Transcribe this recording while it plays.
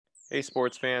Hey,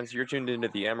 sports fans, you're tuned into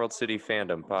the Emerald City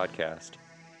Fandom podcast.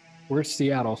 We're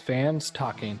Seattle fans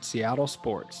talking Seattle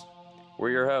sports.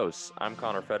 We're your hosts. I'm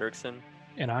Connor Fredrickson.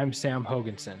 And I'm Sam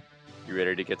Hoganson. You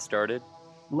ready to get started?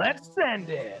 Let's send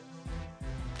it.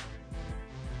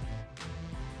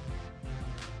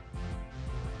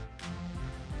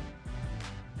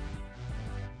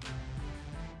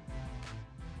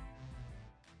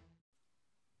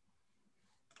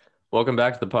 Welcome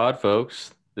back to the pod,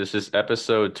 folks. This is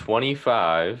episode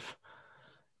 25,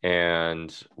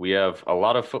 and we have a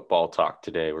lot of football talk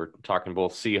today. We're talking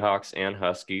both Seahawks and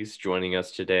Huskies. Joining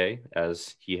us today,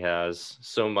 as he has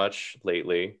so much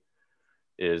lately,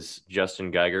 is Justin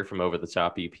Geiger from Over the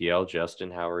Top EPL. Justin,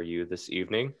 how are you this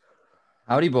evening?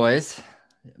 Howdy, boys.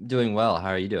 I'm doing well.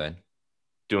 How are you doing?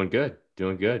 Doing good.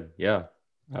 Yeah.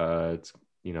 It's,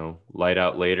 light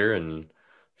out later and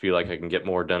feel like I can get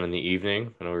more done in the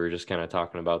evening. I know we were just kind of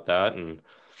talking about that, and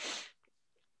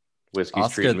whiskey's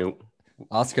treating me.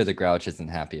 Oscar the Grouch isn't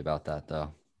happy about that,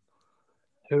 though.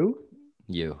 Who?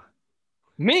 You.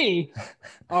 Me?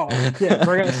 Oh, yeah,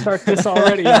 we're gonna start this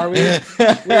already, are we?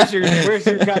 Where's your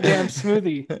goddamn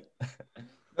smoothie?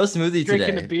 No smoothie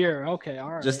Drinking today. a beer. Okay,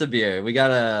 all right. Just a beer. We got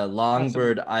a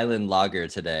Longbird Island Lager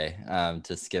today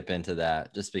to skip into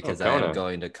that, just because I am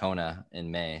going to Kona in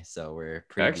May, so we're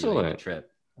previewing the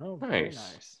trip. Oh,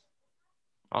 nice.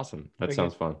 Awesome. That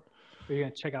sounds fun. Are you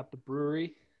gonna check out the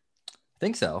brewery? I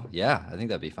think so. Yeah, I think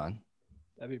that'd be fun.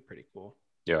 That'd be pretty cool.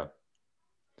 Yeah.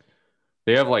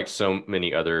 They have like so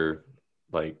many other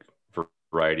like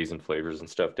varieties and flavors and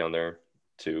stuff down there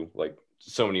too. Like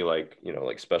so many like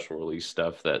special release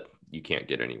stuff that you can't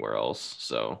get anywhere else.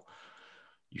 So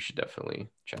you should definitely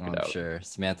check it out. I'm sure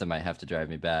Samantha might have to drive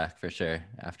me back for sure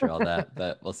after all that,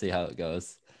 but we'll see how it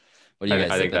goes. What do you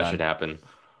guys I think that on? should happen.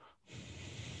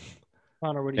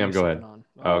 Connor, what are you go ahead. On?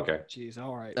 Oh, okay. Jeez,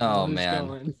 all right. Oh, Who's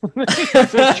man.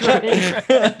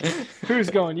 Who's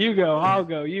going? You go. I'll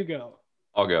go. You go.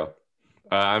 I'll go.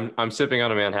 I'm sipping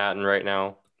on a Manhattan right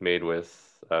now, made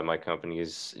with my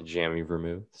company's jammy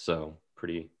vermouth, so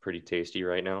pretty tasty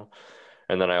right now.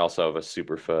 And then I also have a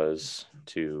super fuzz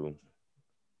to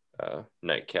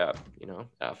nightcap,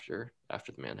 after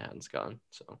the Manhattan's gone,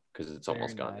 so because it's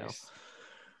almost gone now.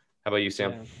 How about you,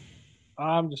 Sam? Yeah.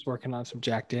 I'm just working on some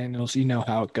Jack Daniels. You know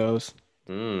how it goes.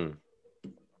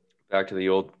 Back to the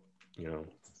old,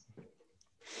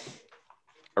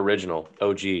 original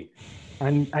OG. I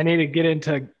need to get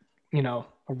into,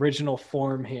 original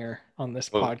form here on this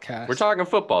podcast. We're talking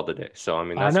football today, so I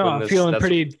mean, I know I'm feeling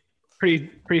pretty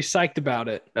psyched about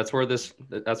it. That's where this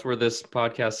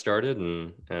podcast started,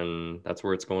 and that's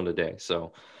where it's going today.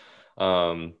 So,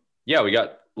 yeah, we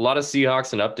got a lot of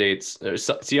Seahawks and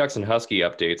Seahawks and Husky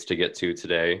updates to get to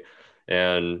today,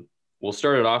 and we'll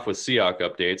start it off with Seahawks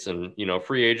updates. And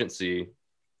free agency,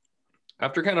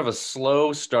 after kind of a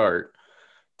slow start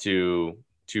to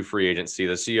free agency,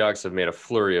 the Seahawks have made a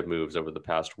flurry of moves over the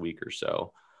past week or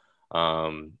so.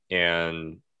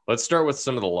 And let's start with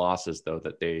some of the losses, though,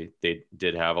 that they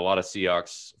did have. A lot of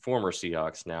former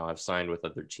Seahawks now have signed with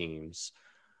other teams.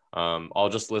 I'll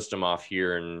just list them off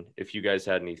here, and if you guys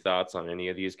had any thoughts on any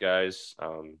of these guys,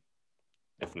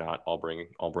 if not, I'll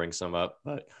bring some up.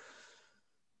 But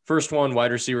first one,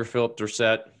 wide receiver Philip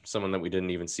Dorsett, someone that we didn't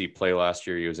even see play last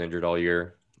year. He was injured all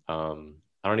year. I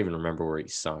don't even remember where he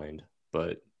signed,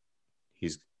 but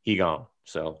he gone.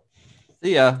 So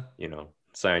see ya.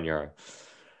 sayonara.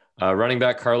 Running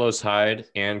back Carlos Hyde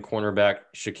and cornerback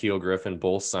Shaquille Griffin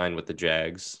both signed with the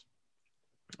Jags.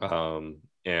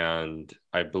 And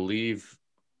I believe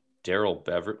Darrell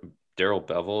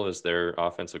Bevel is their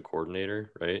offensive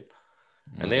coordinator, right?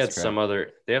 And they have some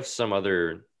other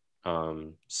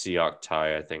Seahawk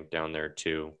tie, I think, down there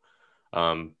too.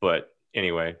 But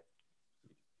anyway,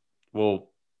 we'll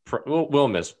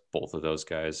miss both of those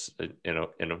guys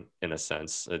in a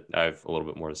sense. I have a little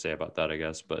bit more to say about that, I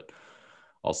guess, but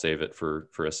I'll save it for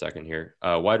a second here.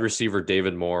 Wide receiver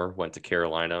David Moore went to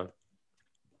Carolina.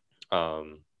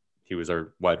 He was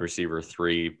our wide receiver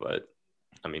 3, but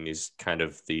I mean, he's kind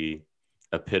of the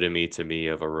epitome to me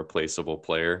of a replaceable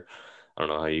player. I don't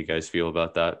know how you guys feel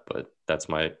about that, but that's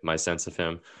my sense of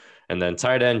him. And then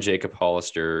tight end Jacob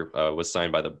Hollister was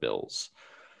signed by the Bills.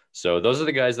 So those are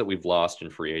the guys that we've lost in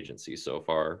free agency so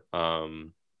far,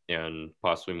 and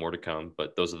possibly more to come.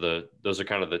 But those are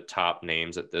kind of the top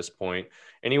names at this point.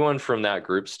 Anyone from that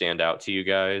group stand out to you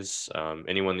guys?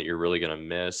 Anyone that you're really going to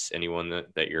miss? Anyone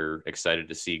that you're excited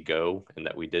to see go and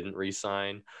that we didn't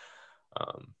re-sign?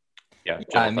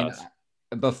 I mean,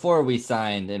 before we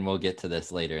signed, and we'll get to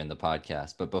this later in the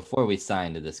podcast, but before we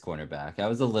signed to this cornerback, I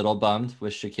was a little bummed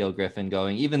with Shaquill Griffin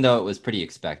going, even though it was pretty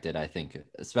expected, I think,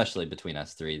 especially between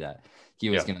us three, that he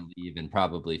was going to leave, and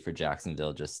probably for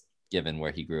Jacksonville, just given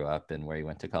where he grew up and where he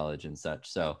went to college and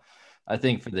such. So I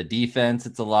think for the defense,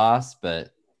 it's a loss,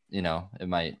 but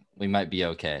we might be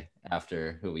okay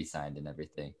after who we signed and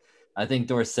everything. I think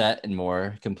Dorsett and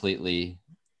Moore completely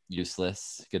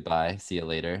useless. Goodbye. See you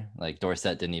later. Like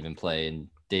Dorsett didn't even play, and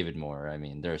David Moore. I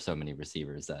mean, there are so many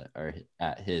receivers that are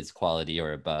at his quality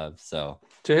or above. So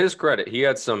to his credit, he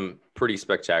had some pretty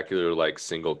spectacular like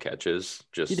single catches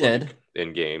just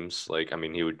in games. Like, I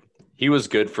mean, he was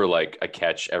good for like a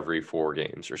catch every 4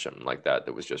 games or something like that.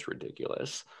 That was just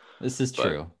ridiculous. This is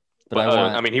true. But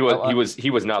I mean, he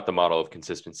was not the model of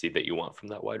consistency that you want from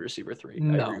that wide receiver 3.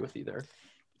 No. I agree with you there.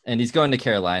 And he's going to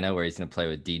Carolina, where he's going to play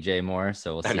with DJ Moore.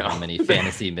 So we'll see how many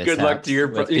fantasy mishaps. Good luck to your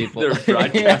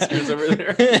broadcasters over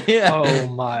there. Yeah. Oh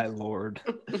my Lord.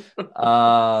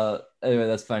 Anyway,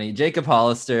 that's funny. Jacob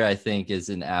Hollister, I think, is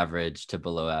an average to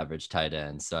below average tight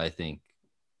end. So I think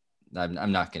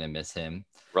I'm not going to miss him.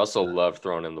 Russell loved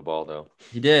throwing in the ball, though.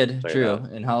 He did, true.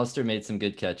 And Hollister made some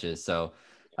good catches. So,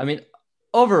 I mean,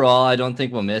 overall, I don't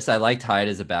think we'll miss. I liked Hyde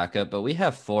as a backup, but we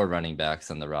have 4 running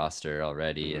backs on the roster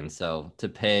already. Mm-hmm. And so to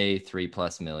pay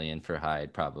 $3+ million for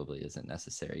Hyde probably isn't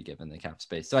necessary given the cap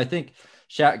space. So I think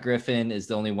Shaq Griffin is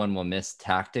the only one we'll miss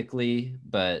tactically,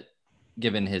 but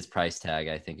given his price tag,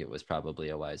 I think it was probably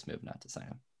a wise move not to sign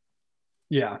him.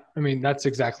 Yeah. I mean, that's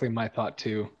exactly my thought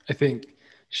too. I think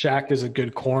Shaq is a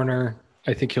good corner.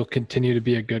 I think he'll continue to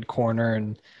be a good corner,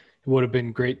 and it would have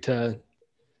been great to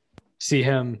see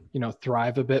him,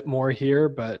 thrive a bit more here,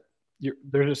 but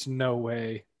there's just no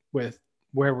way with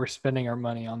where we're spending our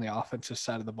money on the offensive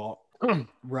side of the ball.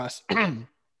 Russ,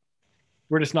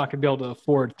 we're just not going to be able to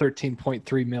afford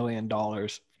 $13.3 million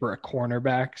for a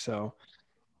cornerback. So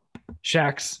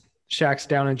Shaq's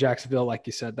down in Jacksonville, like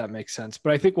you said, that makes sense,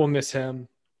 but I think we'll miss him.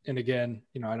 And again,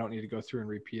 I don't need to go through and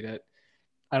repeat it.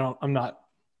 I'm not,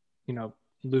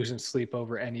 losing sleep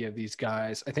over any of these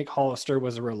guys. I think Hollister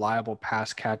was a reliable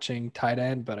pass catching tight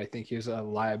end, but I think he was a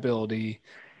liability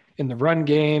in the run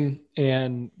game.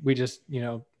 And we just,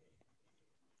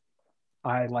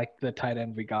 I like the tight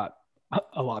end we got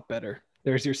a lot better.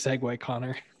 There's your segue,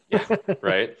 Connor. Yeah,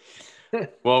 right.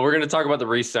 Well, we're going to talk about the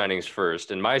re-signings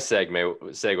first. And my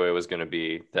segue was going to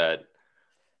be that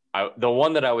the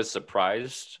one that I was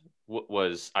surprised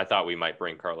was I thought we might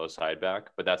bring Carlos Hyde back,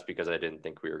 but that's because I didn't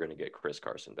think we were going to get Chris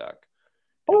Carson back.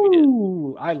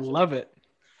 Oh, I love it.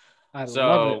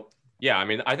 Love it. Yeah, I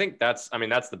mean, I think that's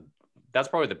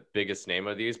probably the biggest name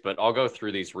of these, but I'll go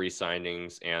through these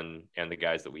re-signings and the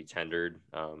guys that we tendered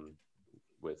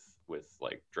with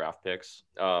like draft picks.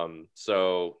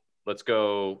 So let's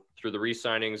go through the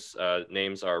re-signings.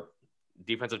 Names are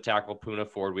defensive tackle Poona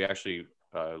Ford. We actually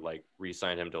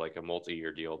re-signed him to like a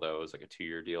multi-year deal, though. It was like a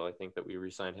 2-year deal, I think, that we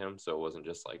re-signed him. So it wasn't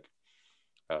just like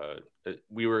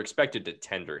we were expected to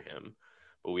tender him,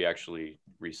 but we actually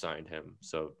re-signed him.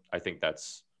 So I think that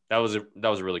was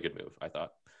a really good move, I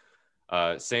thought.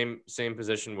 Same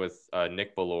position with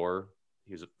Nick Bellore.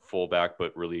 He was a fullback,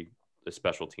 but really a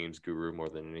special teams guru more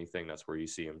than anything. That's where you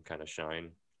see him kind of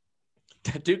shine.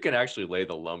 That dude can actually lay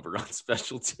the lumber on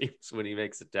special teams when he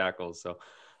makes a tackle. So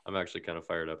I'm actually kind of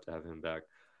fired up to have him back.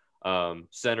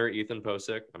 Center Ethan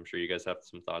Posick. I'm sure you guys have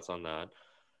some thoughts on that.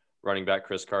 Running back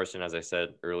Chris Carson, as I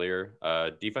said earlier.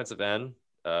 Defensive end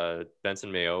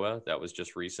Benson Mayowa. That was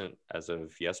just recent as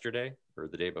of yesterday or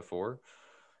the day before.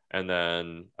 And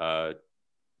then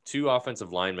 2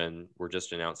 offensive linemen were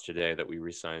just announced today that we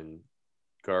re-signed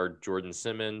guard Jordan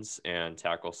Simmons and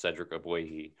tackle Cedric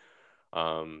Ogbuehi.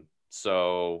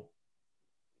 So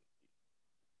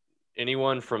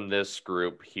anyone from this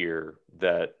group here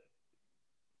that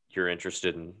you're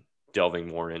interested in delving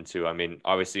more into? I mean,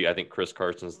 obviously, I think Chris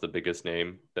Carson's the biggest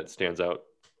name that stands out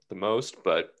the most,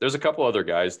 but there's a couple other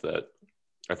guys that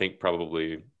I think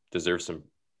probably deserve some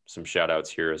shout outs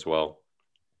here as well.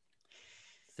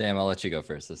 Sam, I'll let you go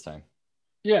first this time.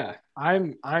 Yeah,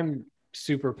 I'm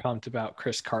super pumped about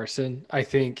Chris Carson. I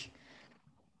think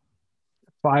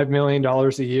 $5 million a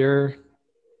year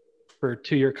for a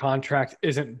 2-year contract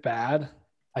isn't bad.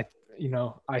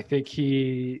 I think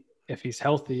if he's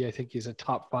healthy, I think he's a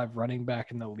top 5 running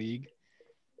back in the league.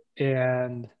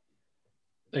 And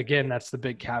again, that's the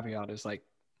big caveat, is like,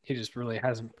 he just really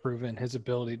hasn't proven his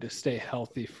ability to stay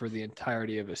healthy for the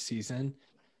entirety of a season.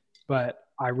 But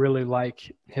I really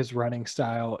like his running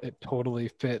style. It totally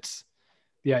fits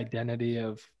the identity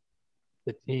of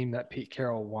the team that Pete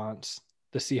Carroll wants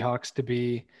the Seahawks to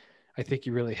be. I think he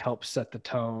really helps set the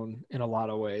tone in a lot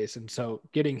of ways. And so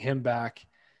getting him back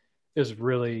is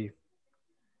really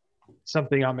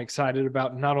something I'm excited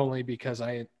about, not only because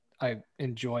I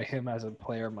enjoy him as a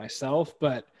player myself,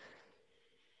 but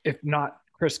if not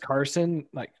Chris Carson,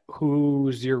 like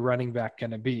who's your running back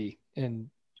going to be in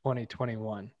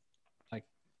 2021? Like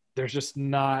there's just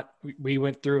not, we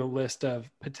went through a list of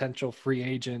potential free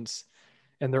agents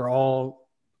and they're all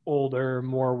older,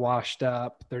 more washed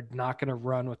up. They're not going to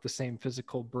run with the same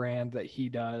physical brand that he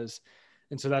does.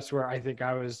 And so that's where I think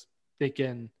I was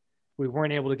thinking we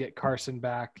weren't able to get Carson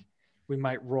back. We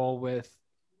might roll with,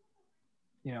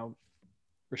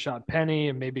 Rashad Penny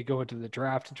and maybe go into the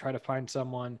draft and try to find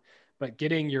someone. But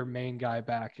getting your main guy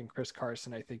back and Chris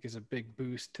Carson, I think, is a big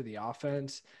boost to the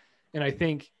offense. And I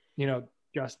think,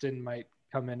 Justin might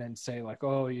come in and say like,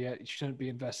 oh yeah, you shouldn't be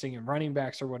investing in running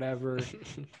backs or whatever.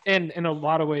 And in a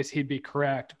lot of ways he'd be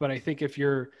correct. But I think if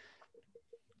you're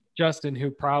Justin, who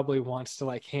probably wants to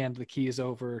like hand the keys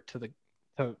over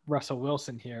to Russell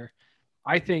Wilson here,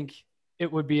 I think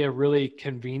it would be a really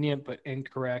convenient but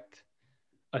incorrect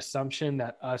assumption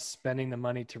that us spending the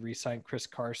money to re-sign Chris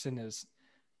Carson is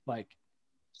like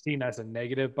seen as a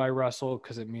negative by Russell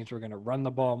because it means we're going to run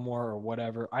the ball more or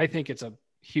whatever. I think it's a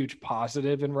huge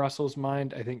positive in Russell's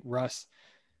mind. I think Russ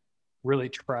really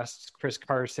trusts Chris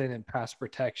Carson in pass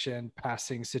protection,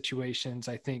 passing situations.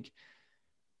 I think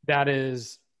that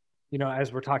is,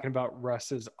 as we're talking about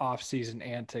Russ's offseason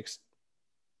antics,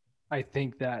 I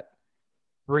think that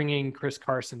bringing Chris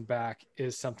Carson back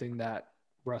is something that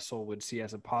Russell would see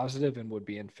as a positive and would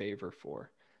be in favor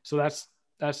for. So that's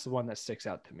the one that sticks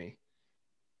out to me.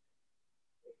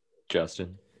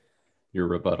 Justin, your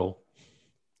rebuttal.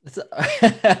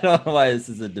 I don't know why this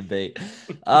is a debate.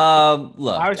 Look,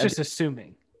 I was just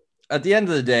assuming. At the end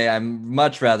of the day, I'm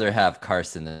much rather have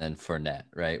Carson than Fournette,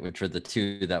 right? Which are the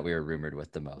two that we were rumored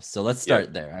with the most. So let's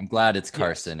start there. I'm glad it's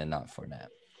Carson and not Fournette.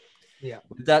 Yeah.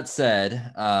 With that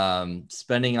said,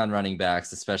 spending on running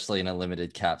backs, especially in a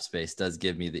limited cap space, does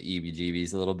give me the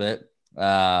EBGBs a little bit.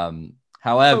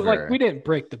 However, we didn't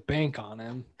break the bank on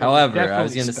him. However, I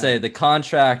was going to say the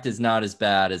contract is not as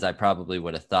bad as I probably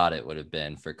would have thought it would have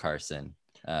been for Carson.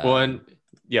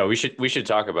 We should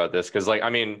talk about this because,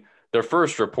 their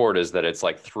first report is that it's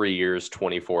like 3 years,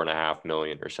 24.5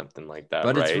 million or something like that.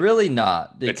 But right? It's really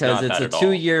not because it's a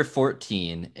 2-year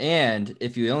 14. And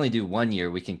if you only do 1 year,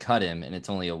 we can cut him. And it's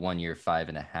only a 1 year,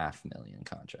 5.5 million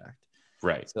contract.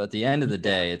 Right. So at the end of the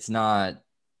day, it's not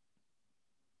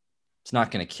going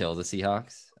to kill the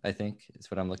Seahawks, I think is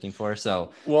what I'm looking for.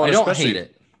 So I don't hate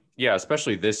it. Yeah.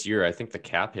 Especially this year. I think the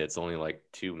cap hit's only like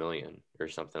 2 million or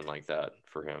something like that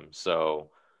for him. So,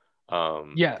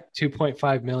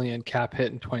 2.5 million cap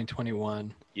hit in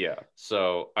 2021. Yeah.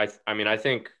 So I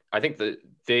think that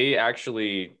they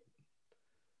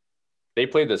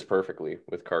played this perfectly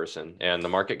with Carson, and the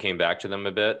market came back to them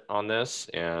a bit on this.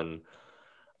 And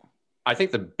I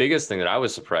think the biggest thing that I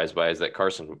was surprised by is that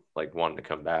Carson wanted to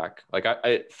come back.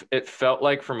 It felt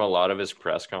like from a lot of his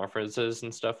press conferences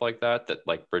and stuff like that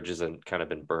bridges had kind of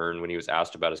been burned when he was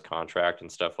asked about his contract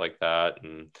and stuff like that.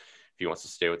 And he wants to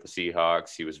stay with the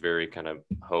Seahawks. He was very kind of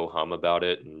ho-hum about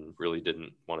it and really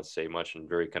didn't want to say much and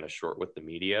very kind of short with the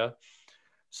media.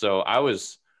 So I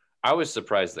was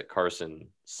surprised that Carson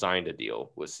signed a deal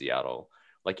with Seattle.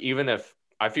 Even if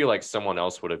I feel like someone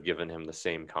else would have given him the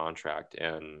same contract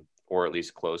or at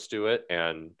least close to it.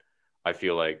 And I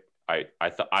feel like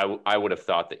I would have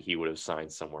thought that he would have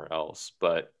signed somewhere else,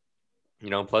 but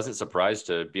pleasant surprise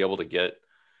to be able to get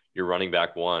your running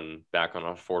back one back on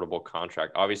an affordable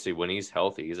contract. Obviously, when he's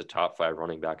healthy, he's a top 5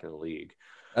 running back in the league.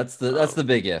 That's the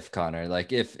big if, Connor.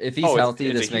 If he's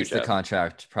healthy, this makes the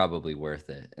contract probably worth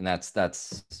it, and that's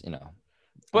But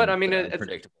the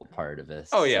unpredictable part of this.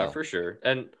 Oh yeah, for sure.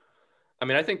 And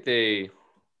I think they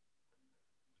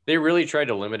really tried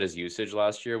to limit his usage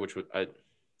last year, which was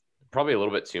probably a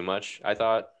little bit too much, I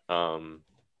thought.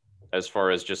 As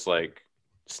far as just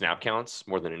snap counts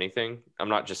more than anything. I'm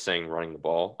not just saying running the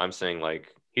ball. I'm saying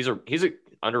he's a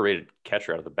underrated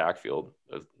catcher out of the backfield.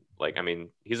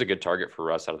 He's a good target for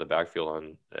Russ out of the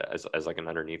backfield as an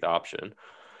underneath option.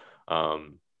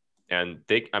 And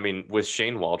with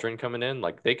Shane Waldron coming in,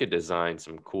 they could design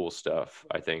some cool stuff,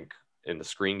 I think, in the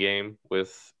screen game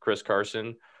with Chris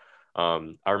Carson.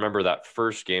 I remember that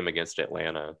first game against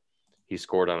Atlanta, he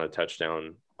scored on a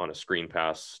touchdown on a screen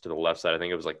pass to the left side. I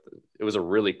think it was a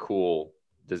really cool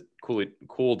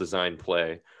design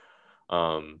play.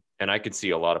 And I could see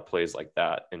a lot of plays like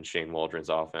that in Shane Waldron's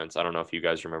offense. I don't know if you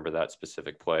guys remember that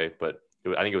specific play, but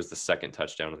I think it was the second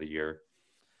touchdown of the year.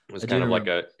 It was kind of like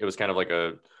a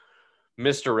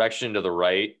misdirection to the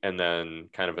right and then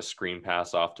kind of a screen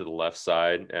pass off to the left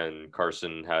side, and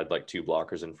Carson had like 2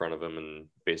 blockers in front of him and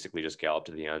basically just galloped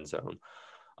to the end zone.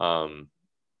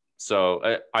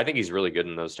 So I think he's really good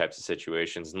in those types of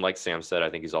situations, and like Sam said, I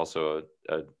think he's also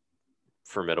a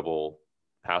formidable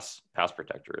pass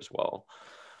protector as well.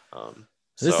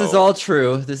 This is all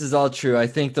true. This is all true. I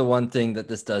think the one thing that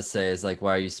this does say is like,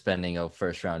 why are you spending a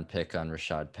first round pick on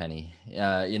Rashad Penny?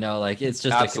 You know, like it's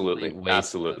just absolutely a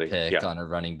waste of a pick on a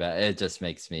running back. It just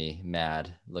makes me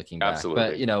mad looking back. Absolutely.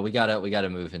 But you know, we gotta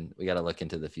move and we gotta look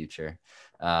into the future.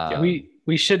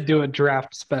 We should do a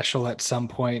draft special at some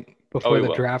point before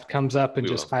the draft comes up and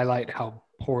just highlight how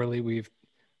poorly we've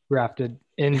drafted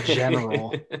in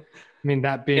general. I mean,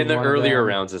 that being in the earlier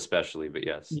rounds, especially, but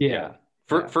yes. Yeah.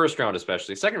 First round,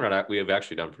 especially. Second round, we have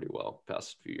actually done pretty well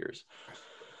past few years.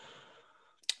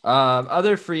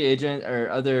 Other free agent or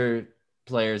other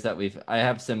players that I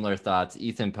have similar thoughts.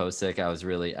 Ethan Posick, I was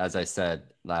really, as I said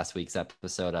last week's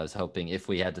episode, I was hoping if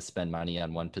we had to spend money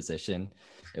on one position,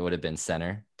 it would have been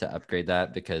center to upgrade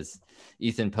that, because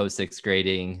Ethan Posick's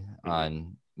grading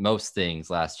on most things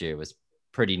last year was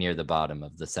pretty near the bottom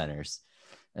of the centers.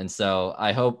 And so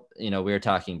I hope, we were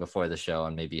talking before the show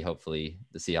and maybe hopefully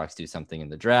the Seahawks do something in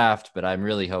the draft, but I'm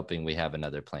really hoping we have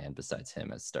another plan besides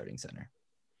him as starting center.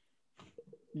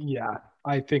 Yeah,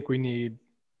 I think we need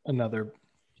another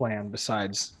plan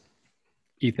besides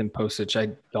Ethan Posick.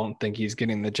 I don't think he's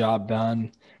getting the job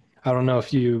done. I don't know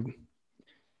if you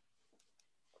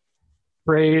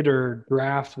trade or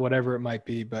draft, whatever it might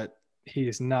be, but he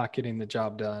is not getting the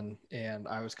job done. And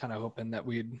I was kind of hoping that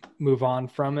we'd move on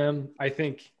from him. I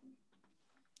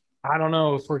don't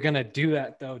know if we're going to do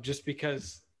that though, just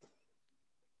because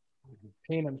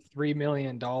paying him $3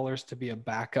 million to be a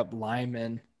backup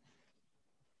lineman.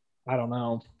 I don't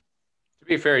know. To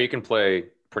be fair, you can play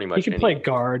pretty much. He can play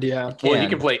guard, yeah. Well, he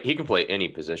can play any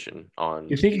position on.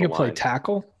 You think he can play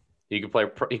tackle? He could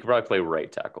probably play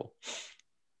right tackle.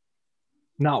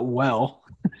 Not well.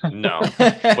 No,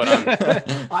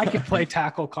 but I could play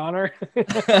tackle, Connor.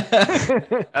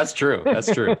 That's true.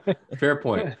 Fair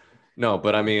point. No,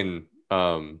 but I mean,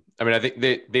 I think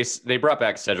they brought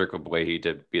back Cedric Ogbuehi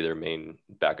to be their main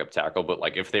backup tackle, but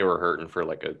like if they were hurting for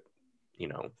like a,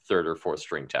 third or fourth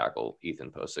string tackle, Ethan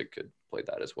Posick could play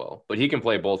that as well. But he can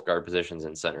play both guard positions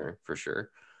and center for sure.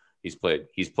 He's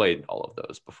played all of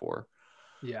those before.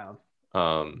 Yeah.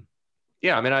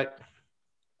 Yeah. I mean,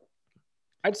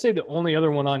 I'd say the only other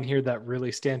one on here that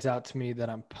really stands out to me that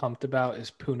I'm pumped about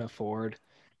is Poona Ford.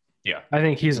 Yeah. I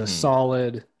think he's a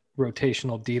solid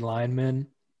rotational D lineman.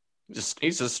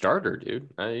 He's a starter, dude.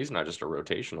 He's not just a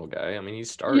rotational guy. I mean, he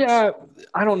starts. Yeah,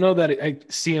 I don't know that I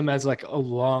see him as like a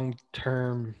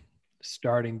long-term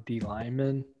starting D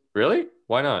lineman. Really?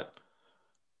 Why not?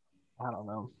 I don't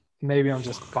know. Maybe I'm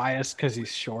just biased because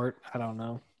he's short. I don't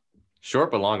know.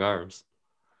 Short but long arms.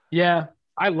 Yeah,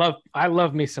 I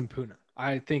love me some Poona.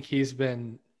 I think he's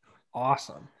been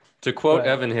awesome. To quote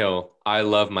Evan Hill, I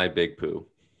love my big poo.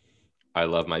 I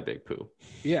love my big poo.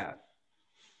 Yeah.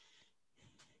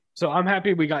 So I'm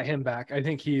happy we got him back. I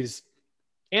think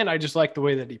and I just like the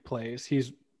way that he plays.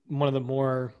 He's one of the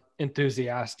more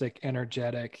enthusiastic,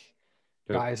 energetic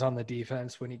guys on the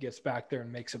defense when he gets back there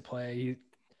and makes a play. He,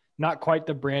 not quite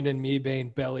the Brandon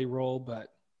Mebane belly roll,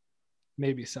 but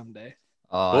maybe someday.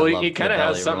 Well, he kind of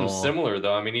has something similar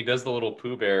though. I mean, he does the little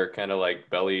Pooh Bear kind of like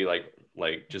belly, like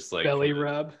just like belly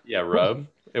rub. Yeah, rub.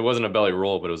 It wasn't a belly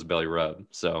roll, but it was a belly rub.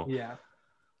 So yeah.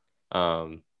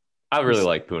 I really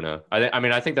like Poona.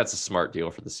 I think that's a smart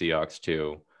deal for the Seahawks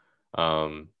too.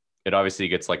 It obviously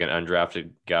gets like an undrafted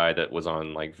guy that was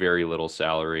on like very little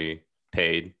salary,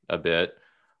 paid a bit,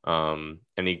 and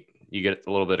you get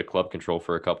a little bit of club control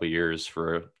for a couple of years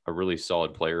for a really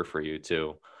solid player for you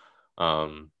too.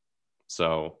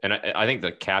 So, and I think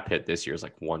the cap hit this year is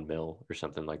like $1 million or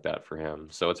something like that for him.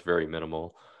 So it's very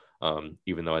minimal.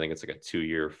 Even though I think it's like a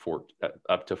 2-year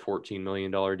up to $14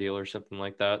 million deal or something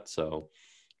like that. So,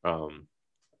 I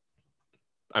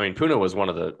mean, Poona was one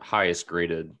of the highest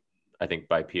graded, I think,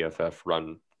 by PFF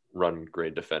run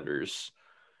grade defenders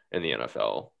in the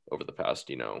NFL over the past,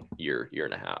 year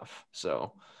and a half.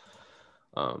 So,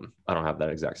 I don't have that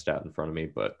exact stat in front of me,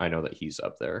 but I know that he's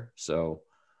up there. So,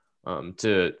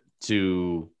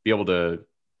 to be able to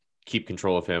keep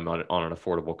control of him on an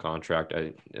affordable contract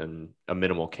and a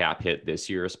minimal cap hit this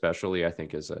year, especially, I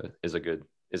think is a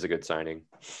good signing.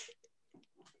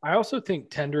 I also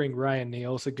think tendering Ryan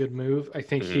Neal is a good move. I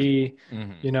think he,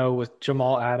 with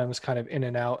Jamal Adams kind of in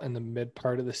and out in the mid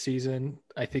part of the season,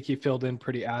 I think he filled in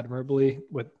pretty admirably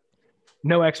with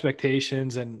no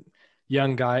expectations, and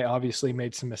young guy obviously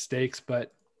made some mistakes,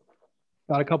 but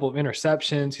got a couple of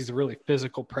interceptions. He's a really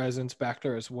physical presence back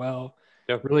there as well.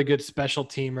 Yep. Really good special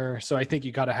teamer. So I think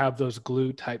you got to have those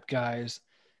glue type guys.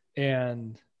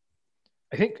 And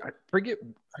I forget,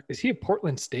 is he a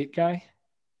Portland State guy?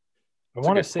 I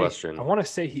want to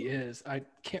say he is. I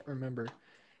can't remember.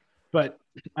 But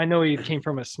I know he came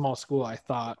from a small school, I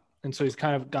thought. And so he's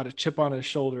kind of got a chip on his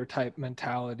shoulder type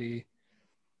mentality.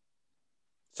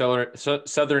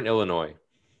 Southern Illinois.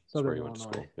 Southern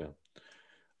Illinois. Yeah.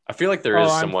 I feel like there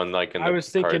is someone like in the I was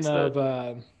thinking cards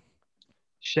of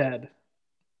Shed.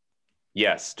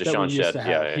 Yes, Deshaun Shed.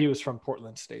 Yeah, he was from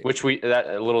Portland State. Which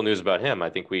a little news about him. I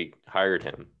think we hired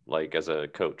him like as a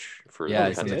coach for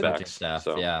defensive backs. Staff.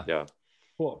 So yeah,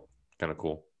 cool. Kind of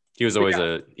cool. He was always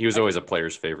a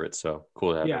player's favorite. So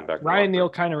cool to have him back. Ryan Neal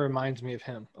kind of reminds me of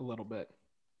him a little bit.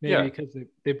 Maybe because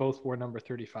they both wore number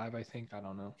 35. I think. I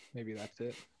don't know. Maybe that's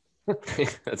it.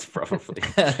 That's probably.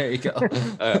 There you go.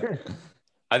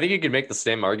 I think you could make the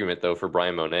same argument though for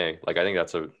Brian Monet. Like I think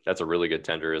that's a really good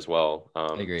tender as well. I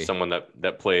agree. Someone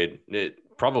that played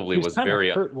it probably was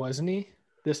very hurt, wasn't he?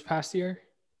 This past year,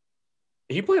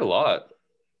 he played a lot.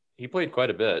 He played quite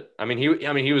a bit. I mean, he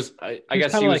was. I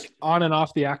guess he was like on and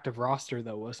off the active roster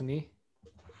though, wasn't he?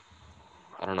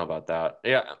 I don't know about that.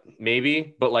 Yeah,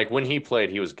 maybe. But like when he played,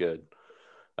 he was good.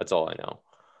 That's all I know.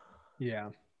 Yeah.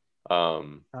 I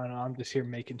don't know. I'm just here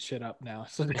making shit up now,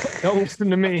 so don't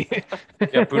listen to me.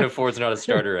 Yeah, Poona Ford's not a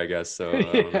starter, I guess. So I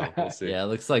don't know. We'll see. Yeah, it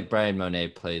looks like Brian Monet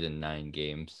played in 9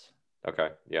 games. Okay,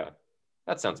 yeah,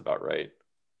 that sounds about right.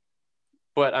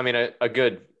 But I mean, a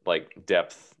good like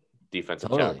depth defensive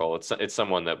tackle. It's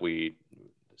someone that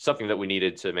something that we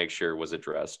needed to make sure was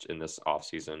addressed in this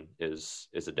offseason is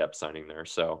a depth signing there.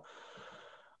 So,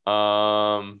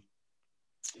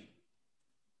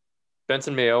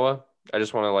 Benson Mayowa. I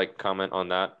just want to like comment on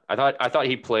that. I thought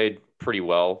he played pretty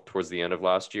well towards the end of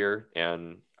last year,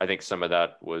 and I think some of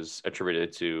that was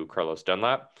attributed to Carlos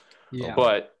Dunlap. Yeah.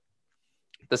 But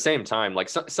at the same time, like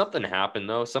something happened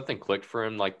though. Something clicked for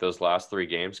him like those last 3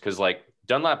 games because like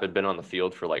Dunlap had been on the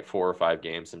field for like 4 or 5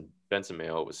 games, and Benson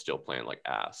Mayowa was still playing like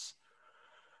ass.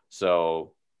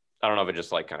 So I don't know if it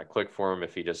just like kind of clicked for him,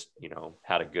 if he just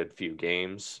had a good few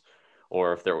games,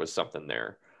 or if there was something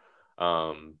there.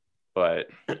 But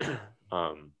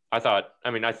I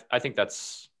think that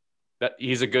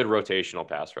he's a good rotational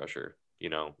pass rusher,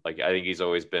 like I think he's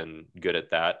always been good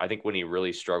at that. I think when he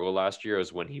really struggled last year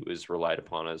was when he was relied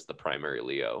upon as the primary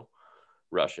Leo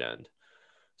rush end.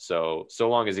 So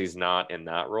long as he's not in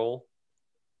that role,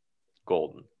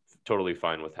 golden, totally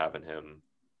fine with having him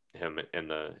in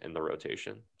the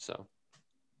rotation. So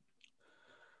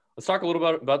let's talk a little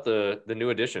bit about the new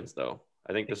additions though.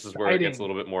 I think this is where it gets a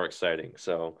little bit more exciting.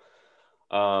 So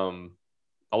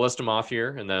I'll list them off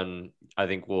here, and then I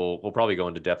think we'll probably go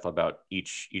into depth about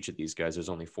each of these guys. There's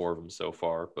only 4 of them so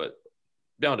far, but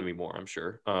bound to be more, I'm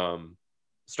sure.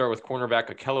 Start with cornerback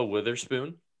Ahkello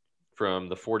Witherspoon from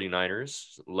the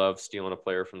 49ers. Love stealing a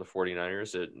player from the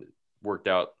 49ers. It worked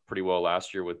out pretty well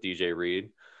last year with DJ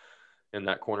Reed in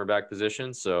that cornerback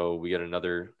position. So we get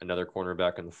another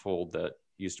cornerback in the fold that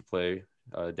used to play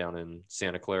down in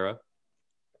Santa Clara.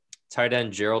 Tight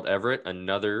end Gerald Everett,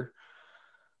 another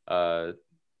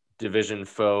division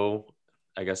foe,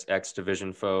 I guess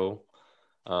ex-division foe.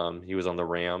 He was on the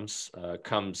Rams,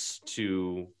 comes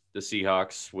to the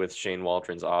Seahawks with Shane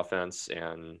Waldron's offense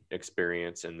and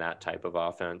experience in that type of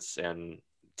offense. And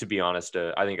to be honest,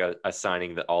 I think a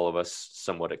signing that all of us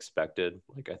somewhat expected.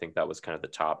 Like, I think that was kind of the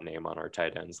top name on our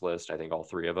tight ends list. I think all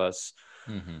 3 of us.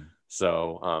 Mm-hmm.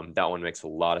 So that one makes a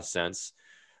lot of sense.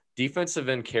 Defensive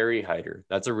end Kerry Hyder.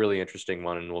 That's a really interesting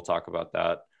one, and we'll talk about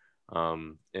that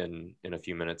in a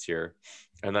few minutes here.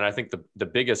 And then I think the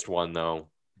biggest one though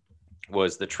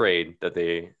was the trade that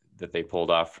they pulled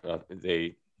off.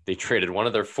 They traded one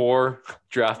of their 4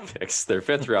 draft picks, their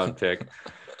 5th round pick,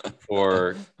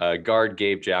 for guard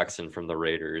Gabe Jackson from the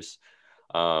Raiders,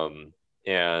 and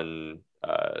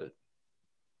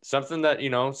something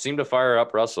that seemed to fire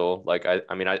up Russell. Like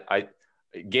I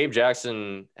Gabe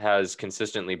Jackson has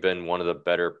consistently been one of the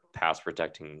better pass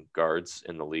protecting guards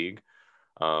in the league.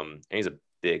 And he's a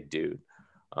big dude.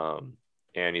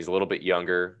 And he's a little bit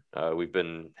younger. We've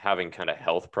been having kind of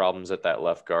health problems at that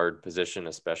left guard position,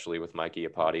 especially with Mikey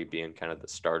Iupati being kind of the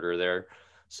starter there.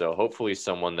 So hopefully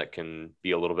someone that can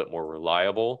be a little bit more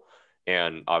reliable.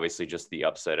 And obviously just the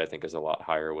upside, I think, is a lot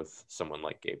higher with someone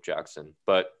like Gabe Jackson.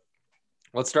 But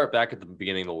let's start back at the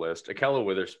beginning of the list. Ahkello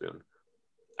Witherspoon.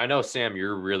 I know, Sam,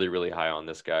 you're really, really high on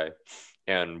this guy.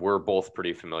 And we're both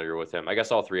pretty familiar with him. I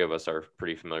guess all 3 of us are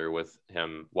pretty familiar with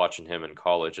him, watching him in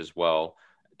college as well,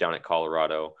 down at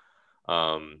Colorado.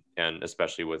 And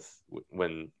especially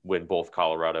when both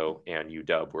Colorado and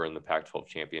UW were in the Pac-12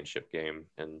 championship game,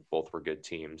 and both were good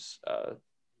teams.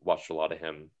 Watched a lot of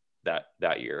him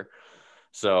that year.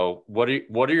 So what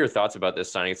are your thoughts about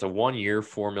this signing? It's a 1 year,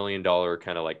 $4 million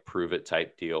kind of like prove it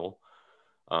type deal.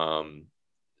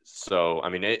 So I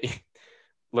mean,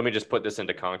 let me just put this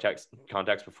into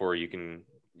context before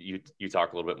you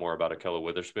talk a little bit more about Ahkello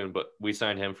Witherspoon. But we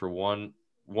signed him for one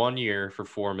year for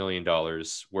 $4 million,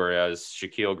 whereas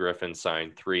Shaquill Griffin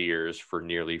signed 3 years for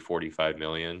nearly $45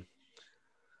 million.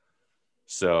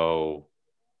 So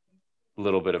a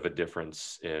little bit of a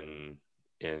difference in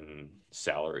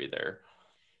salary there.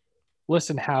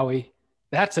 Listen, Howie,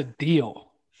 that's a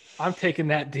deal. I'm taking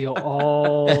that deal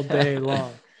all day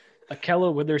long.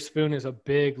 Ahkello Witherspoon is a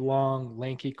big, long,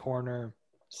 lanky corner,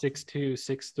 6'2",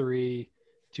 6'3",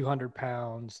 200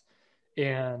 pounds.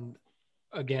 And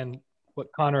again,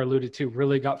 what Connor alluded to,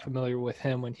 really got familiar with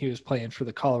him when he was playing for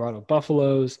the Colorado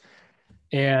Buffaloes.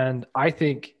 And I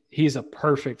think he's a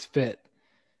perfect fit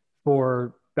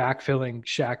for backfilling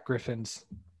Shaq Griffin's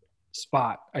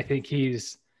spot. I think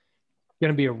he's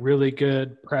going to be a really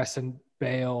good press and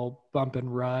bail, bump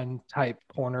and run type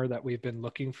corner that we've been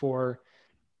looking for.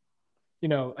 You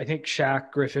know, I think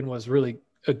Shaq Griffin was really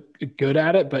good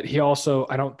at it, but he also,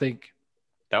 I don't think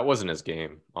that wasn't his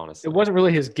game, honestly. It wasn't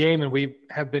really his game, and we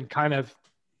have been kind of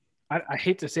I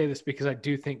hate to say this because I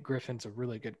do think Griffin's a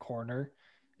really good corner,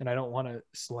 and I don't want to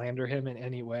slander him in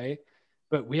any way,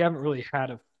 but we haven't really had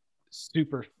a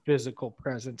super physical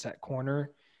presence at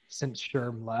corner since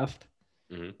Sherm left.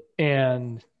 Mm-hmm.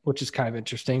 And which is kind of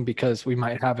interesting because we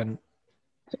might have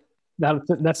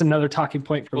that's another talking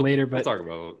point for later, but we'll talk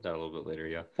about that a little bit later.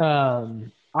 Yeah.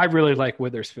 I really like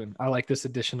Witherspoon. I like this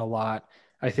addition a lot.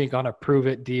 I think on a prove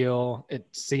it deal, it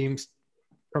seems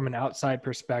from an outside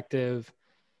perspective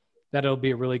that it'll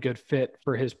be a really good fit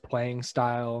for his playing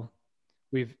style.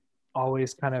 We've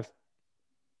always kind of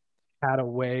had a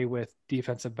way with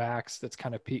defensive backs. That's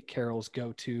kind of Pete Carroll's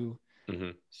go-to. Mm-hmm.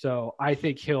 So I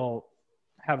think he'll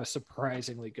have a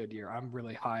surprisingly good year. I'm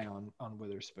really high on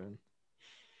Witherspoon.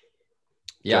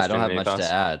 Yeah, Justin, I don't have much thoughts?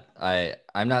 to add.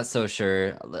 I'm not so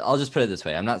sure. I'll just put it this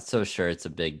way. I'm not so sure it's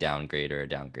a big downgrade or a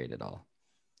downgrade at all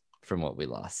from what we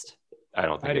lost. I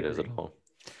don't think it is at all.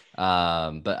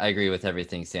 But I agree with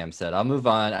everything Sam said. I'll move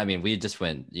on. I mean, we just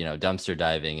went, dumpster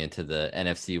diving into the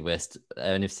NFC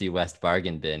West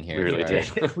bargain bin here. We really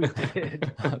did. We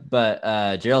did.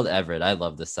 But Gerald Everett, I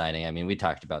love the signing. I mean, we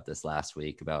talked about this last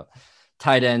week about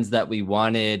tight ends that we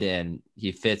wanted, and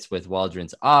he fits with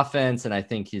Waldron's offense. And I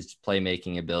think his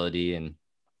playmaking ability and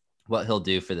what he'll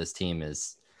do for this team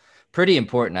is pretty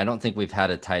important. I don't think we've had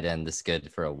a tight end this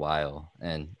good for a while.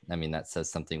 And I mean, that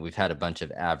says something. We've had a bunch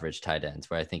of average tight ends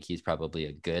where I think he's probably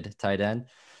a good tight end.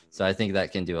 So I think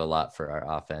that can do a lot for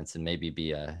our offense and maybe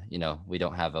be we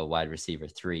don't have a wide receiver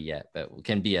 3 yet, but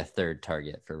can be a third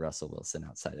target for Russell Wilson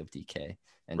outside of DK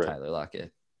and right. Tyler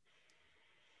Lockett.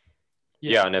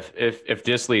 Yeah, and if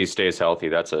Disley stays healthy,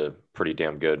 that's a pretty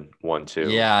damn good one too.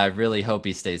 Yeah, I really hope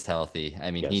he stays healthy. I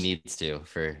mean, yes. he needs to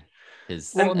for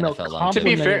his NFL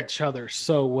longevity. To be fair, each other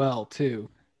so well too.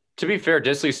 To be fair,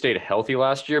 Disley stayed healthy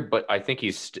last year, but I think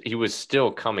he was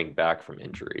still coming back from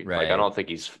injury. Right. Like I don't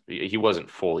think he wasn't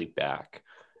fully back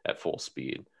at full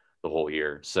speed the whole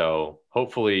year. So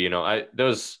hopefully,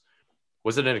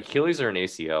 was it an Achilles or an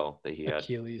ACL that he had?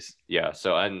 Achilles. Yeah.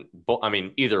 So I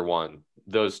mean, either one,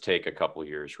 those take a couple of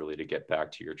years really to get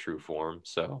back to your true form.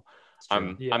 So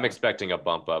I'm expecting a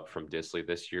bump up from Disley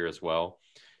this year as well.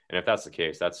 And if that's the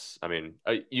case,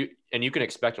 you can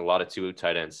expect a lot of 2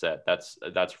 tight end set. That's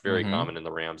very common in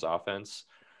the Rams offense.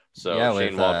 So yeah,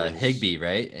 Shane with Waldron's, Higbee,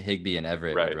 right? Higbee and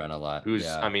Everett would run a lot.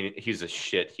 He's a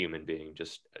shit human being,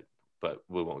 but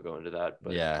we won't go into that.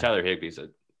 But yeah, Tyler Higbee's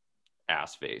an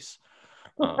ass face.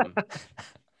 That's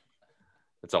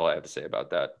all I have to say about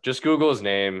that. Just Google his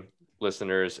name,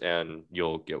 listeners, and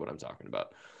you'll get what I'm talking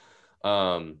about.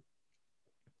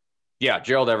 Yeah,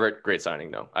 Gerald Everett, great signing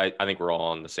though. I think we're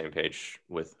all on the same page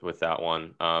with that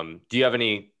one. Do you have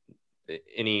any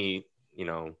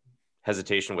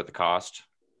hesitation with the cost?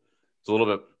 It's a little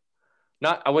bit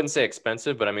I wouldn't say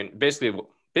expensive, but I mean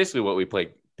basically what we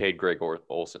paid Greg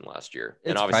Olsen last year.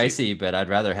 It's and pricey, but I'd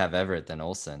rather have Everett than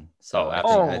Olsen. So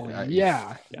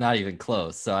not even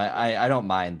close. So I don't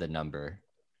mind the number.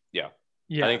 Yeah.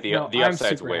 I think the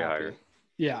upside's way higher.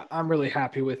 Yeah, I'm really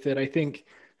happy with it. I think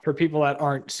for people that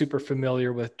aren't super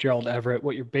familiar with Gerald Everett,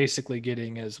 what you're basically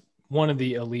getting is one of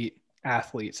the elite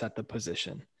athletes at the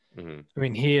position. Mm-hmm. I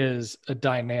mean, he is a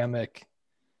dynamic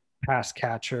pass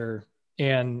catcher,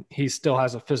 and he still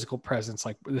has a physical presence.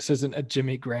 Like, this isn't a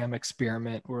Jimmy Graham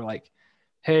experiment where like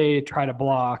hey, try to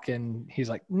block. And he's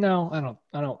like, no,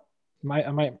 I don't,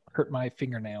 I might hurt my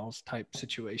fingernails type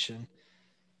situation.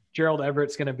 Gerald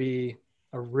Everett's going to be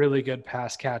a really good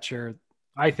pass catcher.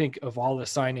 I think of all the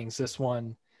signings, this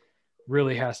one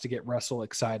really has to get Russell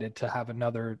excited to have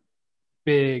another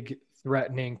big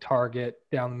threatening target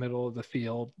down the middle of the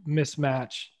field,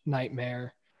 mismatch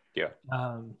nightmare. Yeah.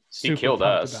 Super he killed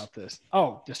pumped us. about this.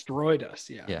 Oh, destroyed us.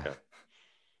 Yeah.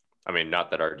 I mean,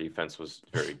 not that our defense was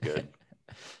very good.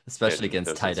 Especially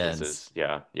against tight ends.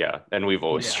 Yeah. And we've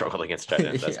always struggled against tight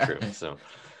ends. That's true. So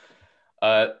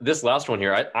this last one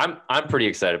here, I'm pretty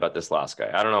excited about this last guy.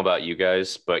 I don't know about you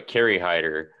guys, but Kerry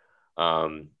Hyder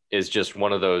is just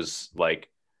one of those, like,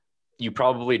 you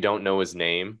probably don't know his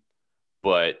name,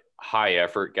 but high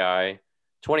effort guy,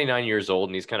 29 years old,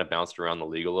 and he's kind of bounced around the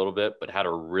league a little bit, but had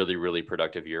a really, really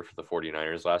productive year for the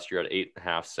 49ers last year at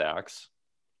 8.5 sacks.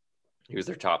 He was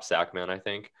their top sack man, I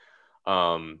think.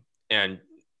 And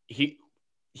he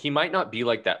might not be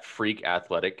like that freak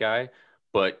athletic guy,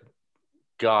 but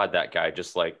God, that guy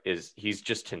just like he's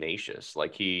just tenacious.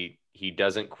 Like he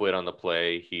doesn't quit on the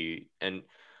play.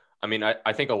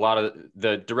 I think a lot of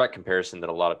the direct comparison that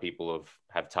a lot of people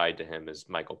have tied to him is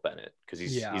Michael Bennett, because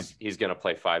he's going to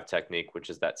play 5 technique, which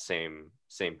is that same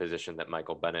position that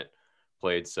Michael Bennett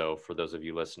played. So for those of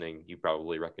you listening, you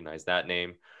probably recognize that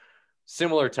name.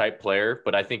 Similar type player,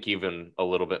 but I think even a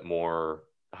little bit more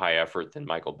high effort than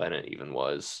Michael Bennett even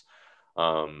was.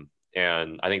 And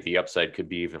I think the upside could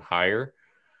be even higher.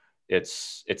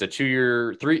 It's a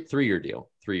 2-year, 3-year deal,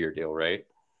 right?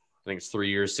 I think it's 3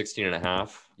 years,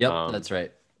 16.5. Yep, that's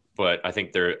right. But I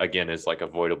think there again is like a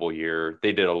voidable year.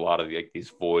 They did a lot of like these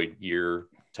void year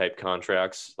type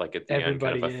contracts, like at the end,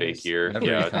 kind of a fake year.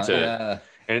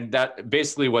 And that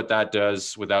basically what that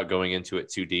does, without going into it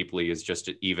too deeply, is just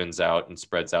it evens out and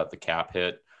spreads out the cap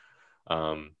hit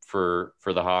for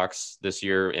the Hawks this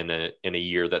year in a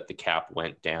year that the cap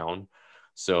went down.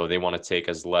 So they want to take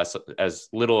as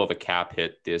little of a cap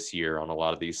hit this year on a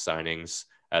lot of these signings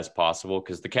as possible,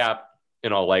 because the cap,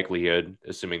 in all likelihood,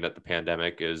 assuming that the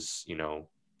pandemic is,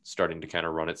 starting to kind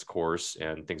of run its course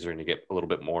and things are going to get a little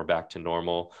bit more back to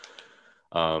normal,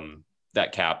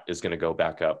 that cap is going to go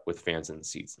back up with fans in the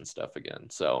seats and stuff again.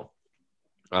 So,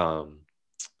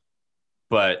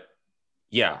 but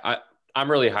yeah,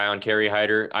 I'm really high on Kerry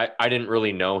Hyder. I didn't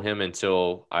really know him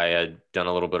until I had done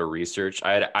a little bit of research.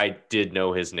 I did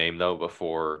know his name though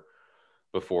before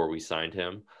we signed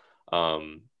him.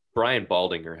 Brian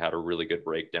Baldinger had a really good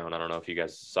breakdown. I don't know if you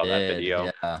guys saw that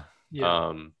video.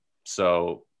 Yeah.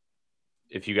 So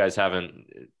if you guys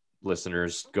haven't,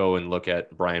 listeners, go and look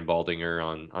at Brian Baldinger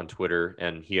on Twitter,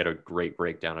 and he had a great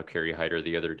breakdown of Kerry Hyder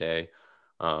the other day.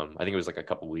 I think it was like a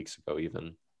couple weeks ago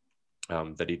even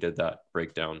that he did that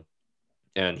breakdown.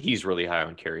 And he's really high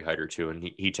on Kerry Hyder too, and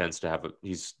he tends to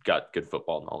he's got good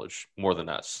football knowledge, more than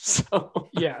us. So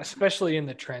yeah, especially in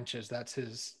the trenches, that's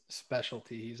his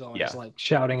specialty. He's always like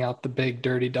shouting out the big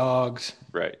dirty dogs.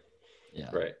 Right. Yeah.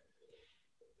 Right.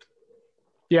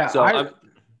 Yeah. So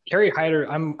Kerry Hyder,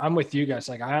 I'm with you guys.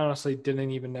 Like, I honestly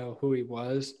didn't even know who he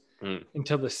was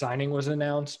until the signing was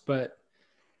announced. But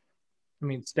I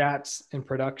mean, stats and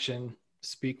production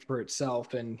speak for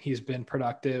itself, and he's been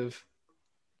productive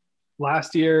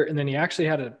last year, and then he actually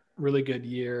had a really good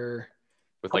year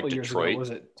with like Detroit.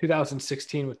 Was it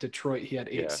 2016 with Detroit? He had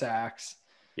 8 sacks.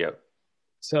 Yep.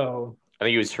 So I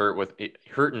think he was hurt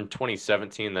in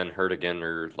 2017, then hurt again,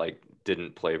 or like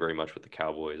didn't play very much with the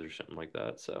Cowboys or something like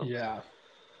that. So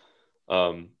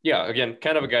again,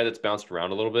 kind of a guy that's bounced around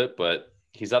a little bit, but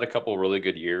he's had a couple really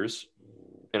good years,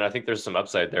 and I think there's some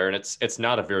upside there. And it's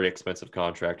not a very expensive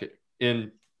contract.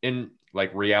 In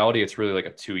like reality, it's really like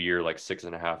a 2-year, like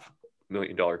 $6.5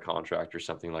 million contract or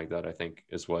something like that, I think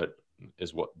is what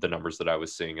the numbers that I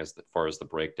was seeing as far as the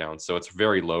breakdown. So it's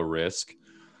very low risk.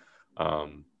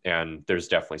 And there's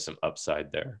definitely some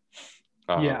upside there.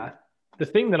 The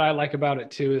thing that I like about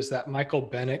it too is that Michael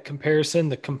Bennett comparison,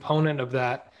 the component of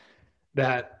that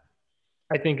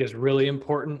I think is really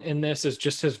important in this is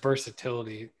just his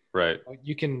versatility. Right.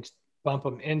 You can bump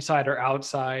him inside or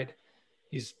outside.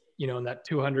 He's, in that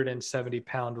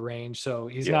 270-pound range. So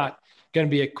he's not going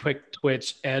to be a quick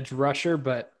twitch edge rusher,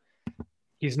 but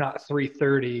he's not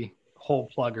 330 hole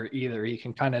plugger either. He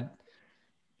can kind of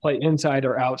play inside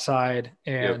or outside,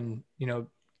 and,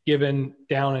 given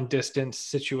down and distance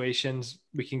situations,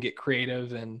 we can get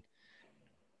creative and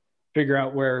figure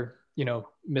out where,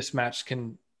 mismatch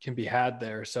can be had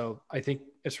there. So I think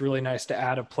it's really nice to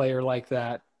add a player like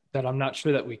that I'm not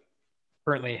sure that we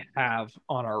currently have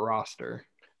on our roster.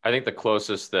 I think the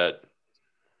closest that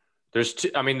There's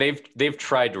two. I mean, they've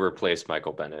tried to replace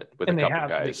Michael Bennett with And a they couple have,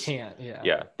 guys. they can't.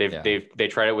 Yeah. Yeah, they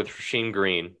tried it with Rasheem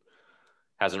Green,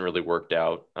 hasn't really worked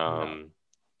out. No.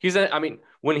 I mean,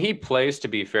 when he plays, to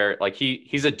be fair, like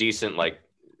he's a decent like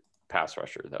pass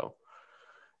rusher though.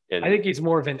 I think he's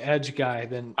more of an edge guy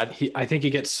than I think he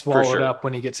gets swallowed sure. up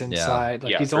when he gets inside.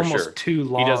 Like Yeah, he's for almost sure. too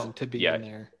long to be in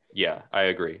there. Yeah, I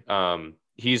agree.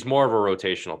 He's more of a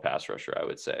rotational pass rusher, I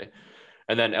would say.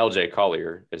 And then LJ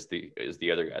Collier is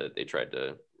the other guy that they tried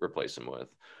to replace him with.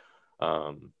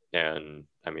 And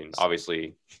I mean,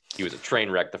 obviously, he was a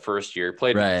train wreck the first year.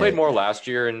 Played more last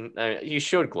year, and he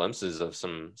showed glimpses of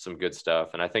some good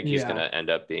stuff. And I think he's going to end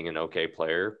up being an okay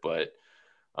player. But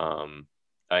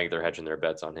I think they're hedging their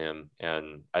bets on him,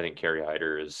 and I think Kerry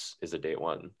Hyder is a day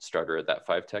one starter at that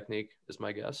 5 technique, is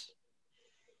my guess.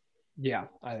 Yeah,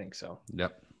 I think so.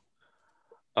 Yep.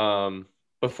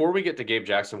 Before we get to Gabe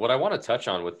Jackson, what I want to touch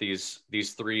on with these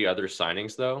 3 other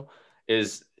signings, though,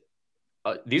 is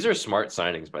these are smart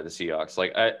signings by the Seahawks.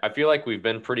 Like I feel like we've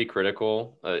been pretty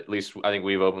critical, at least I think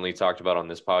we've openly talked about on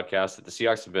this podcast, that the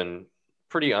Seahawks have been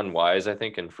pretty unwise, I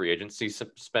think, in free agency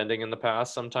spending in the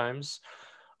past sometimes.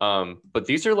 But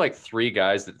these are like 3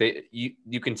 guys that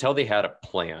you can tell they had a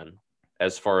plan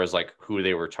as far as like who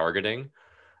they were targeting.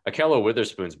 Ahkello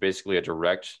Witherspoon's basically a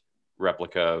direct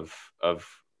replica of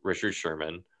Richard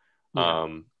Sherman.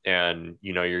 And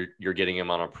you're getting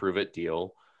him on a prove it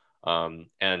deal.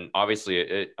 And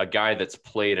obviously a guy that's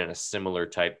played in a similar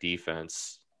type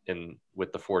defense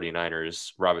with the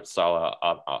 49ers, Robert Saleh,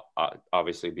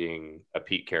 obviously being a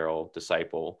Pete Carroll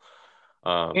disciple.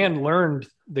 And learned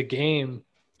the game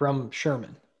from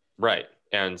Sherman. Right.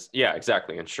 And yeah,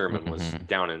 exactly. And Sherman was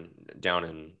down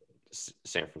in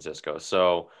San Francisco.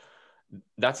 So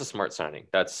that's a smart signing.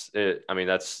 That's it. I mean,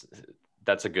 that's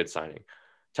a good signing.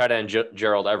 Tight end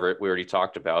Gerald Everett, we already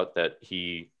talked about that.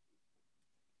 He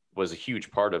was a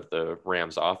huge part of the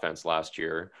Rams offense last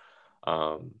year.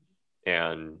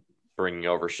 And bringing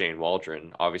over Shane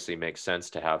Waldron obviously makes sense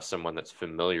to have someone that's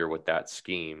familiar with that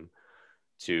scheme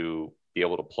to be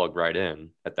able to plug right in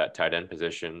at that tight end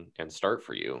position and start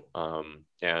for you.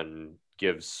 And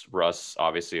gives Russ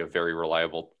obviously a very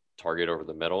reliable target over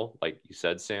the middle, like you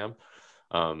said, Sam.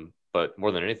 But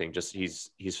more than anything, just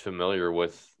he's familiar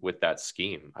with that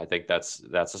scheme. I think that's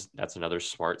another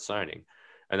smart signing.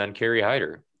 And then Kerry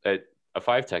Hyder, a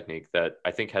 5 technique that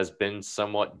I think has been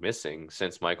somewhat missing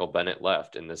since Michael Bennett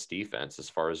left in this defense as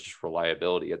far as just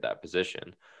reliability at that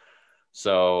position.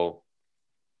 So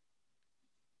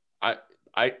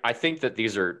I think that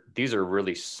these are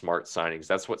really smart signings.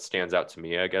 That's what stands out to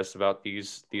me, I guess, about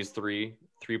these 3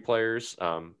 players.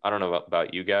 I don't know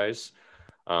about you guys.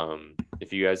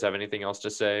 If you guys have anything else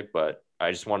to say, but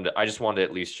I just wanted to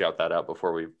at least shout that out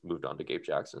before we moved on to Gabe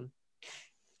Jackson.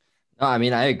 No, I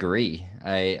mean, I agree.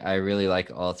 I really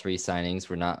like all 3 signings.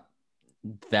 We're not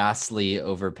vastly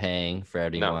overpaying for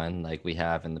anyone like we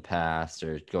have in the past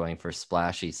or going for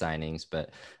splashy signings,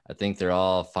 but I think they're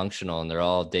all functional and they're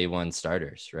all day one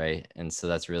starters, right? And so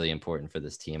that's really important for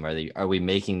this team. Are we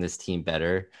making this team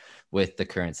better with the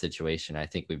current situation? I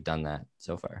think we've done that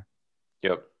so far.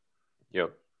 Yep,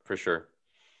 for sure.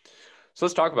 So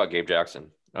let's talk about Gabe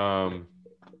Jackson. I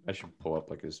should pull up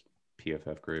like his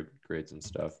PFF grades and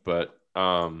stuff, but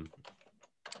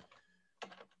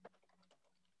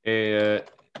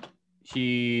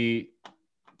he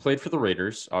played for the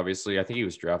Raiders. Obviously, I think he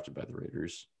was drafted by the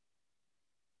Raiders.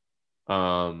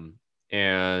 And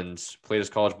played his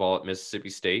college ball at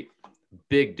Mississippi State.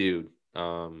 Big dude.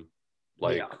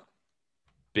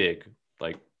 Big,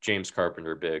 like James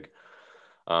Carpenter, big.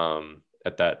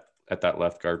 At that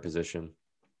left guard position.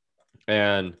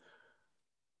 And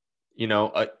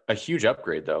a huge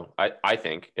upgrade though. I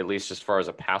think, at least as far as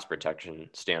a pass protection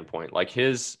standpoint, like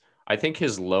I think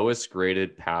his lowest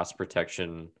graded pass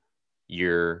protection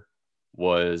year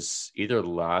was either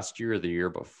last year or the year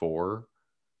before.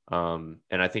 And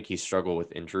I think he struggled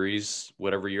with injuries,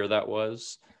 whatever year that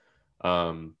was.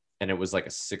 And it was like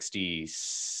a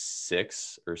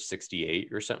 66 or 68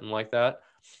 or something like that.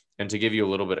 And to give you a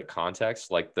little bit of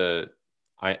context, like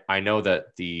I know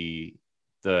that the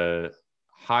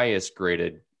highest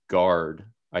graded guard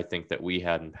I think that we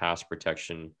had in pass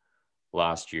protection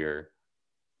last year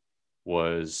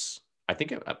was I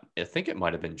think it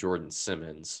might have been Jordan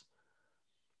Simmons,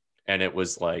 and it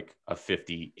was like a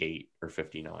 58 or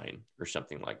 59 or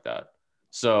something like that.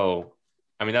 So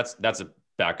I mean that's a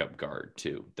backup guard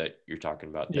too that you're talking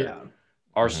about there.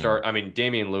 Our start, I mean,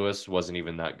 Damian Lewis wasn't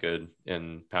even that good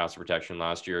in pass protection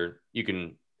last year. You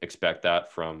can expect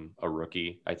that from a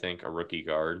rookie, I think, a rookie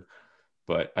guard,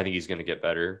 but I think he's going to get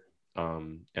better.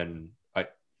 And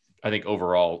I think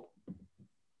overall,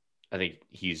 I think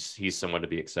he's someone to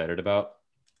be excited about.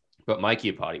 But Mike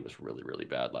Iupati was really, really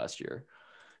bad last year.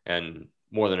 And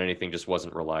more than anything, just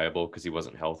wasn't reliable because he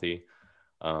wasn't healthy.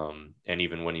 And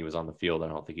even when he was on the field, I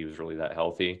don't think he was really that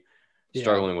healthy. Yeah.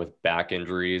 Struggling with back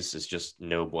injuries is just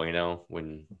no bueno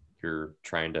when you're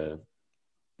trying to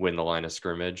win the line of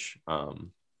scrimmage.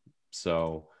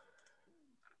 So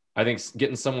I think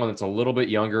getting someone that's a little bit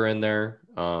younger in there,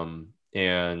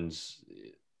 and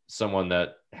someone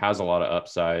that has a lot of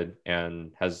upside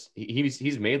and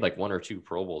he's made like 1 or 2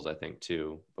 Pro Bowls, I think,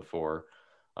 too, before.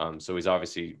 So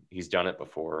he's done it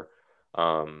before.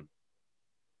 I'm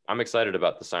excited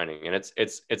about the signing, and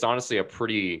it's honestly a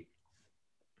pretty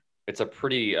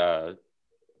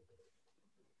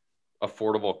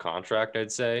affordable contract,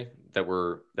 I'd say, that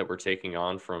we're taking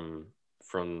on from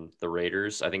the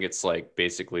Raiders. I think it's like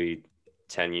basically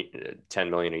 10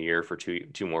 million a year for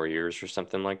two more years or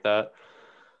something like that.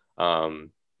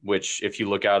 Which, if you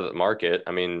look out at the market,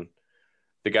 I mean,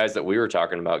 the guys that we were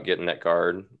talking about getting at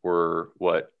guard were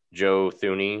Joe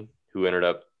Thuney, who ended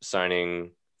up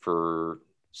signing for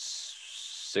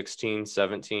 16,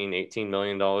 17, $18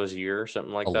 million a year,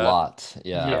 something like that. A lot.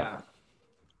 Yeah.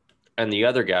 And the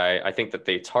other guy, I think that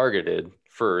they targeted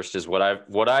first, is what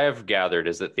I have gathered,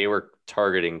 is that they were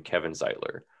targeting Kevin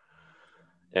Zeitler.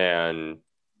 And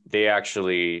they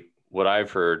actually, what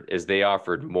I've heard is they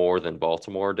offered more than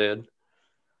Baltimore did.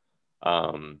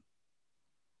 And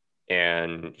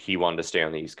he wanted to stay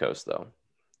on the East Coast, though.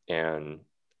 And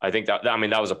I think that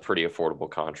was a pretty affordable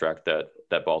contract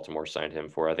that Baltimore signed him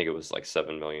for. I think it was like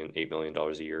 $7 million, $8 million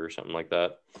a year or something like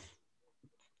that.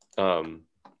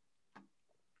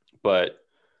 But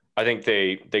I think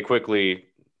they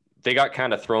got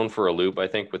kind of thrown for a loop, I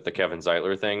think, with the Kevin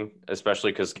Zeitler thing,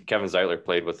 especially because Kevin Zeitler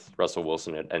played with Russell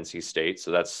Wilson at NC State.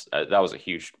 So that was a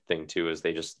huge thing too, is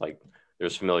they just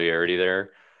there's familiarity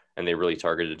there, and they really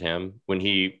targeted him. When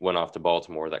he went off to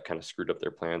Baltimore, that kind of screwed up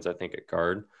their plans, I think, at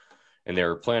guard. And they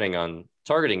were planning on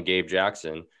targeting Gabe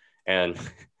Jackson. And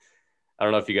I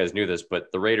don't know if you guys knew this,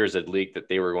 but the Raiders had leaked that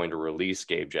they were going to release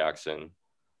Gabe Jackson,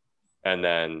 and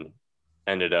then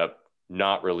ended up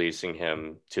not releasing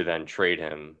him to then trade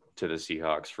him to the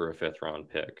Seahawks for a 5th round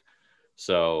pick.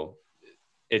 So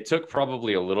it took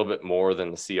probably a little bit more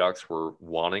than the Seahawks were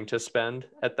wanting to spend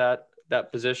at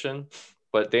that position,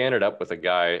 but they ended up with a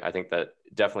guy, I think, that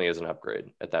definitely is an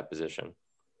upgrade at that position.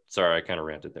 Sorry, I kind of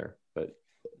ranted there, but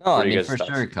no, I mean, for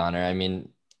sure, Connor. I mean,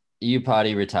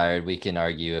 Iupati retired. We can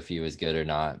argue if he was good or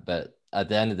not, but at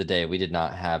the end of the day, we did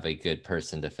not have a good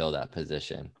person to fill that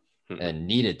position. And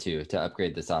needed to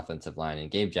upgrade this offensive line.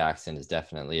 And Gabe Jackson is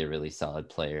definitely a really solid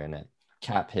player, and a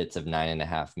cap hits of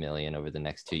 $9.5 million over the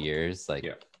next 2 years.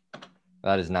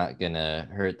 That is not going to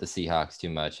hurt the Seahawks too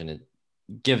much. And it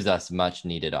gives us much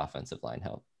needed offensive line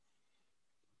help.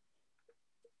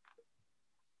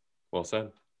 Well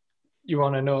said. You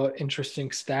want to know an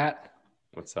interesting stat?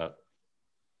 What's that?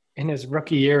 In his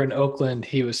rookie year in Oakland,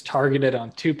 he was targeted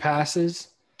on 2 passes,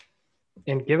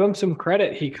 and give him some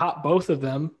credit, he caught both of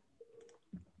them.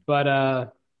 But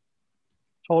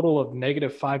total of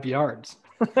 -5 yards.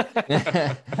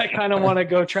 I kind of want to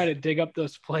go try to dig up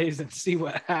those plays and see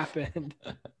what happened.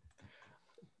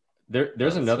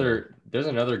 There's another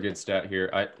good stat here.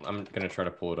 I'm gonna try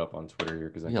to pull it up on Twitter here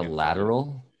because a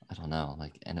lateral. I don't know,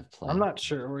 end of play. I'm not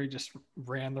sure where he just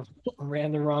ran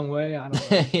the wrong way. I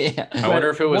don't know. Yeah. I wonder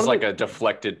if it was a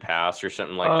deflected pass or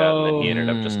something like that, and then he ended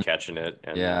up just catching it,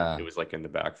 and it was in the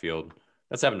backfield.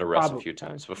 That's happened to Russ a few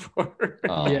times before.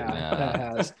 That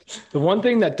has. The one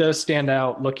thing that does stand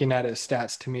out looking at his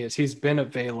stats to me is he's been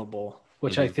available,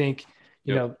 which I think,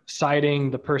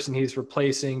 citing the person he's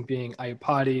replacing being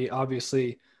Iupati,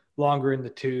 obviously longer in the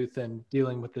tooth and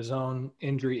dealing with his own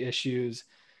injury issues.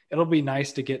 It'll be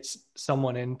nice to get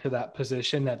someone into that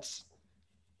position that's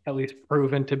at least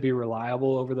proven to be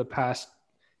reliable over the past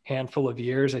handful of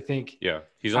years. I think. Yeah,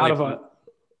 he's only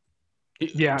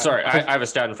Sorry, I have a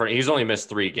stat in front of me. He's only missed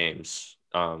 3 games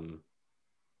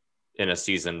in a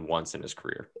season once in his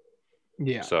career.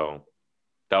 Yeah. So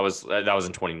that was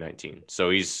in 2019. So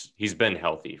he's been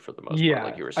healthy for the most part,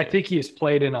 like you were saying. I think he's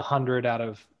played in 100 out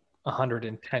of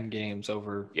 110 games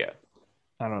over. Yeah.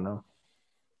 I don't know.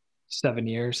 7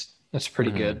 years. That's pretty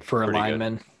good for a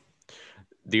lineman. Good.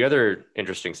 The other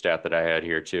interesting stat that I had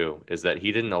here too is that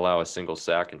he didn't allow a single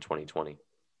sack in 2020.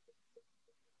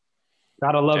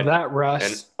 Gotta love that,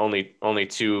 Russ. And only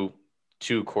two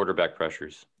quarterback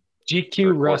pressures.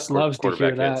 GQ Russ loves to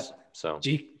hear that. Hits, so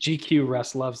GQ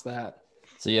Russ loves that.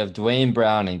 So you have Dwayne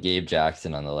Brown and Gabe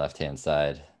Jackson on the left-hand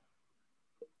side.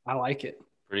 I like it.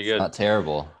 Pretty good. It's not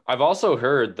terrible. I've also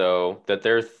heard, though, that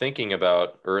they're thinking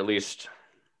about, or at least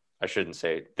I shouldn't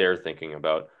say they're thinking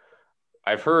about,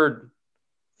 I've heard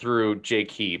through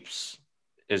Jake Heaps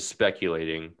is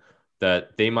speculating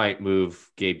that they might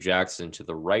move Gabe Jackson to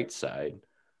the right side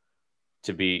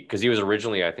to be, because he was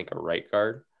originally, I think, a right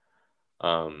guard,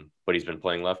 but he's been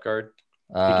playing left guard.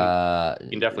 He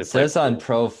can definitely it says play on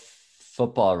Pro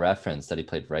Football Reference that he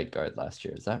played right guard last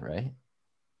year. Is that right?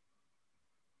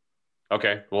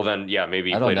 Okay, well then, yeah, maybe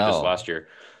he I don't played it just know. last year.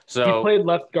 He So played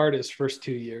left guard his first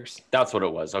 2 years. that's what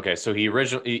it was. Okay, so he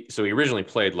originally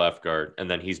played left guard, and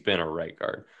then he's been a right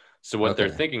guard. So what they're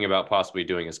Okay. thinking about possibly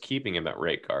doing is keeping him at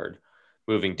right guard,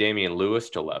 moving Damian Lewis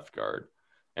to left guard,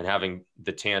 and having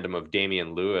the tandem of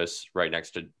Damian Lewis right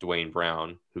next to Dwayne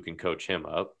Brown, who can coach him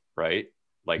up, right?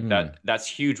 Like that's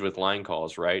huge with line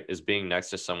calls, right? Is being next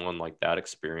to someone like that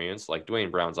experience. Like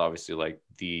Dwayne Brown's obviously like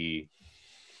the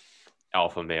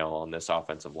alpha male on this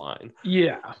offensive line.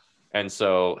 Yeah. And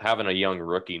so having a young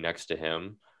rookie next to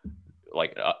him,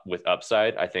 like with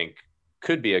upside, I think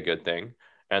could be a good thing.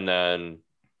 And then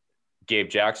Gabe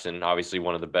Jackson, obviously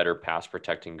one of the better pass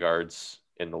protecting guards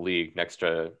in the league, next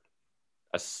to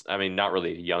not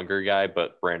really a younger guy,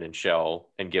 but Brandon Shell,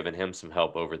 and giving him some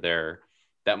help over there,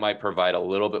 that might provide a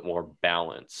little bit more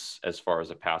balance as far as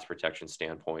a pass protection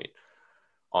standpoint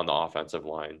on the offensive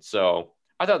line. So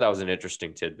I thought that was an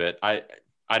interesting tidbit. I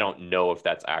don't know if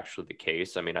that's actually the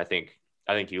case. I mean, I think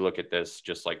you look at this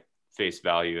just like face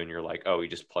value and you're like, oh, he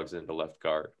just plugs it into left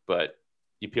guard. But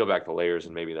you peel back the layers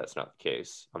and maybe that's not the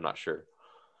case. I'm not sure.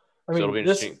 I mean, so it'll be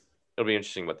interesting. It'll be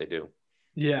interesting what they do.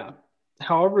 Yeah.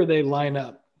 However they line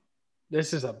up,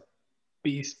 this is a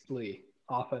beastly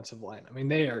offensive line. I mean,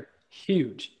 they are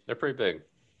huge. They're pretty big.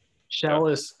 Shell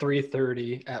is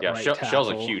 330 at right tackle. Shell's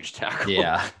a huge tackle.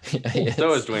 Yeah.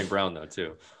 So is Dwayne Brown, though,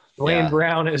 too. Dwayne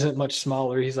Brown isn't much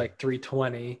smaller. He's like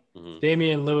 320. Mm-hmm.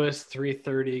 Damian Lewis,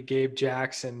 330. Gabe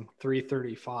Jackson,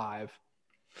 335.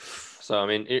 So, I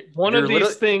mean, one of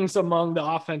these things among the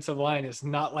offensive line is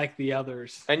not like the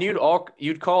others. And you'd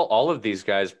call all of these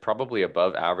guys probably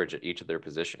above average at each of their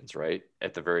positions, right?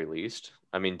 At the very least.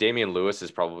 I mean, Damian Lewis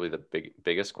is probably the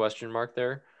biggest question mark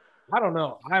there. I don't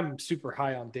know. I'm super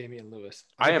high on Damian Lewis.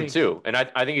 I am too. And I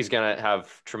think he's going to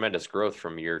have tremendous growth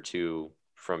from year 2,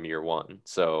 from year 1.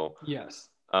 So, yes.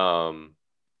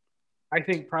 I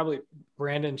think probably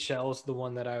Brandon Shell's the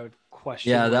one that I would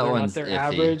question. Yeah, that one's their iffy.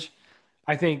 average.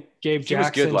 I think Gabe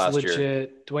Jackson's legit. Year.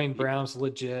 Dwayne Brown's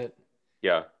legit.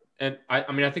 Yeah. And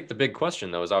I mean, I think the big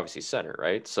question though is obviously center,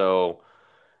 right? So,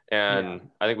 and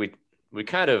I think we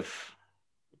kind of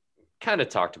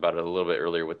talked about it a little bit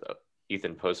earlier with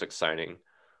Ethan Posick signing,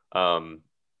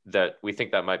 that we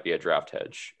think that might be a draft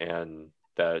hedge, and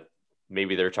that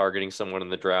maybe they're targeting someone in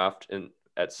the draft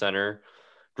at center.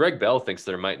 Greg Bell thinks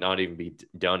there might not even be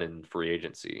done in free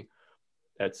agency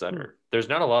at center. There's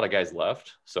not a lot of guys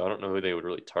left, so I don't know who they would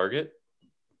really target.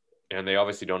 And they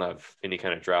obviously don't have any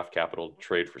kind of draft capital to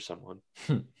trade for someone.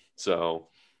 So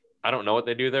I don't know what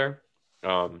they do there.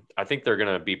 I think they're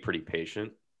going to be pretty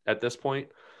patient at this point.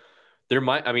 There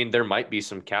might be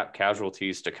some cap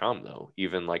casualties to come though,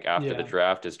 even like after the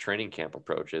draft as training camp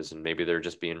approaches, and maybe they're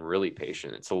just being really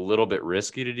patient. It's a little bit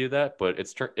risky to do that, but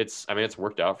it's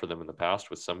worked out for them in the past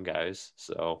with some guys.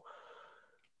 So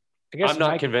I guess I'm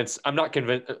not convinced.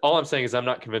 All I'm saying is I'm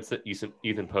not convinced that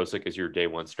Ethan Posick is your day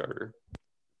one starter.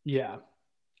 Yeah.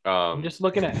 I'm just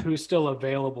looking at who's still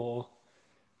available.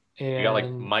 And you got like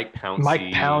Mike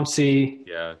Pouncey.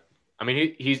 Yeah. I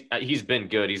mean, he's been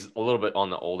good. He's a little bit on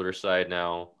the older side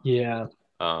now. Yeah.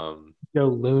 Joe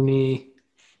Looney.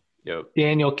 Yep.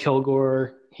 Daniel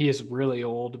Kilgore. He is really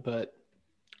old, but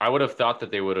I would have thought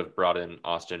that they would have brought in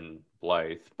Austin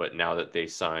Blythe, but now that they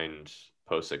signed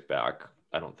Posick back,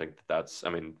 I don't think that's. I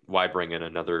mean, why bring in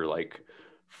another like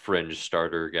fringe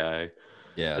starter guy?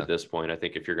 Yeah. At this point, I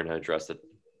think if you're going to address the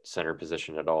center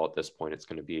position at all, at this point, it's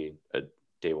going to be a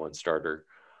day one starter.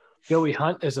 Joey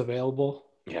Hunt is available.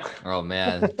 Yeah. Oh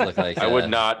man, look like I would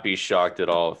not be shocked at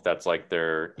all if that's like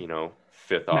their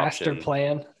fifth master option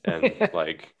plan. And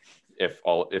like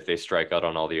if they strike out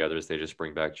on all the others, they just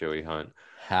bring back Joey Hunt.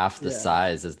 Half the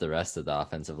size as the rest of the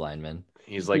offensive linemen.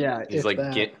 He's like he's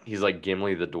like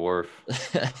Gimli the dwarf.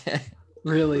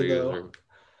 Really though.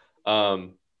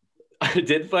 I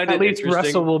did find at it least interesting.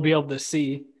 Russell will be able to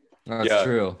see. That's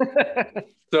true.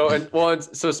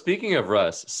 So speaking of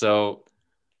Russ, so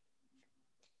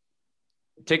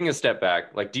taking a step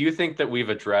back, like, do you think that we've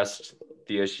addressed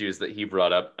the issues that he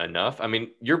brought up enough? I mean,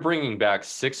 you're bringing back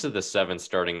 6 of the 7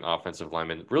 starting offensive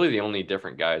linemen. Really, the only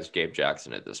different guy is Gabe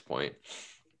Jackson at this point.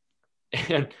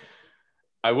 And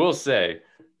I will say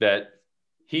that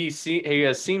he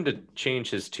has seemed to change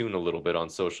his tune a little bit on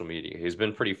social media. He's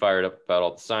been pretty fired up about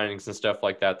all the signings and stuff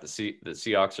like that. The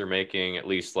Seahawks are making, at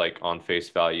least like on face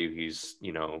value. He's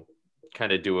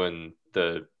kind of doing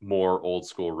the more old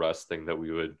school Russ thing that we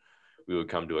would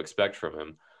come to expect from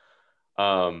him.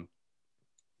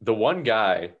 The one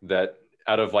guy that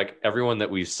out of like everyone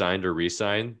that we've signed or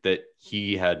re-signed that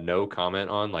he had no comment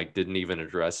on, like didn't even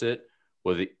address it,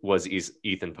 was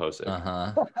Ethan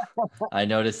Posick. I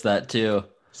noticed that too.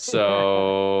 So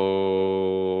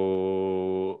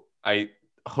I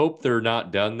hope they're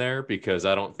not done there because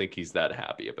I don't think he's that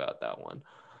happy about that one.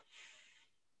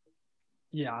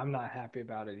 Yeah, I'm not happy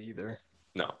about it either.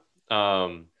 No.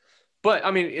 But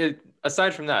I mean,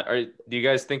 aside from that, do you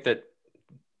guys think that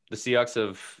the Seahawks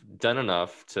have done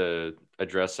enough to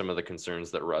address some of the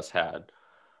concerns that Russ had?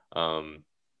 And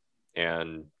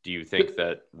do you think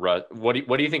that what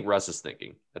do you think Russ is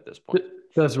thinking at this point?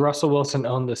 Does Russell Wilson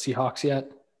own the Seahawks yet?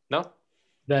 No.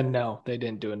 Then no, they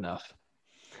didn't do enough.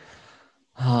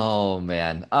 Oh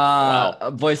man.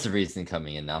 Wow. Voice of reason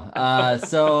coming in now.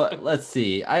 So let's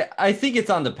see. I think it's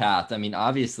on the path. I mean,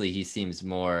 obviously he seems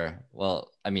more,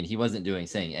 well, I mean, he wasn't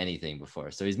saying anything before,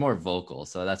 so he's more vocal.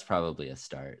 So that's probably a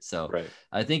start. So right.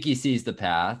 I think he sees the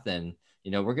path, and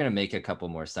we're going to make a couple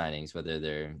more signings, whether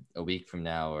they're a week from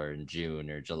now or in June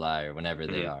or July or whenever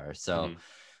they are. So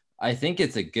I think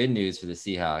it's a good news for the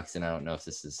Seahawks. And I don't know if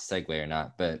this is a segue or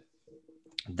not, but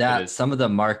that some of the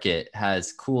market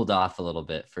has cooled off a little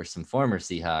bit for some former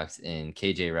Seahawks in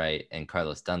KJ Wright and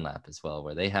Carlos Dunlap as well,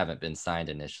 where they haven't been signed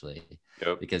initially.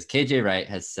 Yep. Because KJ Wright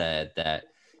has said that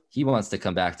he wants to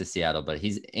come back to Seattle, but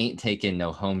he's ain't taking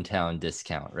no hometown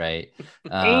discount, right?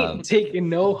 Ain't taking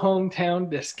no hometown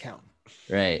discount.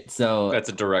 Right. So that's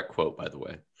a direct quote, by the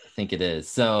way. I think it is.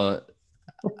 So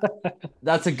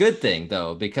that's a good thing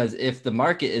though, because if the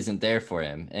market isn't there for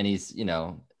him and he's,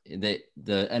 the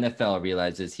NFL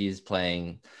realizes he's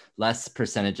playing less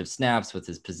percentage of snaps with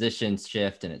his position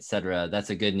shift and etc. That's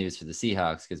a good news for the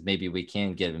Seahawks because maybe we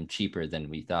can get him cheaper than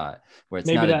we thought. Where it's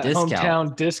maybe not a discount.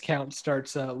 Hometown discount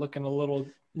starts looking a little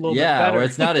bit better. Where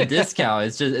it's not a discount.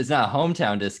 It's not a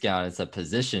hometown discount. It's a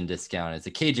position discount. It's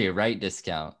a KJ Wright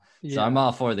discount. Yeah. So I'm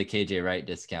all for the KJ Wright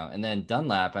discount. And then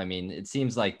Dunlap, I mean, it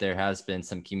seems like there has been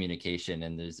some communication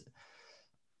and there's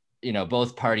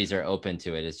both parties are open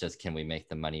to it. It's just, can we make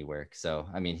the money work? So,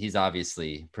 I mean, he's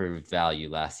obviously proved value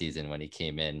last season when he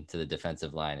came in to the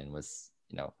defensive line and was,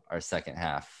 our second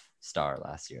half star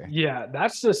last year. Yeah,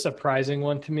 that's the surprising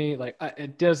one to me. Like,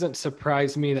 it doesn't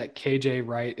surprise me that KJ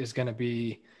Wright is going to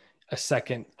be a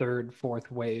second, third,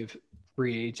 fourth wave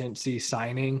free agency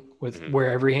signing with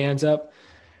wherever he ends up.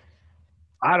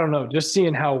 I don't know. Just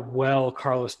seeing how well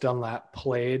Carlos Dunlap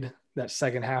played that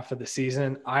second half of the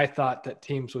season, I thought that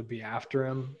teams would be after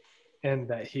him and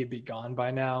that he'd be gone by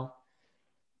now.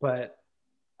 But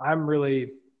I'm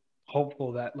really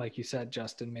hopeful that, like you said,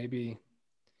 Justin, maybe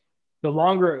the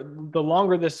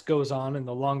longer this goes on and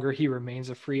the longer he remains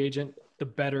a free agent, the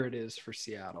better it is for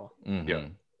Seattle. Yeah,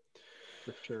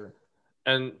 for sure.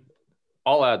 And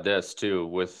I'll add this too,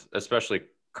 with especially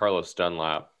Carlos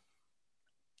Dunlap.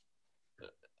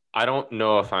 I don't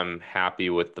know if I'm happy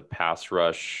with the pass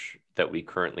rush that we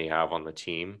currently have on the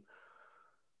team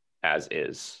as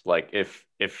is. Like if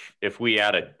we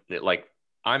add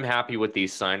I'm happy with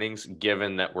these signings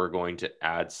given that we're going to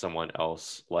add someone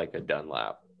else like a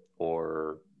Dunlap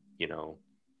or,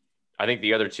 I think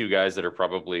the other two guys that are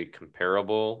probably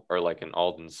comparable are like an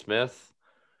Aldon Smith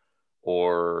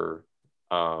or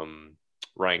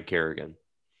Ryan Kerrigan.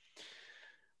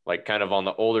 Like kind of on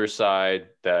the older side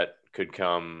that could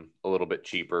come a little bit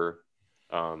cheaper.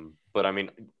 But I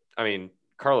mean,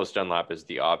 Carlos Dunlap is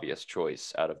the obvious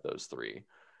choice out of those three.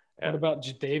 And what about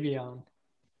Jadeveon?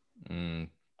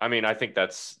 I mean, I think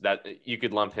that you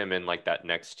could lump him in like that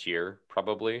next tier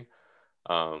probably.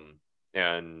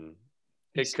 And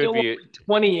it could be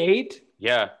 28.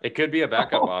 Yeah, it could be a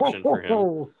backup option for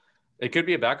him. It could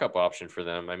be a backup option for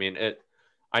them. I mean,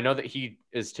 I know that he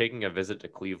is taking a visit to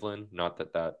Cleveland. Not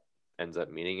that ends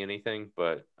up meaning anything,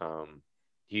 but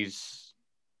he's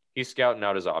scouting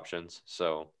out his options.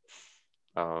 So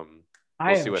we'll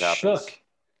see what happens. Shook.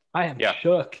 I am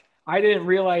shook. I didn't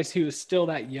realize he was still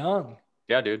that young.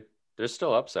 Yeah, dude. There's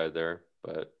still upside there,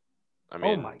 but I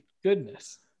mean, oh my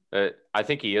goodness. I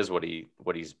think he is what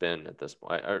he's been at this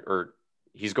point, or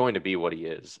he's going to be what he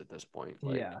is at this point.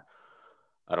 Like,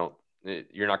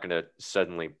 you're not going to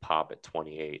suddenly pop at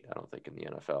 28, I don't think, in the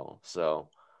NFL. So,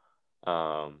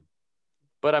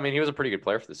 but I mean, he was a pretty good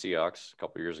player for the Seahawks a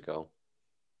couple years ago.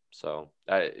 So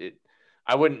I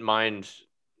wouldn't mind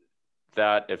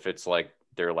that if it's like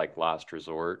their like last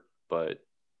resort, but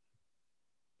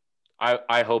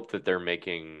I hope that they're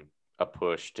making a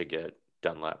push to get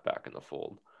Dunlap back in the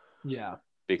fold. Yeah.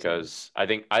 Because I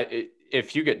think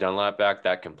if you get Dunlap back,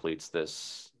 that completes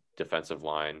this defensive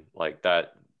line. Like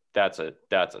that's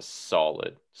a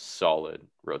solid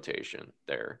rotation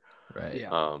there. Right.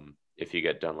 Yeah. If you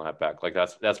get Dunlap back, like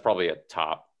that's probably a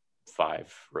top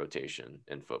 5 rotation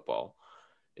in football.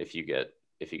 If you get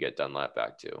Dunlap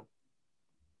back too.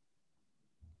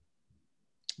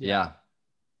 Yeah,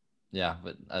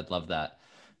 but I'd love that.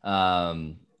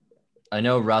 I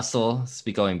know Russell,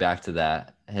 going back to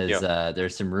that,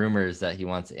 there's some rumors that he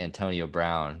wants Antonio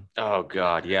Brown. Oh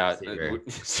God, yeah.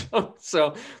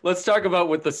 So let's talk about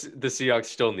what the Seahawks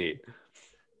still need,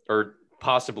 or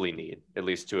possibly need, at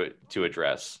least to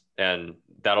address, and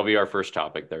that'll be our first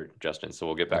topic there, Justin. So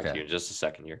we'll get back to you in just a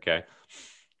second here, okay?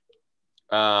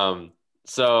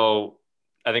 So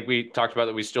I think we talked about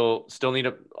that. We still need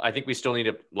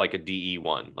like a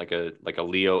DE1, like a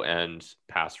Leo end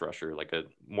pass rusher, like a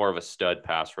more of a stud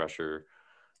pass rusher,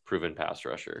 proven pass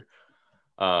rusher.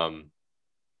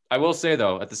 I will say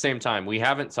though, at the same time, we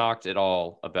haven't talked at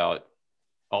all about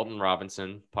Alton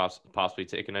Robinson possibly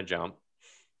taking a jump,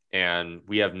 and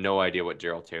we have no idea what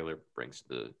Darrell Taylor brings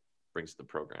to the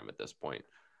program at this point.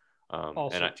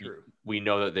 True. We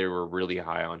know that they were really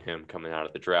high on him coming out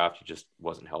of the draft. He just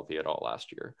wasn't healthy at all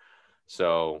last year.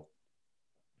 So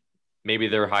maybe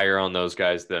they're higher on those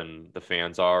guys than the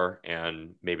fans are,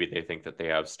 and maybe they think that they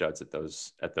have studs at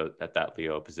that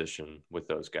Leo position with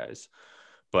those guys.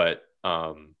 But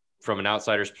from an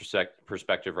outsider's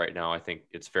perspective right now, I think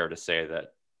it's fair to say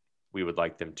that we would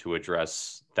like them to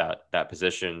address that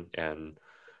position, and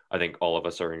I think all of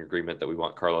us are in agreement that we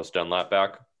want Carlos Dunlap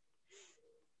back.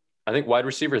 I think wide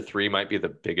receiver 3 might be the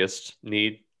biggest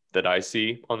need that I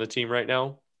see on the team right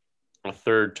now. A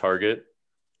third target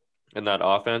in that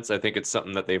offense. I think it's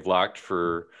something that they've lacked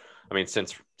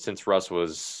since Russ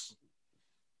was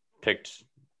picked,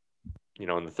 in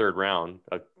the 3rd round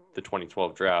of the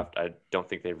 2012 draft. I don't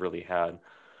think they've really had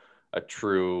a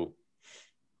true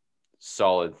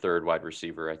solid third wide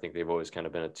receiver. I think they've always kind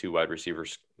of been a 2 wide receiver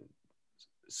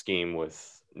scheme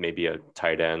with maybe a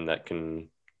tight end that can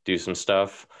do some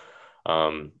stuff.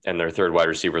 And their third wide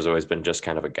receiver has always been just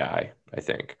kind of a guy, I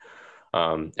think.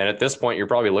 And at this point, you're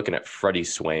probably looking at Freddie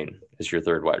Swain as your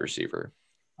third wide receiver.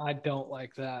 I don't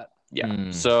like that.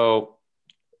 Yeah. So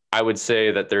I would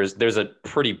say that there's a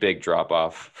pretty big drop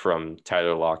off from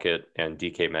Tyler Lockett and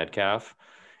DK Metcalf.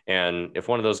 And if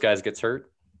one of those guys gets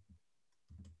hurt,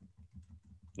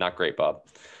 not great, Bob.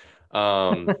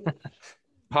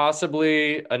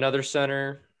 Possibly another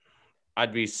center.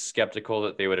 I'd be skeptical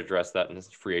that they would address that in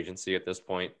free agency at this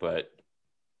point, but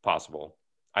possible.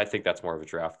 I think that's more of a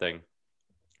draft thing.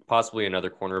 Possibly another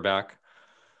cornerback.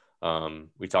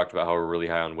 We talked about how we're really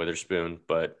high on Witherspoon,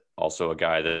 but also a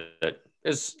guy that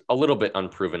is a little bit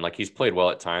unproven. Like, he's played well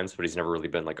at times, but he's never really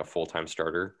been like a full-time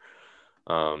starter,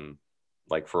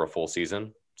 like for a full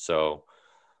season. So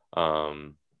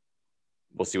we'll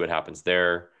see what happens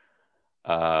there.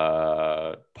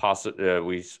 I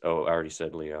already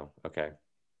said Leo. Okay,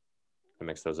 I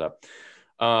mixed those up.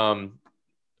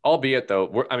 Albeit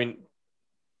though,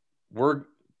 we're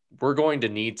going to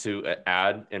need to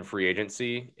add in free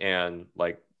agency and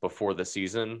like before the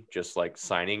season, just like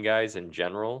signing guys in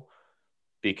general,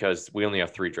 because we only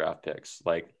have 3 draft picks.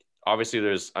 Like, obviously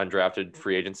there's undrafted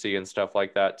free agency and stuff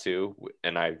like that too,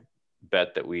 and I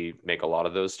bet that we make a lot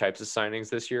of those types of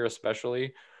signings this year,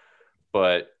 especially.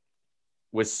 But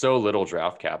with so little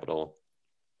draft capital,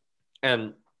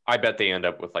 and I bet they end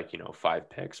up with 5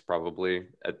 picks probably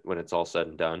when it's all said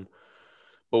and done.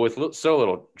 But with so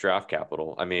little draft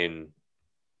capital, I mean,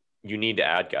 you need to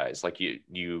add guys. Like,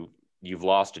 you've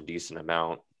lost a decent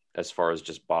amount as far as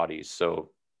just bodies.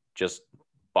 So just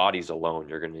bodies alone,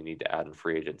 you're going to need to add in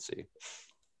free agency.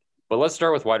 But let's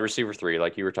start with wide receiver 3,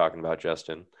 like you were talking about,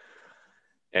 Justin.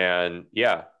 And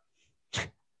yeah,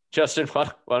 Justin, why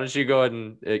don't you go ahead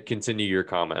and continue your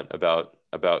comment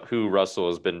about who Russell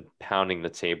has been pounding the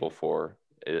table for,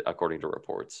 according to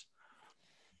reports.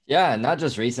 Yeah, not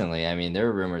just recently. I mean, there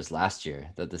were rumors last year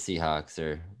that the Seahawks,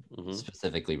 or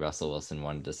specifically Russell Wilson,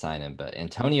 wanted to sign him. But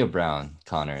Antonio Brown,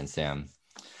 Connor and Sam,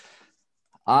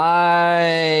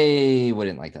 I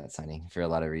wouldn't like that signing for a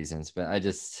lot of reasons. But I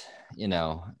just,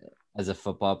 as a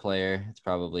football player, it's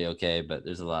probably okay. But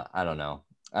there's a lot. I don't know.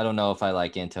 I don't know if I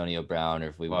like Antonio Brown, or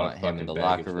if we want him in the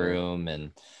locker room,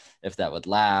 and if that would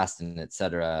last, and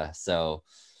etc. So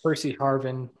Percy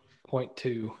Harvin,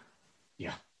 0.2.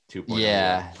 Yeah. 2.0.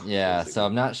 Yeah. So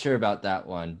I'm not sure about that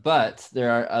one, but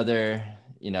there are other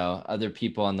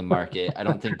people on the market. I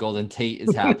don't think Golden Tate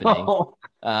is happening. No,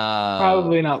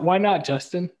 probably not. Why not,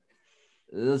 Justin?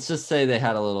 let's just say they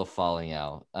had a little falling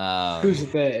out. Who's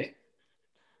they?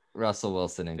 Russell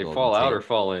Wilson and They Golden fall out Tate. or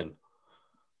fall in?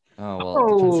 Oh, well,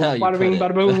 it depends how you bada put bing,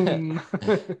 it.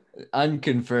 bada boom.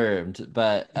 Unconfirmed,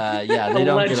 but yeah, they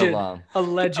don't get along.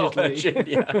 Allegedly.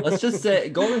 Yeah. Let's just say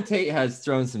Golden Tate has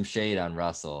thrown some shade on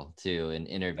Russell too in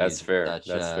interviews. That's fair. and such,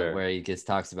 That's fair. Where he just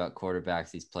talks about quarterbacks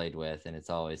he's played with, and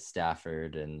it's always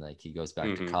Stafford, and like he goes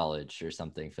back to college or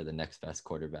something for the next best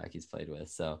quarterback he's played with.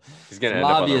 So he's gonna some end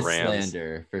up on the obvious Rams.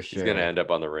 slander for sure. He's gonna end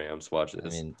up on the Rams. Watch this. I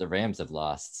mean, the Rams have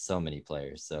lost so many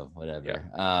players, so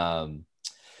whatever. Yeah.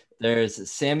 There's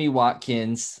Sammy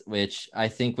Watkins, which I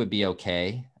think would be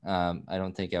okay. I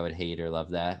don't think I would hate or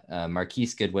love that.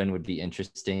 Marquise Goodwin would be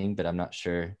interesting, but I'm not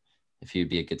sure if he'd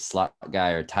be a good slot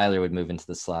guy, or Tyler would move into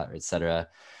the slot, or etc.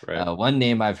 Right. One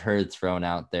name I've heard thrown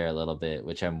out there a little bit,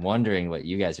 which I'm wondering what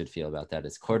you guys would feel about that,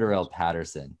 is Cordarrelle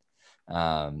Patterson,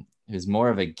 who's more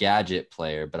of a gadget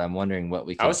player, but I'm wondering what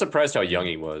we can. I was surprised how young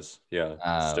he was.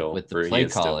 Yeah, still with the play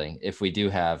calling. If we do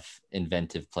have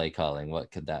inventive play calling, what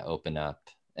could that open up?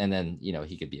 And then,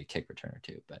 he could be a kick returner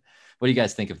too. But what do you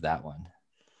guys think of that one?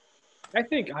 I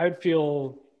think I would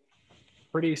feel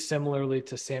pretty similarly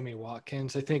to Sammy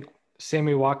Watkins. I think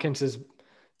Sammy Watkins is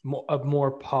a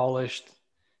more polished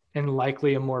and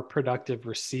likely a more productive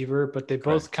receiver, but they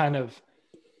both kind of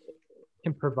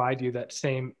can provide you that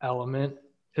same element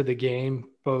to the game,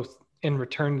 both in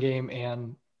return game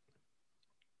and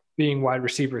being wide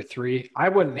receiver 3. I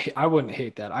wouldn't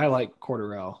hate that. I like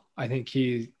Cordarrelle. I think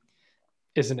he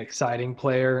is an exciting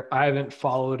player. I haven't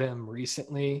followed him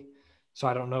recently, so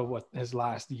I don't know what his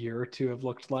last year or two have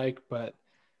looked like, but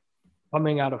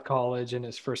coming out of college in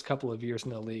his first couple of years in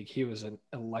the league, he was an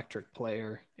electric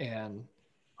player, and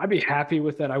I'd be happy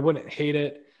with that. I wouldn't hate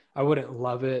it. I wouldn't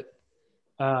love it.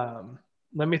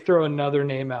 Let me throw another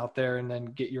name out there and then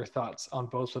get your thoughts on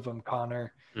both of them,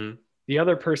 Connor. The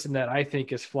other person that I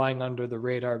think is flying under the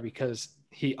radar because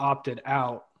he opted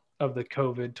out of the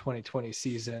COVID 2020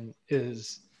 season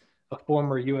is a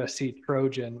former USC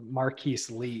Trojan,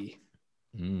 Marquise Lee.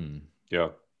 Yeah.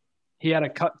 He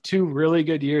had 2 really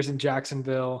good years in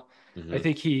Jacksonville. I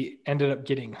think he ended up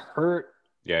getting hurt.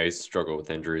 Yeah, he's struggled with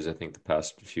injuries, I think, the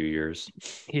past few years.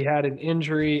 He had an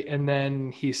injury, and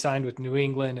then he signed with New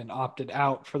England and opted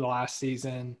out for the last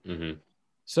season.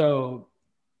 So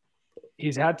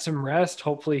he's had some rest.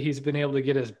 Hopefully he's been able to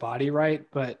get his body right.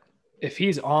 But if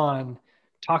he's on,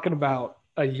 talking about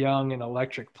a young and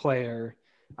electric player,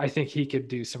 I think he could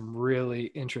do some really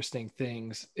interesting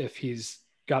things if he's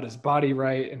got his body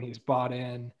right and he's bought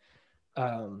in.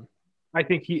 I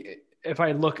think if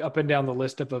I look up and down the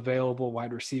list of available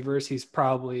wide receivers, he's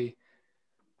probably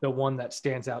the one that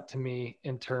stands out to me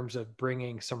in terms of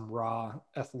bringing some raw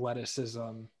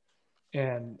athleticism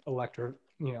and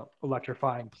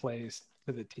electrifying plays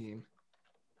to the team.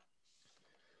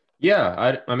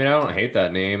 Yeah, I mean, I don't hate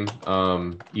that name.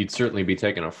 You'd certainly be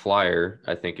taking a flyer,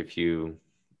 I think, if you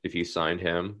signed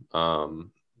him.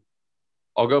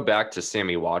 I'll go back to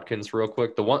Sammy Watkins real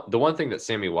quick. The one thing that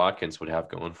Sammy Watkins would have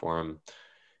going for him,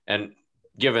 and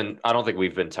given I don't think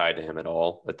we've been tied to him at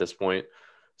all at this point,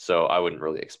 so I wouldn't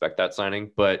really expect that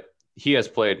signing. But he has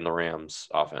played in the Rams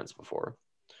offense before.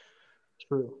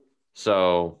 True.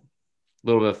 So a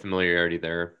little bit of familiarity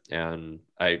there. And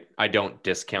I don't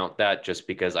discount that just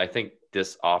because I think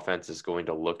this offense is going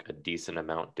to look a decent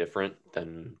amount different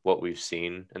than what we've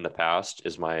seen in the past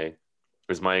is my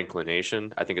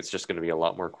inclination. I think it's just going to be a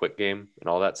lot more quick game and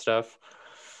all that stuff.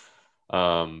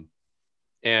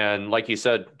 And like you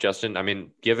said, Justin, I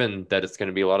mean, given that it's going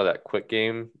to be a lot of that quick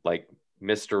game, like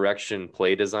misdirection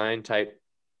play design type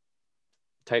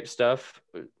stuff,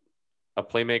 a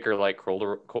playmaker like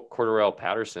Cordarrelle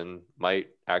Patterson might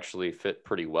actually fit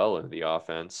pretty well into the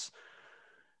offense.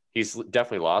 He's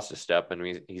definitely lost a step. I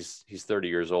mean, he's 30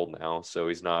 years old now, so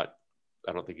he's not.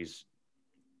 I don't think he's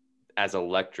as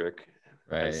electric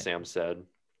as Sam said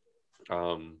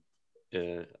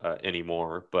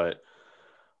anymore. But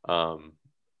I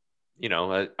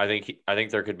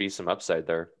think there could be some upside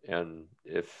there, and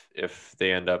if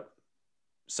they end up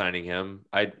signing him,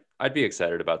 I'd be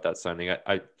excited about that signing.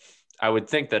 I would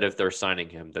think that if they're signing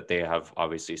him, that they have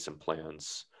obviously some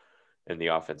plans in the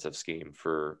offensive scheme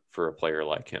for a player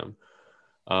like him.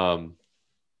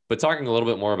 But talking a little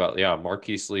bit more about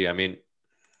Marquise Lee, I mean,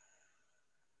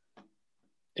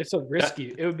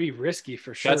 it would be risky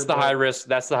for sure. That's the high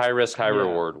risk, high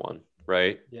reward one,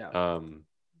 right? Yeah.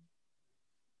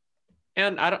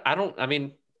 And I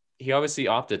mean, he obviously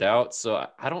opted out, so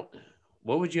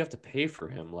what would you have to pay for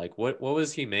him? Like what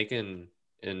was he making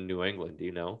in New England? Do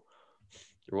you know?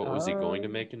 Or what was he going to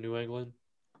make in New England?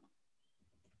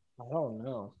 I don't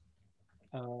know.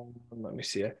 Let me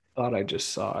see. I thought I just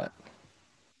saw it.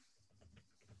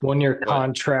 1 year What?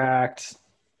 contract,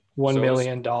 $1 So it's-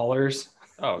 million.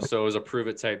 Oh, so it was a prove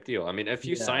it type deal. I mean, if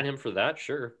you Yeah. sign him for that,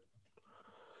 sure.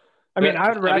 I mean, But,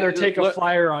 I'd rather take a look,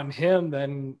 flyer on him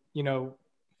than,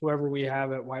 whoever we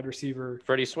have at wide receiver.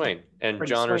 Freddie Swain and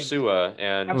Freddie John Swain. Ursua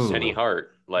and Absolutely. Penny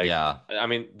Hart. Like, Yeah. I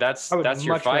mean, that's I would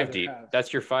your much five rather deep. have.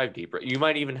 That's your 5 deep. You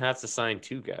might even have to sign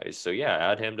 2 guys. So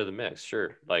yeah, add him to the mix.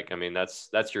 Sure. Like, I mean,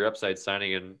 that's your upside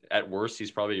signing, and at worst,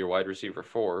 he's probably your wide receiver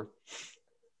 4.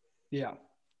 Yeah.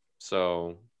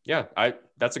 So yeah,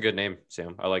 that's a good name,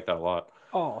 Sam. I like that a lot.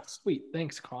 Oh, sweet.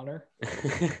 Thanks, Connor.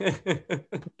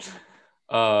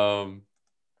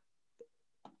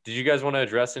 Did you guys want to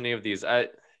address any of these?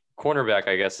 Cornerback,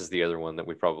 I guess, is the other one that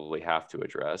we probably have to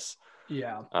address.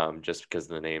 Yeah. Just because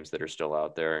of the names that are still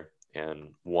out there,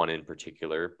 and one in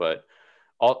particular. But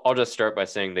I'll just start by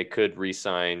saying they could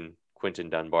re-sign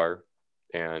Quinton Dunbar,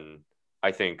 and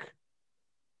I think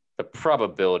the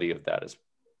probability of that is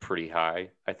pretty high.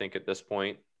 I think at this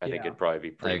point, I think it'd probably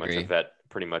be pretty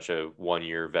much a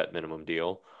 1-year vet minimum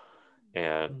deal,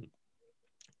 and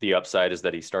the upside is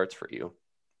that he starts for you,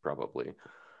 probably.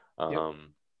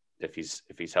 If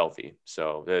he's healthy.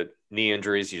 So the knee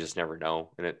injuries, you just never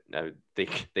know. And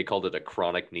they called it a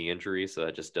chronic knee injury, so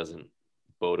that just doesn't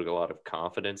bode a lot of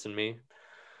confidence in me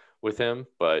with him.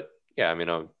 But yeah, I mean,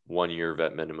 a 1-year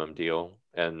vet minimum deal,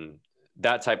 and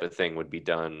that type of thing would be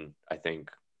done, I think,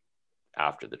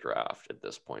 after the draft at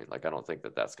this point. Like, I don't think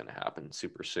that that's going to happen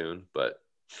super soon, but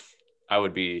I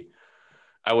wouldn't be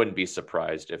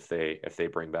surprised if they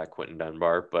bring back Quinton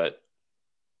Dunbar. But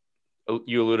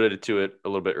you alluded to it a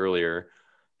little bit earlier,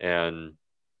 and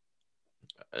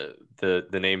the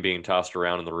name being tossed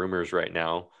around in the rumors right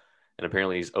now, and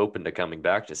apparently he's open to coming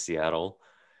back to Seattle,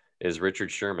 is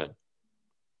Richard Sherman.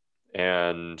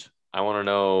 And I want to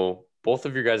know both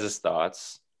of your guys'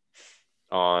 thoughts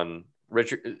on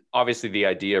Richard. Obviously, the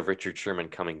idea of Richard Sherman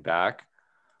coming back.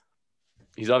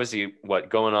 He's obviously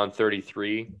going on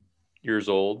 33 years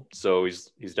old, so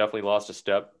he's definitely lost a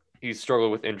step. He's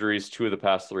struggled with injuries 2 of the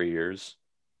past 3 years,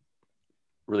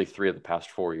 really 3 of the past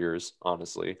 4 years,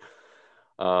 honestly.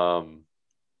 But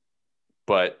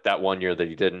that 1 year that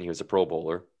he didn't, he was a Pro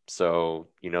Bowler, so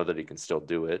you know that he can still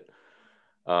do it.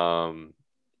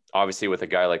 Obviously, with a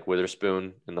guy like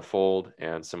Witherspoon in the fold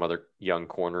and some other young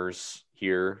corners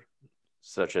here,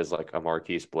 such as like a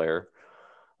Marquise Blair,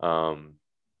 kind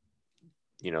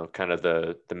of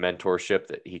the mentorship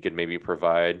that he could maybe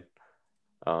provide,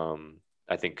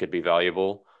 I think could be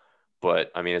valuable.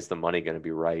 But I mean, is the money going to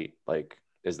be right? Like,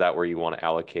 is that where you want to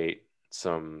allocate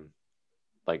some,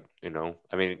 I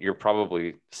mean, you're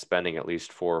probably spending at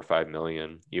least $4 or $5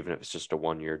 million, even if it's just a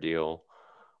 1-year deal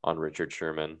on Richard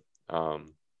Sherman.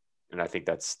 And I think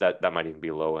that might even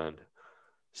be low end.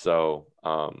 So,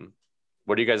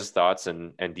 what are you guys' thoughts?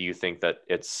 And do you think that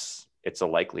it's a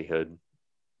likelihood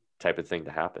type of thing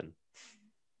to happen?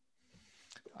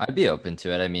 I'd be open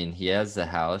to it. I mean, he has a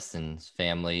house and his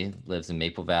family lives in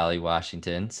Maple Valley,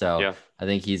 Washington. So yeah. I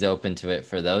think he's open to it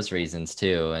for those reasons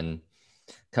too. And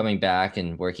coming back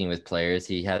and working with players,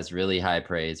 he has really high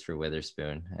praise for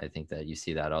Witherspoon. I think that you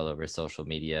see that all over social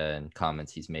media and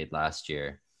comments he's made last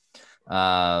year.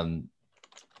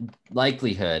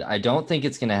 Likelihood, I don't think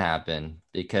it's going to happen,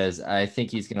 because I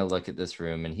think he's going to look at this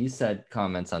room, and he said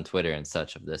comments on Twitter and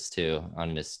such of this too,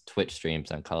 on his Twitch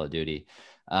streams on Call of Duty,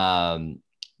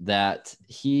 that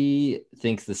he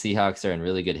thinks the Seahawks are in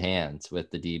really good hands with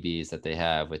the DBs that they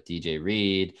have, with DJ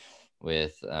Reed,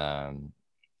 with oh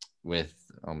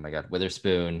my God,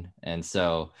 Witherspoon. And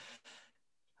so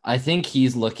I think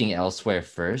he's looking elsewhere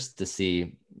first to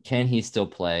see, can he still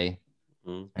play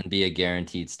and be a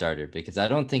guaranteed starter? Because I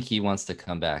don't think he wants to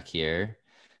come back here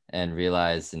and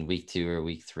realize in week 2 or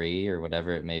week 3 or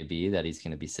whatever it may be that he's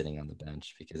going to be sitting on the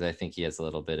bench, because I think he has a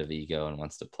little bit of ego and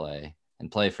wants to play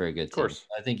for a good team.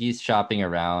 I think he's shopping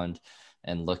around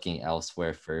and looking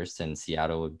elsewhere first, and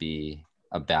Seattle would be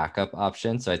a backup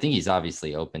option. So I think he's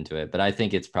obviously open to it, but I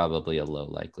think it's probably a low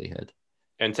likelihood.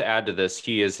 And to add to this,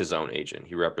 he is his own agent.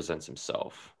 He represents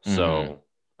himself. So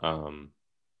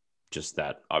just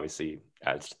that obviously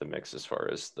adds to the mix as far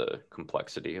as the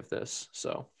complexity of this.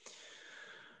 So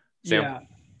Sam? Yeah,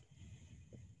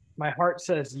 my heart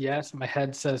says yes, my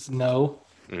head says no.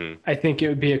 I think it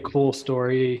would be a cool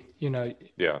story.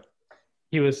 Yeah,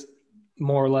 he was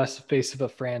more or less the face of a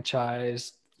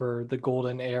franchise for the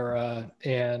golden era,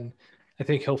 and I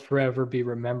think he'll forever be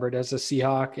remembered as a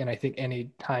Seahawk. And I think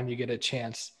any time you get a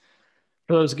chance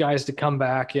for those guys to come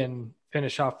back and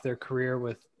finish off their career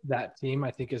with that team,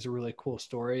 I think is a really cool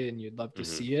story, and you'd love to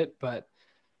see it. But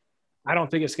I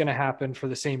don't think it's going to happen for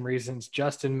the same reasons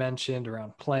Justin mentioned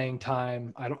around playing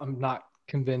time. I'm not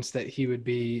convinced that he would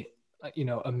be,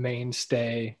 a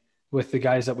mainstay with the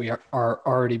guys that we are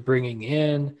already bringing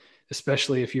in,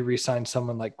 especially if you re-sign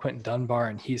someone like Quentin Dunbar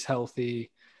and he's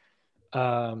healthy.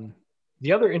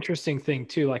 The other interesting thing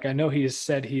too, like I know he's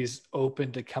said he's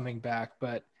open to coming back,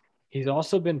 but he's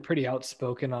also been pretty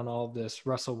outspoken on all of this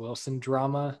Russell Wilson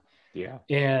drama. Yeah.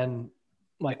 And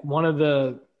like one of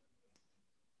the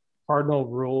cardinal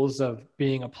rules of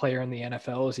being a player in the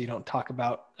NFL is you don't talk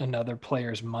about another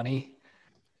player's money.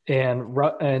 And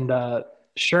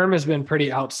Sherm has been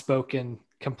pretty outspoken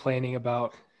complaining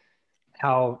about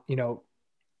how,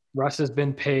 Russ has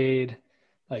been paid.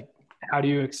 Like, how do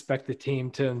you expect the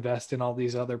team to invest in all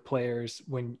these other players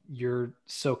when you're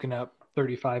soaking up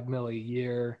 35 mil a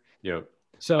year? Yep.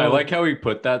 So I like how he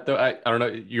put that though. I don't know.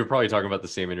 You're probably talking about the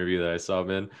same interview that I saw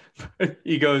him in.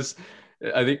 He goes,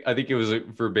 I think it was a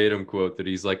verbatim quote that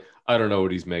he's like, I don't know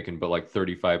what he's making, but like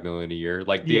 35 million a year,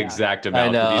 like the exact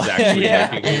amount that he's actually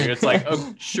making a year. It's like,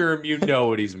 oh, sure, you know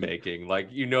what he's making. Like,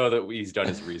 you know that he's done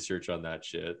his research on that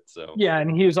shit. So yeah,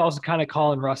 and he was also kind of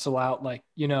calling Russell out, like,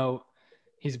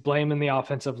 he's blaming the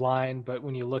offensive line, but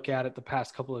when you look at it the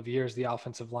past couple of years, the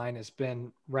offensive line has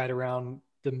been right around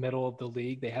the middle of the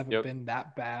league. They haven't been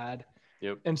that bad.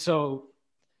 Yep. And so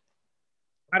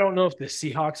I don't know if the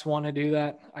Seahawks want to do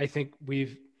that. I think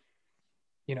we've,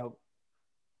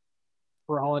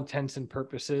 for all intents and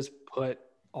purposes, put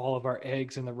all of our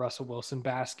eggs in the Russell Wilson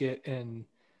basket and,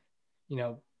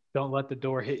 don't let the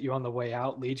door hit you on the way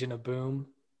out. Legion of Boom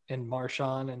and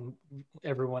Marshawn and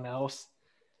everyone else.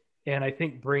 And I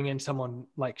think bringing someone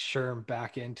like Sherm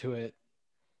back into it.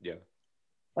 Yeah.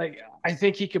 Like, I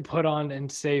think he could put on and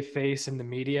save face in the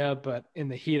media, but in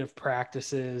the heat of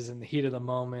practices and the heat of the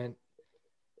moment,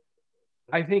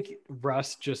 I think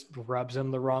Russ just rubs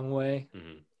him the wrong way.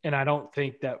 Mm-hmm. And I don't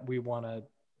think that we want to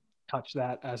touch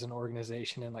that as an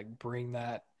organization and like bring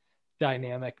that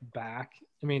dynamic back.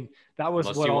 I mean, that was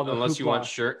unless you want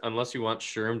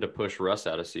Sherm to push Russ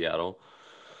out of Seattle.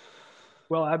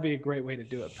 Well, that'd be a great way to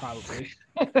do it, probably.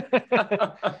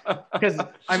 Because,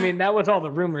 I mean, that was all the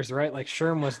rumors, right? Like,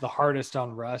 Sherm was the hardest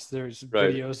on Russ. There's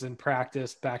videos in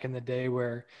practice back in the day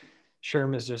where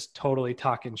Sherm is just totally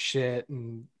talking shit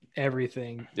and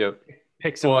everything. Yep.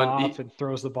 Picks him off and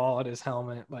throws the ball at his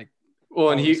helmet. Like,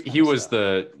 well, and he was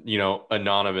the,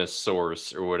 anonymous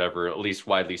source or whatever, at least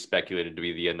widely speculated to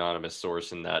be the anonymous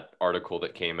source in that article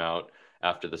that came out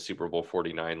after the Super Bowl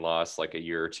 49 loss, like a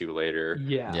year or two later.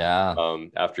 Yeah.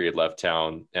 After he had left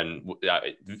town, and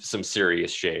some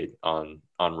serious shade on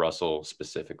Russell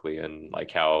specifically, and like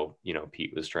how,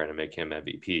 Pete was trying to make him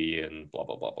MVP and blah,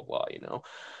 blah, blah, blah, blah,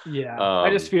 Yeah. I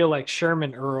just feel like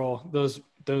Sherman Earl,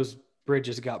 those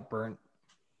bridges got burnt.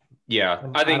 Yeah.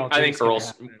 I think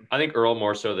Earl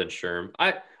more so than Sherm.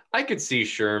 I could see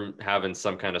Sherm having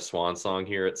some kind of swan song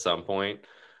here at some point.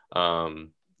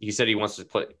 He said he wants to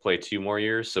play 2 more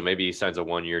years. So maybe he signs a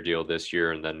 1-year deal this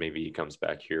year, and then maybe he comes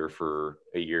back here for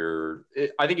a year.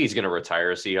 I think he's going to retire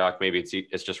a Seahawk. Maybe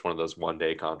it's just one of those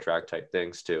 1-day contract type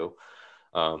things too.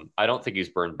 I don't think he's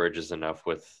burned bridges enough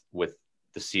with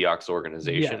the Seahawks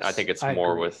organization. Yes, I think it's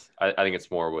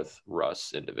more with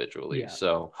Russ individually. Yeah.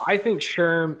 So I think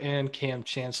Sherm and Cam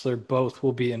Chancellor both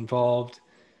will be involved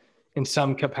in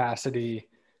some capacity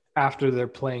after their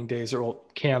playing days. Or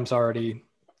Cam's already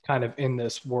kind of in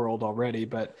this world already,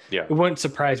 but it wouldn't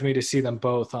surprise me to see them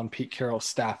both on Pete Carroll's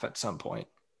staff at some point.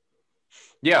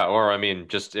 Yeah, or I mean,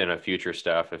 just in a future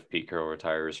staff if Pete Carroll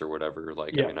retires or whatever.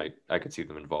 Like, I mean, I could see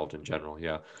them involved in general.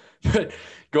 Yeah, but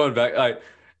going back,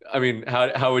 I mean,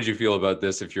 how would you feel about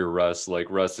this if you're Russ? Like,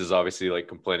 Russ is obviously like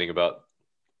complaining about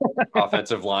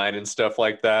offensive line and stuff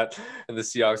like that, and the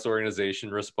Seahawks organization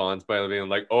responds by being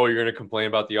like, "Oh, you're going to complain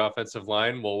about the offensive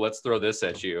line? Well, let's throw this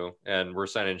at you, and we're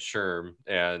signing Sherm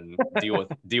and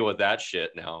deal with that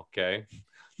shit now." Okay.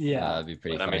 Yeah, that'd be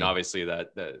pretty. But, I mean, obviously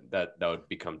that would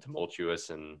become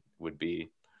tumultuous and would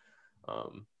be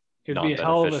it'd be a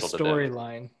hell of a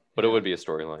storyline. But it would be a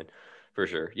storyline for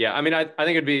sure. Yeah, I mean, I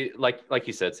think it'd be like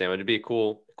you said, Sam. It'd be a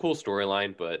cool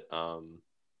storyline, but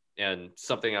and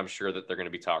something I'm sure that they're going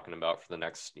to be talking about for the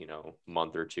next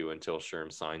month or two until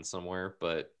Sherm signs somewhere.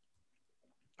 But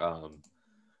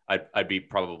I'd be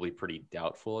probably pretty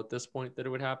doubtful at this point that it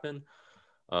would happen.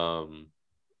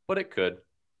 But it could.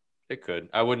 It could.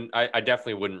 I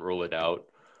definitely wouldn't rule it out.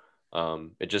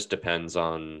 It just depends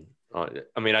on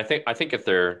I mean, I think if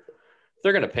they're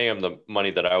going to pay him the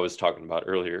money that I was talking about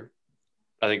earlier,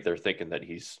 I think they're thinking that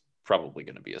he's probably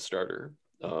going to be a starter.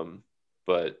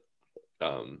 But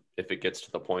if it gets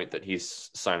to the point that he's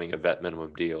signing a vet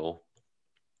minimum deal,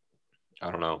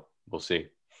 I don't know. We'll see.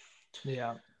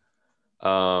 Yeah.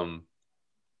 I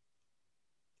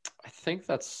think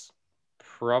that's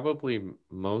probably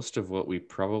most of what we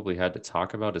probably had to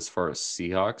talk about as far as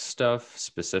Seahawks stuff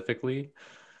specifically.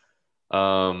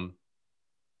 Um,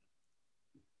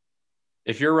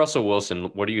 if you're Russell Wilson,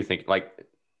 what do you think? Like,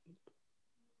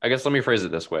 I guess let me phrase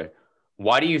it this way.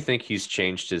 Why do you think he's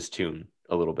changed his tune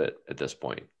a little bit at this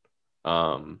point?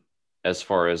 Um, as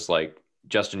far as like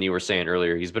Justin, you were saying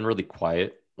earlier, he's been really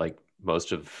quiet, like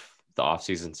most of the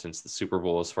offseason since the Super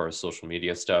Bowl, as far as social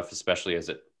media stuff, especially as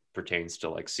it pertains to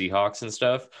like Seahawks and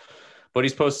stuff. But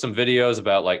he's posted some videos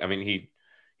about like, I mean,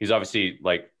 he's obviously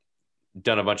like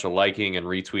done a bunch of liking and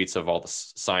retweets of all the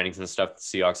signings and stuff the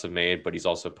Seahawks have made, but he's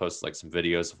also posted like some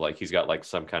videos of like he's got like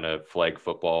some kind of flag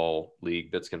football league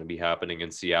that's going to be happening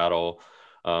in Seattle.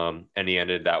 And he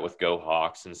ended that with Go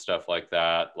Hawks and stuff like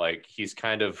that. Like he's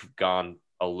kind of gone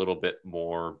a little bit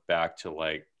more back to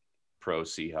like pro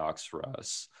Seahawks for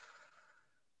us.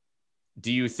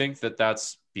 Do you think that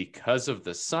that's because of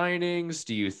the signings?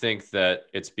 Do you think that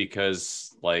it's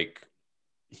because like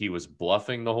he was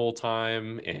bluffing the whole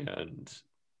time and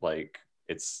like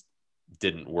it's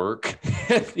didn't work?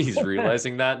 He's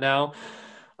realizing that now.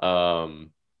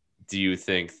 Do you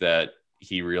think that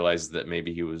he realized that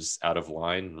maybe he was out of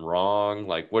line and wrong?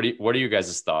 Like what are you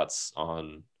guys' thoughts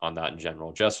on that in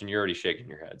general? Justin, you're already shaking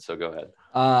your head, so go ahead.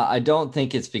 I don't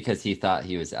think it's because he thought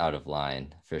he was out of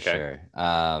line for sure.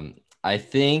 I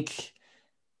think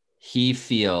he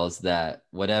feels that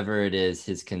whatever it is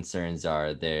his concerns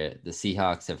are, the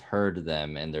Seahawks have heard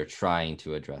them and they're trying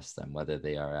to address them, whether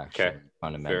they are actually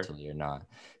fundamentally or not.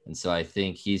 And so I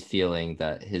think he's feeling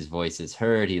that his voice is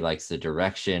heard. He likes the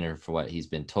direction or for what he's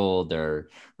been told. There are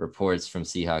reports from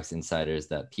Seahawks insiders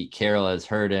that Pete Carroll has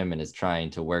heard him and is trying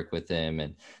to work with him,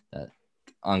 and that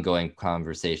ongoing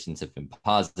conversations have been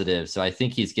positive. So I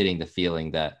think he's getting the feeling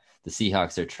that the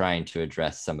Seahawks are trying to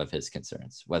address some of his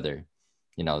concerns. Whether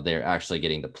they're actually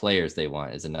getting the players they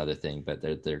want is another thing, but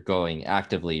they're going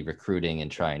actively recruiting and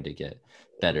trying to get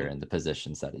better in the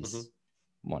positions that he's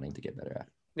wanting to get better at.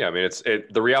 Yeah, I mean, it's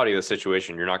the reality of the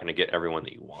situation. You're not going to get everyone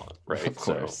that you want, right? Of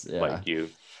course, so, yeah. Like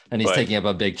and he's taking up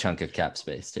a big chunk of cap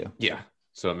space too. Yeah,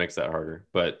 so it makes that harder.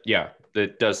 But yeah,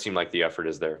 it does seem like the effort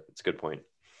is there. It's a good point.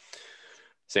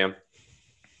 Sam?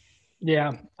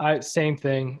 Yeah, same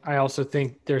thing. I also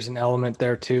think there's an element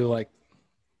there too, like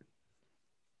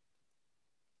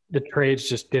the trades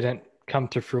just didn't come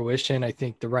to fruition. I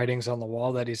think the writing's on the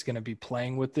wall that he's going to be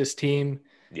playing with this team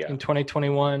in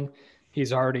 2021.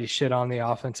 He's already shit on the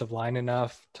offensive line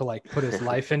enough to like put his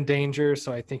life in danger.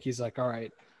 So I think he's like, all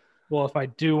right, well, if I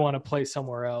do want to play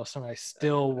somewhere else and I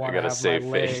still want to have my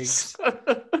legs,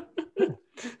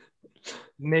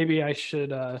 maybe I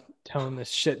should tone this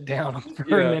shit down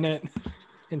for a minute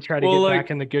and try to get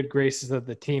back in the good graces of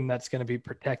the team that's going to be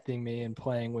protecting me and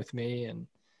playing with me. And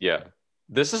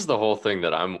this is the whole thing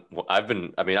that I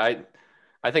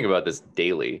think about this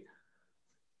daily.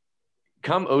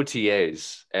 Come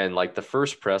OTAs and like the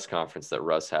first press conference that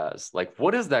Russ has, like,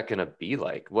 what is that going to be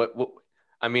like? What,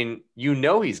 I mean,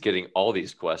 he's getting all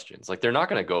these questions. Like, they're not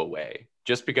going to go away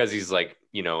just because he's like,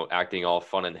 acting all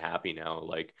fun and happy now.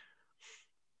 Like,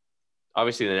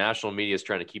 obviously the national media is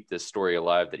trying to keep this story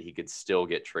alive that he could still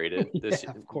get traded this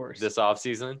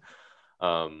offseason.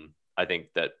 I think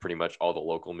that pretty much all the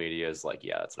local media is like,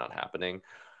 yeah, it's not happening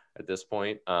at this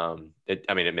point.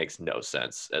 It makes no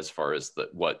sense as far as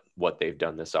what they've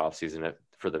done this offseason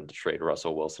for them to trade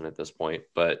Russell Wilson at this point.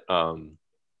 But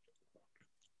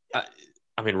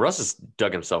Russ has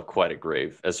dug himself quite a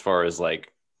grave as far as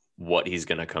like what he's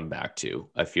going to come back to.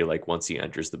 I feel like once he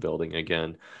enters the building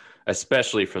again,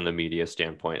 especially from the media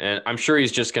standpoint. And I'm sure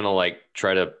he's just going to like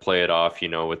try to play it off,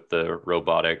 with the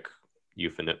robotic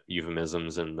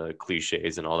euphemisms and the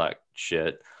cliches and all that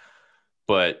shit.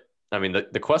 But I mean,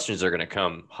 the questions are going to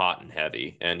come hot and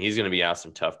heavy, and he's going to be asked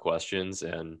some tough questions.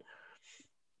 And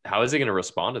how is he going to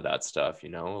respond to that stuff?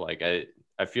 Like I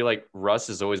feel like Russ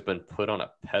has always been put on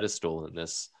a pedestal in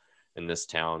this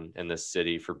town, in this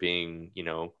city, for being,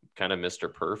 kind of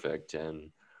Mr. Perfect,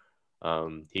 and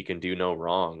he can do no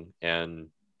wrong. And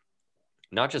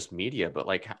not just media, but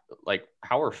like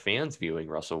how are fans viewing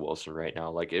Russell Wilson right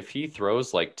now? Like if he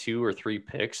throws like 2 or 3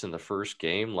 picks in the first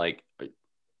game, like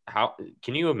how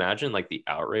can you imagine like the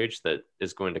outrage that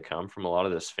is going to come from a lot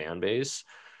of this fan base?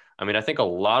 I mean, I think a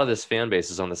lot of this fan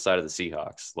base is on the side of the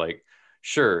Seahawks. Like,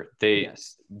 sure, they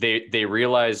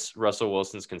realize Russell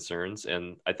Wilson's concerns,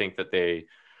 and I think that they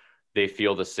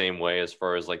feel the same way as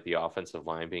far as like the offensive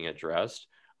line being addressed.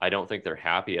 I don't think they're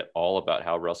happy at all about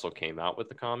how Russell came out with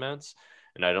the comments.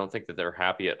 And I don't think that they're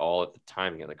happy at all at the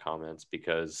timing of the comments,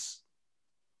 because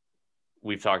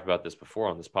we've talked about this before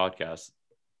on this podcast.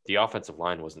 The offensive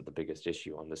line wasn't the biggest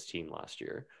issue on this team last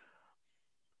year.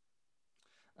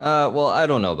 Well, I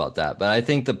don't know about that, but I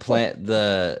think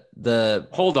the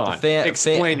hold on.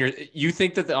 Explain you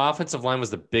think that the offensive line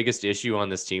was the biggest issue on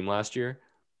this team last year?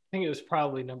 I think it was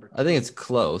probably number 2. I think it's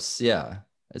close. Yeah,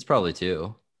 it's probably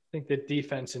 2. I think the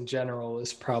defense in general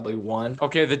is probably 1.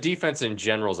 Okay, the defense in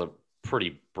general is a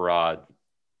pretty broad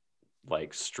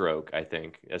like stroke, I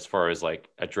think, as far as like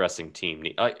addressing team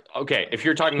need. Okay, if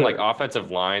you're talking like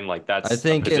offensive line, like that's I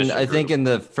think in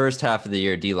the first half of the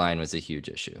year, D-line was a huge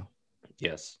issue.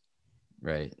 Yes.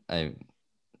 Right. I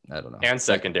don't know. And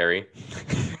secondary.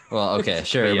 Well, okay,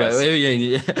 sure, But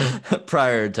yes. but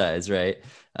prioritize, right?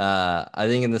 I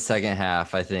think in the second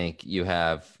half, I think you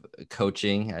have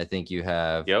coaching. I think you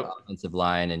have offensive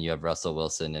line, and you have Russell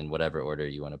Wilson in whatever order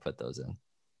you want to put those in.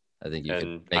 I think you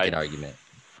can make an argument.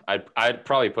 I'd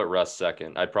probably put Russ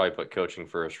second. I'd probably put coaching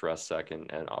first, Russ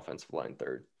second, and offensive line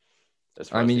third.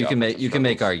 I mean, you can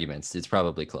make arguments. It's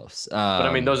probably close. But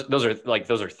I mean, those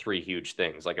are 3 huge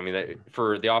things. Like, I mean,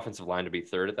 for the offensive line to be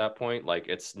third at that point, like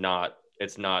it's not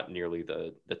nearly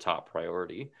the top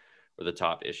priority or the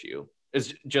top issue.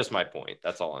 It's just my point.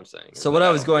 That's all I'm saying. So what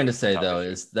I was going to say though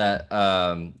is that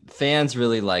fans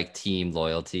really like team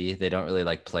loyalty. They don't really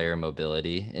like player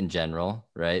mobility in general,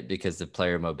 right? Because the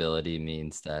player mobility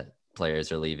means that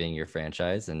players are leaving your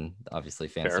franchise, and obviously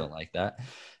fans don't like that.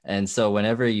 And so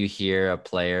whenever you hear a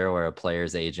player or a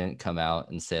player's agent come out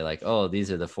and say like, oh,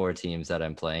 these are the 4 teams that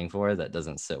I'm playing for, that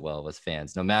doesn't sit well with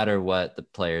fans, no matter what the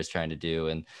player is trying to do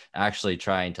and actually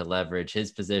trying to leverage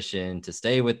his position to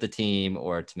stay with the team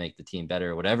or to make the team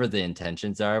better, whatever the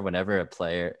intentions are. Whenever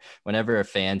a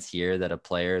fans hear that a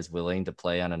player is willing to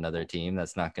play on another team,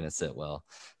 that's not going to sit well.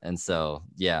 And so,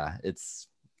 yeah, it's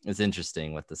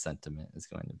interesting what the sentiment is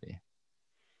going to be.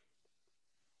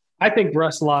 I think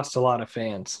Russ lost a lot of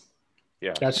fans.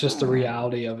 Yeah, that's just the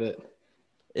reality of it.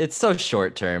 It's so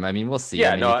short term. I mean, we'll see.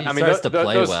 Yeah, if he starts to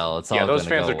play well, it's all those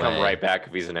fans would come right back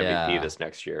if he's an MVP this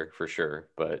next year for sure.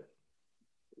 But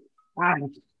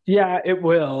yeah, it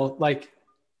will. Like,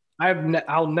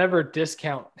 I'll never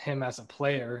discount him as a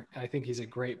player. I think he's a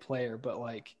great player, but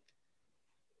like,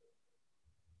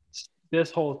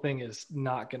 this whole thing is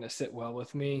not going to sit well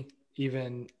with me,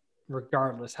 even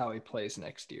regardless how he plays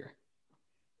next year.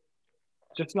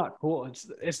 Just not cool.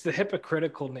 It's the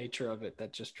hypocritical nature of it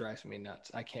that just drives me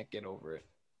nuts. I can't get over it.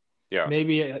 Yeah.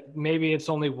 Maybe it's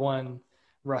only one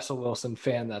Russell Wilson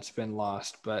fan that's been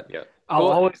lost, but I'll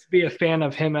always be a fan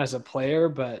of him as a player.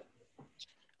 But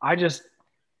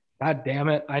God damn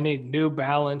it, I need New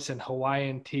Balance and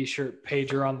Hawaiian T-shirt,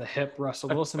 pager on the hip, Russell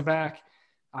Wilson back.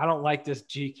 I don't like this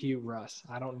GQ Russ.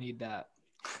 I don't need that.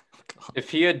 If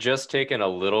he had just taken a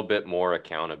little bit more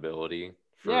accountability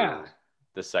for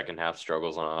the second half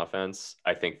struggles on offense,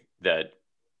 I think that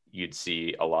you'd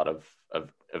see a lot of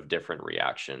different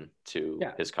reaction to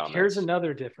his comments. Here's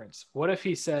another difference. What if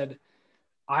he said,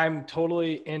 I'm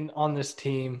totally in on this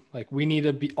team. Like, we need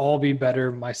to all be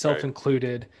better, myself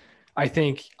included. I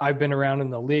think I've been around in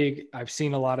the league. I've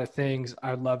seen a lot of things.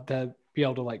 I'd love to be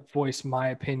able to like voice my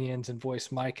opinions and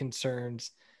voice my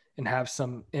concerns and have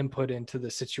some input into the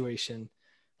situation.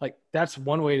 Like, that's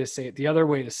one way to say it. The other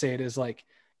way to say it is like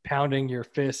pounding your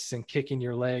fists and kicking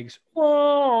your legs.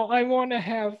 Oh, I want to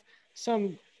have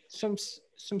some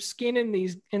skin in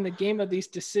the game of these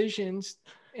decisions.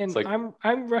 And like,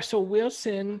 I'm Russell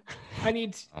Wilson. I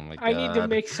need to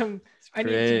make some. I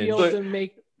need to be able to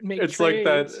make. It's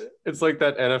trades. It's like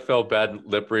that NFL bad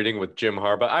lip reading with Jim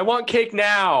Harbaugh. I want cake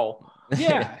now.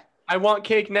 Yeah. I want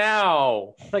cake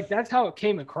now. Like, that's how it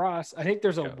came across. I think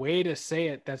there's a way to say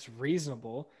it that's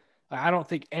reasonable. I don't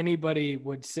think anybody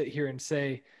would sit here and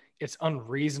say it's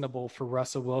unreasonable for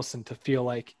Russell Wilson to feel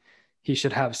like he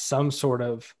should have some sort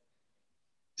of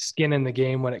skin in the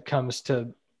game when it comes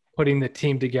to putting the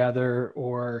team together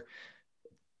or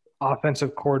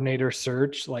offensive coordinator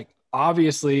search. Like,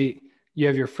 obviously you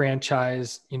have your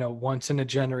franchise, once in a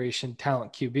generation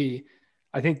talent QB.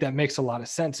 I think that makes a lot of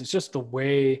sense. It's just the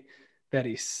way that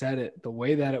he said it, the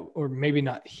way that it, or maybe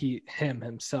not him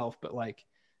himself, but like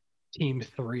Team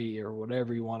 3 or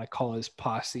whatever you want to call his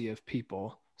posse of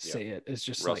people say it. It's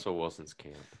just Russell Wilson's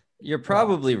camp. You're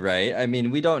probably right. I mean,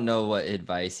 we don't know what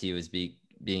advice he was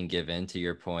being given, to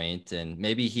your point, and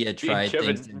maybe he had tried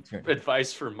things.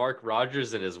 Advice for Mark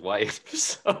Rogers and his wife.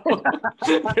 So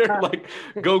they're like,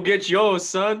 "Go get yours,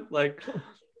 son." Like,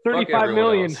 35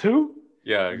 million. Who?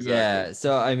 Yeah, exactly. Yeah.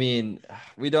 So, I mean,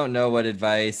 we don't know what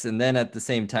advice. And then at the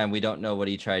same time, we don't know what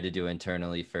he tried to do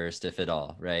internally first, if at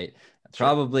all. Right.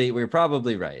 We're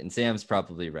probably right. And Sam's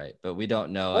probably right, but we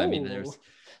don't know. I mean,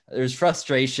 there's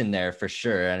frustration there for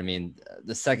sure. I mean,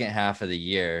 the second half of the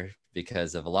year,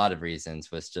 because of a lot of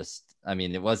reasons, was just, I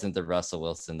mean, it wasn't the Russell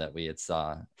Wilson that we had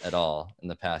saw at all in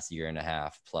the past year and a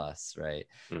half plus, right?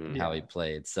 And how he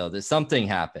played. So there's something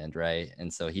happened, right?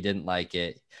 And so he didn't like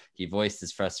it. He voiced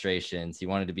his frustrations. He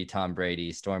wanted to be Tom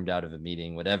Brady, stormed out of a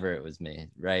meeting, whatever it was made,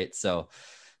 right? So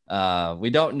we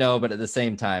don't know, but at the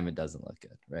same time, it doesn't look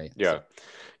good, right? Yeah.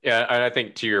 Yeah. And I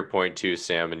think to your point too,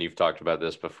 Sam, and you've talked about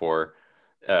this before,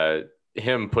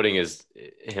 him putting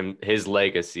his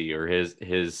legacy or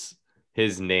his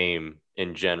name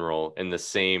in general in the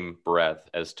same breath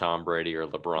as Tom Brady or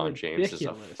LeBron James is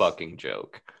a fucking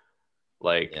joke.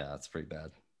 Like, yeah, that's pretty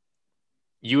bad.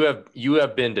 You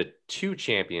have been to 2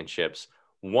 championships,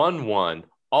 won one,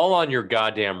 all on your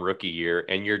goddamn rookie year,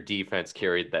 and your defense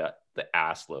carried the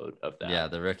ass load of that. Yeah,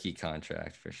 the rookie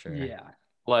contract for sure. Yeah.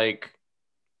 Like,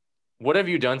 what have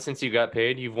you done since you got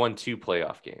paid? You've won 2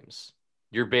 playoff games.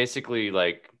 You're basically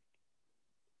like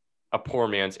a poor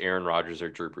man's Aaron Rodgers or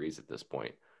Drew Brees at this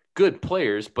point. Good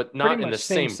players, but not in the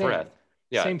same breath.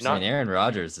 Yeah, and Aaron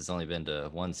Rodgers has only been to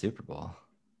 1 Super Bowl.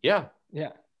 Yeah.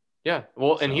 Yeah. Yeah.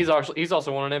 Well, and he's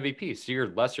also won an MVP, so you're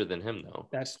lesser than him though.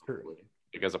 That's true.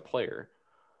 Like, as a player.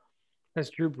 Has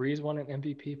Drew Brees won an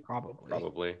MVP?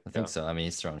 Probably. I think so. I mean,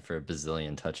 he's thrown for a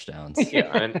bazillion touchdowns.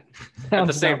 Yeah, and at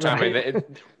the same time, right. I mean,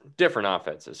 different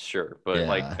offenses, sure, but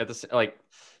like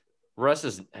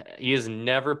Russ he has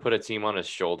never put a team on his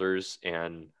shoulders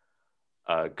and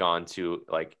gone to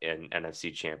like an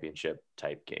NFC Championship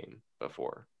type game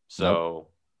before. So,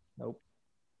 nope.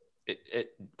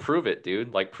 It prove it,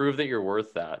 dude. Like, prove that you're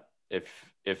worth that.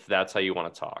 If that's how you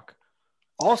want to talk.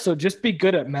 Also, just be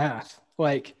good at math.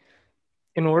 Like,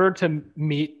 in order to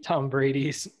meet Tom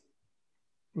Brady's,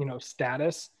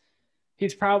 status,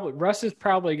 Russ has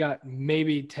probably got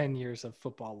maybe 10 years of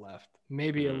football left,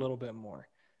 maybe a little bit more.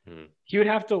 Mm-hmm. He would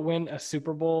have to win a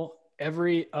Super Bowl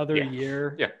every other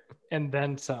year, and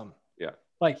then some. Yeah,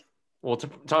 well,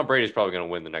 Tom Brady's probably going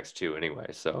to win the next 2 anyway,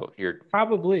 so you're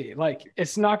probably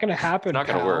it's not going to happen. It's not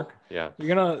going to work. Yeah,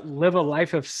 you're going to live a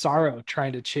life of sorrow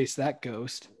trying to chase that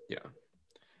ghost.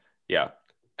 Yeah,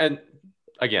 and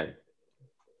again,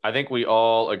 I think we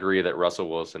all agree that Russell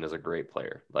Wilson is a great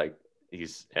player. Like,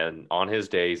 and on his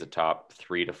day, he's a top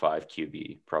 3 to 5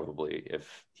 QB, probably,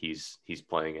 if he's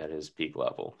playing at his peak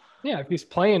level. Yeah, if he's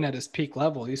playing at his peak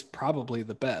level, he's probably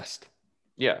the best.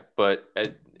 Yeah, but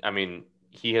I mean,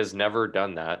 he has never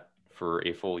done that for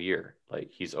a full year.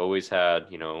 Like, he's always had,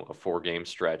 a 4-game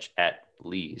stretch at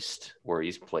least where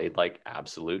he's played like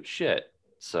absolute shit.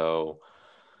 So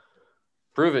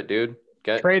prove it, dude.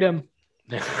 Trade him.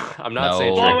 I'm not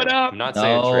saying trade him. I'm not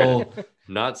saying trade him.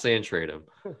 I'm not saying trade him.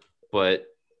 But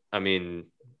I mean,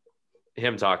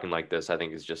 him talking like this, I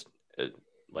think is just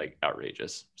like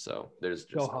outrageous. So there's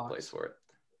just no place for it.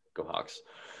 Go Hawks.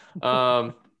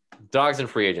 Dogs and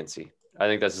free agency. I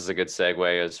think this is a good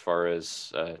segue as far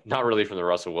as not really from the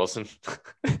Russell Wilson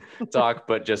talk,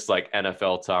 but just like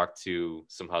NFL talk to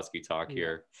some Husky talk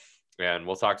here. And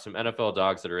we'll talk some NFL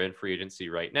dogs that are in free agency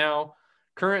right now,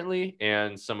 currently,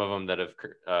 and some of them that have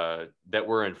that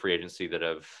were in free agency that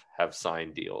have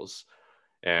signed deals.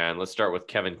 And let's start with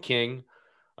Kevin King,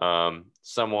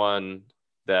 someone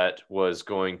that was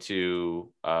going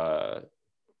to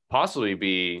possibly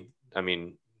be, I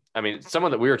mean,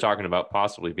 someone that we were talking about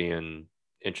possibly being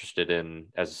interested in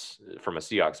as from a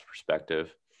Seahawks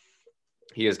perspective.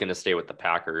 He is going to stay with the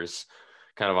Packers,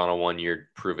 kind of on a 1-year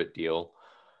prove it deal.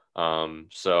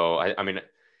 So I mean,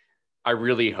 I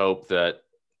really hope that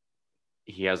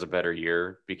he has a better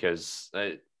year, because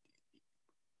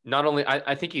not only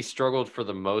I think he struggled for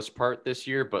the most part this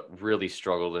year, but really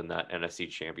struggled in that NFC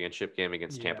Championship game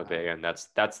against Tampa Bay. And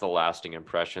that's the lasting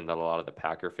impression that a lot of the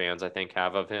Packer fans, I think,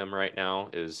 have of him right now,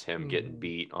 is him getting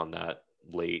beat on that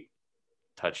late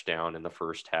touchdown in the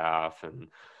first half. And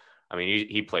I mean,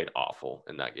 he played awful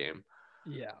in that game.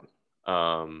 Yeah.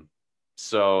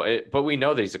 But we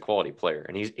know that he's a quality player,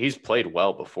 and he's played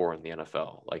well before in the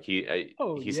NFL. Like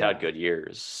he's had good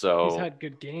years. So he's had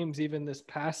good games even this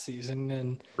past season,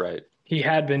 and he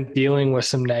had been dealing with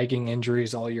some nagging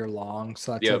injuries all year long.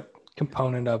 So that's a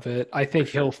component of it. I think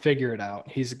he'll figure it out.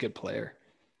 He's a good player.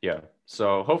 Yeah.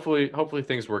 So hopefully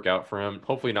things work out for him.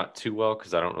 Hopefully not too well,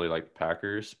 because I don't really like the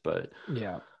Packers, but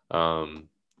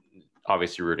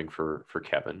obviously rooting for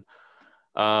Kevin.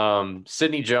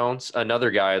 Sidney Jones,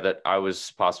 another guy that I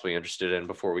was possibly interested in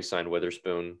before we signed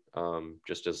Witherspoon,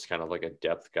 just as kind of like a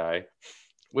depth guy,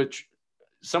 which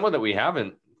someone that we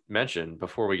haven't mentioned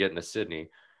before we get into Sidney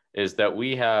is that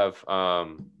we have,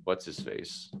 what's his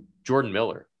face? Jordan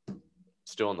Miller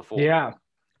still in the fold. Yeah.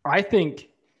 I think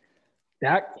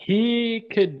That he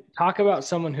could talk about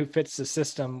someone who fits the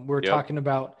system. We're Yep. talking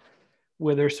about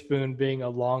Witherspoon being a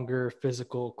longer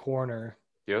physical corner.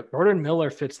 Yep. Jordan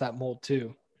Miller fits that mold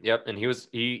too. Yep. And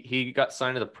he got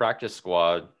signed to the practice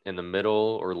squad in the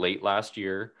middle or late last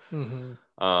year. Mm-hmm.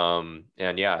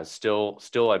 And yeah,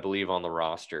 still I believe on the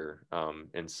roster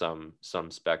in some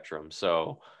spectrum.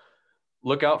 So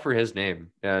look out for his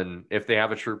name. And if they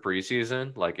have a true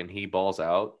preseason, like, and he balls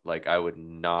out, like, I would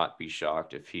not be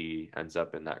shocked if he ends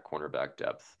up in that cornerback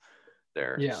depth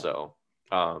there. Yeah. So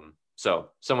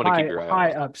someone to keep your eye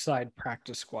high on. upside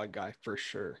practice squad guy for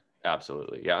sure.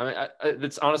 Absolutely. Yeah. I mean,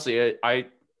 it's honestly,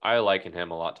 I liken him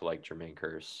a lot to like Jermaine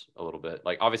Kearse a little bit.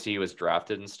 Like, obviously he was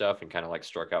drafted and stuff and kind of like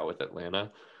struck out with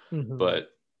Atlanta, but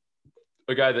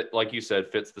a guy that, like you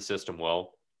said, fits the system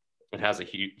well and has a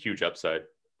huge upside.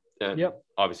 And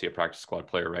obviously a practice squad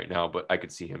player right now, but I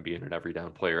could see him being an every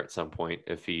down player at some point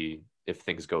if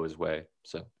things go his way.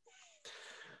 So,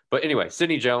 but anyway,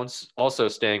 Sidney Jones also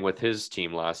staying with his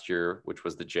team last year, which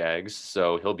was the Jags.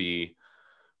 So he'll be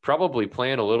probably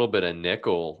playing a little bit of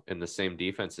nickel in the same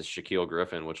defense as Shaquille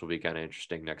Griffin, which will be kind of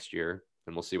interesting next year.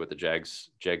 And we'll see what the Jags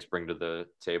bring to the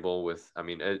table with, I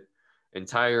mean,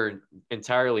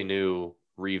 entirely new,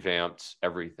 revamped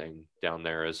everything down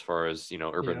there as far as,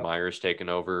 Urban Meyer's taken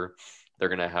over. They're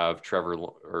going to have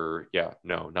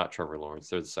not Trevor Lawrence.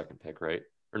 They're the second pick, right?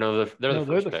 Or no, they're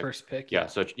the first pick. Yeah.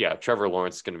 So Trevor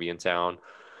Lawrence is going to be in town.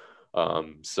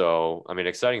 So, I mean,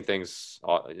 exciting things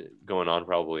going on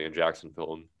probably in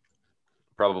Jacksonville, and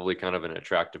probably kind of an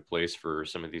attractive place for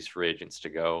some of these free agents to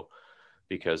go,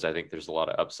 because I think there's a lot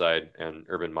of upside, and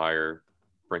Urban Meyer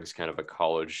brings kind of a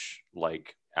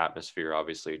college-like atmosphere,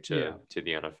 obviously, to the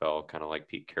NFL, kind of like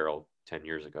Pete Carroll 10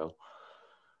 years ago.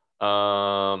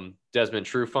 Desmond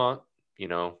Trufant,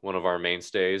 one of our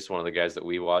mainstays, one of the guys that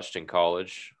we watched in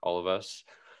college, all of us,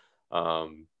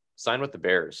 signed with the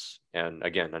Bears. And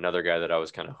again, another guy that I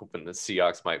was kind of hoping the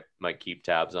Seahawks might keep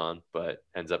tabs on, but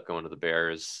ends up going to the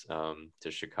Bears,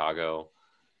 to Chicago.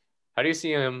 How do you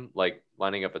see him like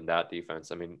lining up in that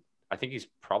defense? I mean, I think he's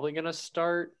probably going to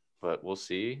start, but we'll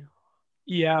see.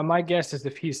 Yeah, my guess is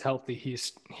if he's healthy,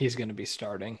 he's going to be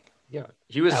starting. Yeah,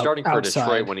 he was starting for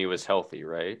Detroit when he was healthy,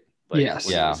 right? Like, yes.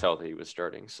 When he was healthy, he was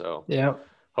starting. So yeah,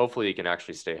 hopefully he can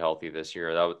actually stay healthy this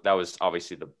year. That was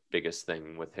obviously the biggest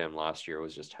thing with him last year,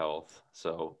 was just health.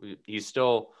 So he's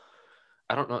still,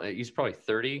 I don't know, he's probably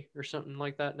 30 or something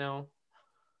like that now.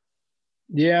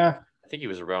 Yeah, I think he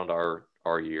was around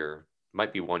our year.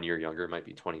 Might be 1 year younger, might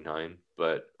be 29,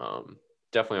 but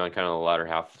definitely on kind of the latter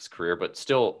half of his career, but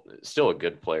still a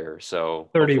good player. So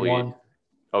 31.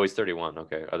 Oh, he's 31.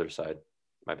 Okay, other side.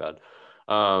 My bad.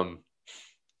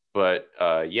 But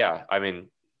yeah, I mean,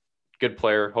 good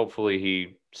player. Hopefully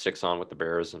he sticks on with the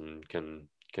Bears and can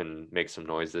make some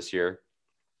noise this year.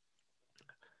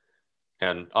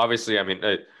 And obviously, I mean,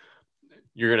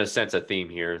 you're going to sense a theme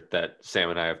here that Sam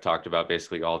and I have talked about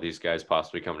basically all these guys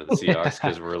possibly coming to the Seahawks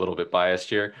because we're a little bit biased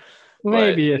here.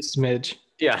 Maybe a smidge.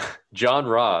 Yeah. John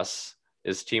Ross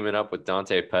is teaming up with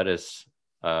Dante Pettis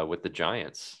with the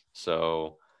Giants.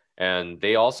 So, and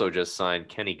they also just signed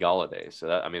Kenny Golladay. So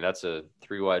that's a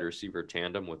 3 wide receiver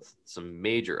tandem with some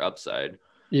major upside.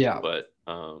 Yeah. But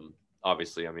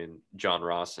obviously, I mean, John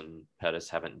Ross and Pettis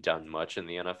haven't done much in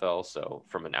the NFL. So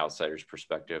from an outsider's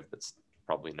perspective, that's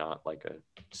probably not like a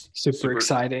super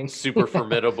exciting, super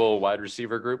formidable wide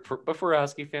receiver group. But for a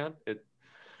Husky fan,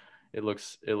 it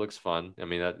looks fun. I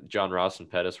mean, John Ross and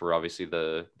Pettis were obviously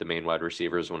the main wide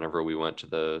receivers whenever we went to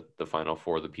the Final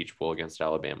Four, the Peach Bowl against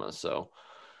Alabama. So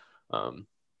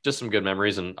just some good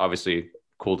memories, and obviously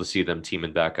cool to see them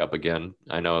teaming back up again.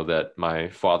 I know that my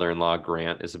father-in-law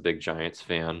Grant is a big Giants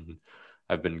fan.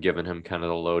 I've been giving him kind of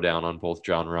the lowdown on both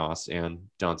John Ross and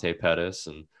Dante Pettis,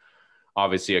 and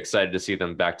obviously excited to see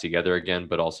them back together again,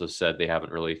 but also said they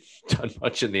haven't really done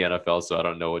much in the NFL, so I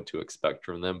don't know what to expect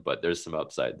from them, but there's some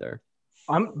upside there.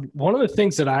 One of the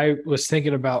things that I was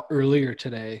thinking about earlier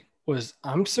today was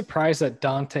I'm surprised that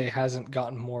Dante hasn't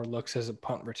gotten more looks as a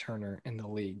punt returner in the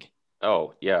league.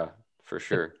 Oh, yeah, for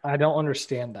sure. I don't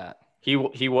understand that. He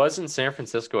was in San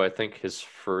Francisco, I think, his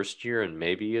first year and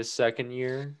maybe his second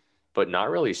year, but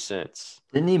not really since.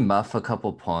 Didn't he muff a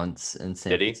couple punts in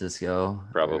San Francisco?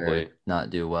 Probably. Not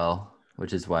do well,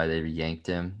 which is why they yanked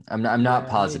him. I'm not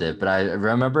positive, but I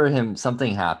remember him.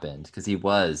 Something happened because he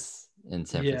was in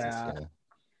San Francisco.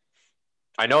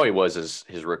 I know he was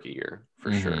his rookie year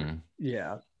for sure.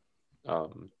 Yeah.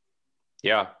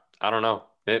 Yeah, I don't know.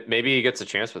 Maybe he gets a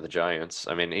chance with the Giants.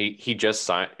 I mean, he just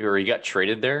signed, or he got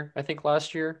traded there, I think,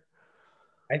 last year.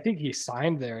 I think he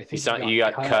signed there. I think He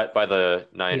got cut by the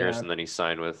Niners, Yeah. and then he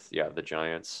signed with the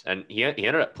Giants, and he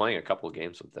ended up playing a couple of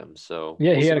games with them. So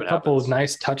Yeah, we'll he see had a what couple of happens.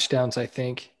 nice touchdowns, I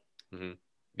think,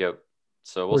 Yep.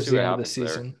 So we'll towards see the what end of the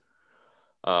happens there.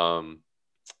 season.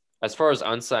 As far as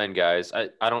unsigned guys,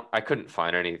 I couldn't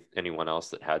find anyone else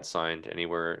that had signed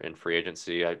anywhere in free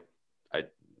agency.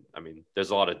 I mean,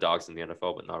 there's a lot of dogs in the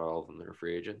NFL, but not all of them are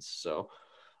free agents. So,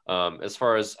 as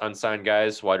far as unsigned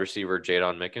guys, wide receiver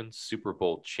Jadon Mickens, Super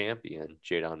Bowl champion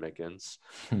Jadon Mickens.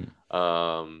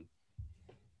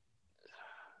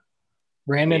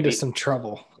 Ran into some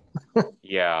trouble.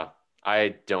 Yeah,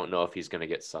 I don't know if he's going to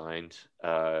get signed.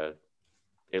 At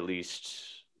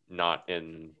least not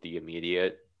in the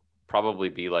immediate. Probably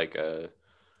be like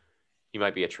he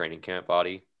might be a training camp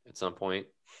body at some point.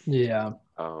 Yeah.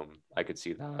 I could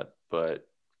see that, but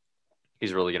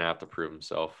he's really going to have to prove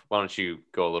himself. Why don't you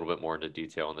go a little bit more into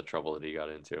detail on the trouble that he got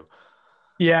into?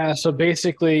 Yeah. So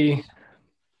basically,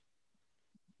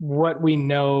 what we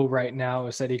know right now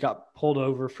is that he got pulled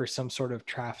over for some sort of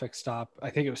traffic stop. I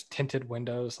think it was tinted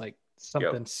windows, like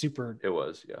something super It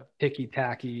was, yeah. ticky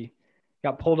tacky.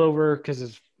 Got pulled over because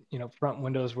his, front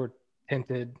windows were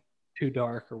tinted too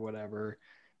dark or whatever.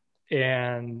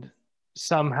 And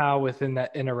somehow within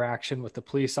that interaction with the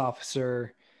police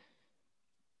officer,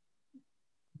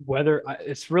 whether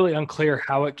it's really unclear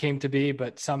how it came to be,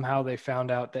 but somehow they found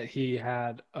out that he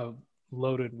had a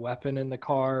loaded weapon in the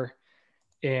car.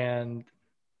 And,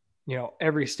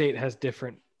 every state has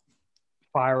different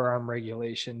firearm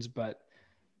regulations, but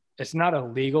it's not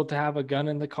illegal to have a gun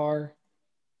in the car,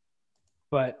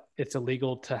 but it's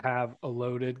illegal to have a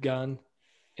loaded gun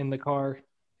in the car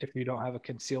if you don't have a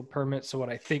concealed permit. So what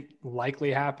I think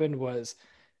likely happened was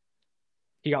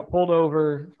he got pulled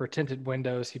over for tinted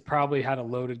windows. He probably had a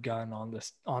loaded gun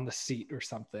on the seat or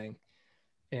something,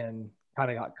 and kind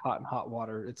of got caught in hot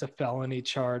water. It's a felony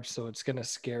charge, so it's going to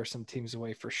scare some teams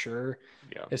away for sure.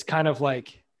 Yeah. It's kind of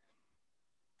like,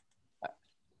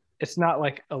 it's not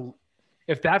like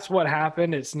if that's what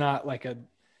happened, it's not like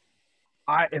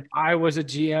if I was a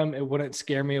GM, it wouldn't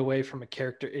scare me away from a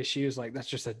character issues. Like, that's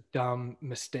just a dumb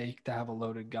mistake to have a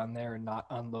loaded gun there and not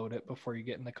unload it before you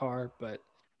get in the car. But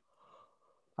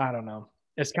I don't know.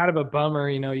 It's kind of a bummer,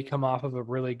 you come off of a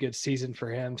really good season for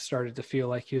him, started to feel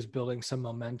like he was building some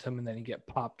momentum, and then you get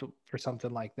popped for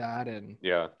something like that. And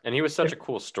yeah, and he was such a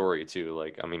cool story too.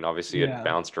 Like, I mean, obviously he had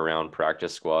bounced around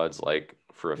practice squads like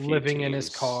for a few living teams, in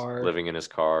his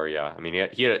car. Yeah, I mean,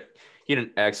 he had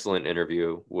an excellent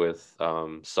interview with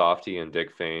Softy and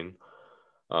Dick Fane.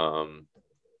 I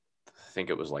think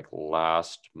it was like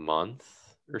last month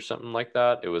or something like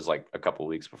that. It was like a couple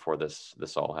weeks before this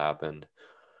all happened.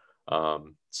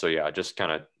 So yeah, just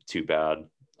kind of too bad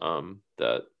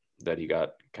that he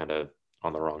got kind of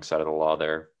on the wrong side of the law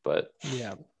there. But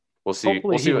yeah, we'll see.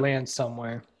 Hopefully he lands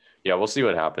somewhere. Yeah, we'll see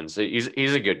what happens. He's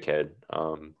a good kid.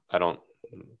 I don't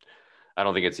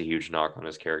think it's a huge knock on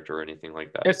his character or anything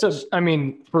like that. I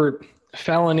mean, for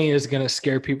felony is going to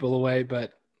scare people away,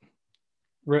 but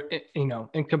in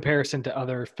comparison to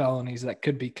other felonies that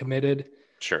could be committed,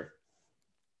 sure,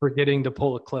 forgetting to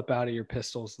pull a clip out of your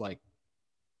pistols, like,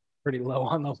 pretty low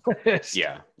on the list.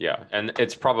 Yeah. And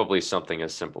it's probably something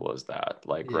as simple as that.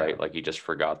 Like, right. Like, he just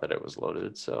forgot that it was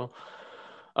loaded. So,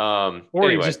 or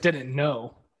anyway. He just didn't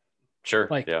know. Sure.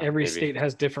 Like, every state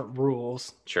has different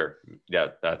rules. Sure. Yeah.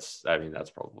 That's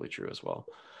probably true as well.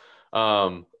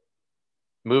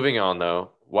 Moving on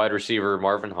though, wide receiver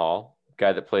Marvin Hall,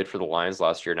 guy that played for the Lions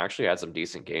last year and actually had some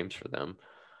decent games for them.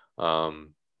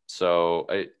 So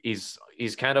he's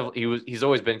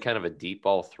always been kind of a deep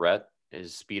ball threat.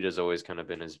 His speed has always kind of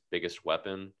been his biggest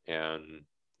weapon, and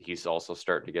he's also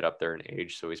starting to get up there in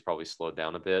age, so he's probably slowed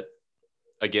down a bit.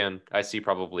 Again, I see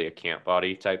probably a camp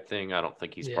body type thing. I don't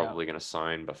think he's probably going to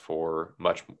sign before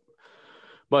much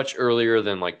earlier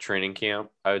than like training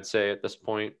camp, I would say at this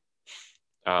point.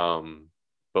 But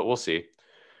we'll see.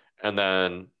 And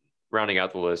then rounding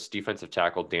out the list, defensive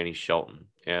tackle Danny Shelton.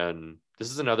 And this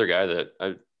is another guy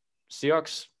that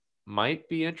Seahawks might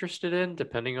be interested in,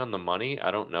 depending on the money.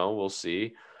 I don't know. We'll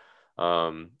see.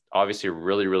 Obviously a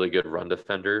really, really good run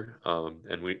defender.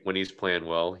 And when he's playing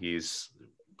well, he's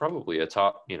probably a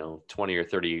top, 20 or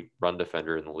 30 run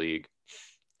defender in the league.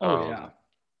 And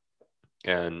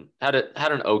had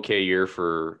an okay year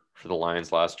for the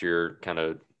Lions last year, kind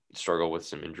of struggled with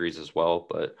some injuries as well,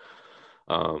 but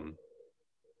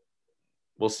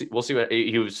we'll see what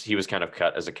he was kind of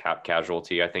cut as a cap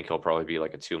casualty. I think he'll probably be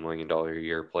like a $2 million a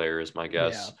year player is my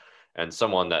guess. And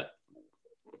someone that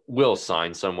will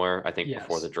sign somewhere, I think,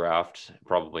 before the draft,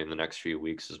 probably in the next few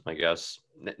weeks is my guess.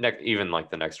 Even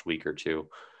like the next week or two,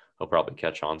 he'll probably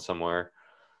catch on somewhere.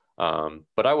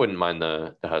 But I wouldn't mind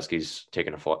the Huskies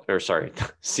taking a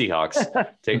Seahawks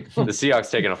the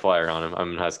Seahawks taking a flyer on him.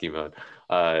 I'm in Husky mode.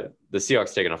 The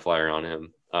Seahawks taking a flyer on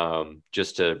him,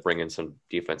 just to bring in some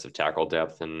defensive tackle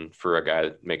depth, and for a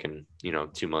guy making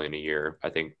 $2 million a year, I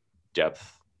think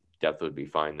depth would be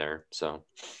fine there. So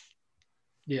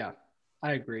yeah,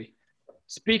 I agree.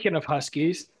 Speaking of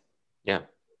Huskies, yeah,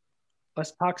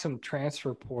 let's talk some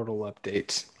transfer portal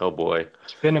updates. oh boy,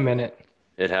 It's been a minute.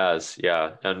 it has,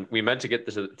 yeah. And we meant to get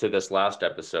to this last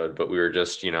episode, but we were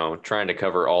just, trying to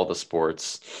cover all the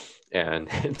sports, and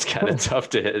it's kind of tough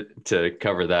to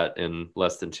cover that in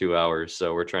less than 2 hours.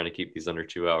 So we're trying to keep these under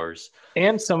 2 hours.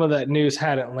 And some of that news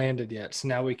hadn't landed yet, so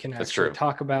now we can actually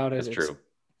talk about it. That's true.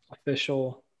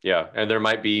 Official. Yeah, and there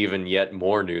might be even yet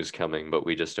more news coming, but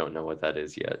we just don't know what that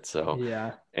is yet. So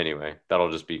yeah. Anyway,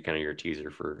 that'll just be kind of your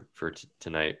teaser for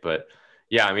tonight. But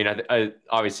yeah, I mean, I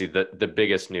obviously the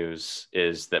biggest news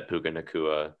is that Puka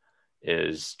Nacua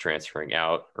is transferring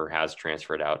out, or has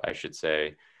transferred out, I should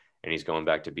say, and he's going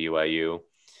back to BYU.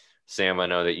 Sam, I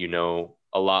know that you know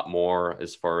a lot more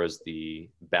as far as the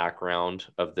background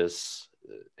of this,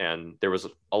 and there was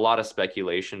a lot of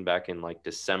speculation back in like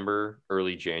December,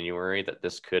 early January, that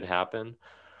this could happen,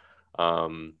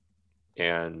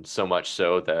 and so much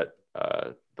so that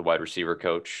the wide receiver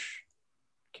coach,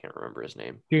 can't remember his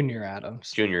name, Junior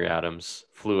Adams,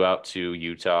 flew out to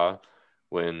Utah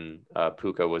when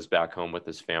Puka was back home with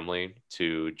his family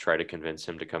to try to convince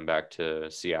him to come back to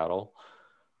Seattle.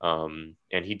 And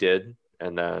he did.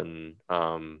 And then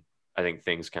I think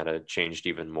things kind of changed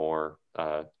even more,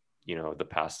 the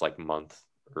past like month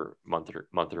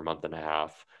and a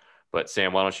half. But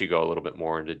Sam, why don't you go a little bit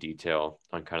more into detail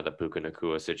on kind of the Puka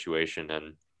Nacua situation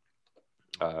and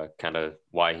kind of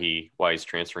why he's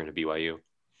transferring to BYU?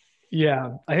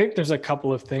 Yeah, I think there's a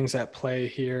couple of things at play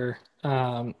here.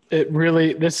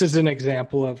 This is an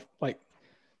example of like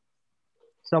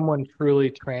someone truly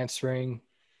transferring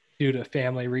due to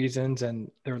family reasons, and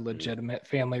they're legitimate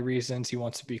family reasons. He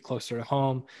wants to be closer to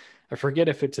home. I forget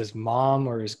if it's his mom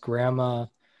or his grandma.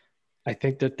 I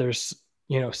think that there's,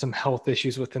 some health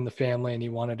issues within the family, and he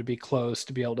wanted to be close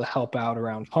to be able to help out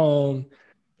around home.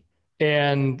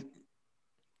 And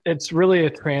it's really a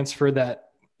transfer that,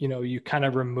 you kind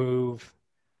of remove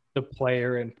the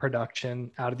player and production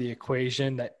out of the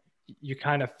equation that you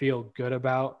kind of feel good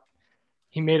about.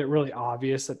 He made it really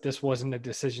obvious that this wasn't a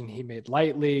decision he made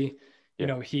lightly.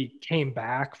 Yeah. He came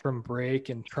back from break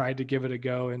and tried to give it a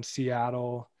go in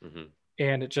Seattle,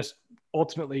 and it just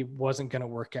ultimately wasn't going to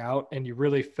work out. And you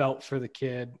really felt for the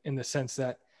kid in the sense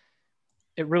that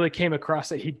it really came across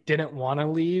that he didn't want to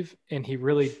leave, and he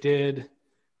really did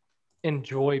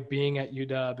enjoy being at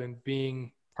UW and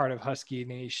being part of Husky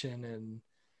Nation and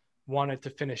wanted to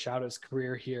finish out his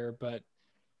career here. But,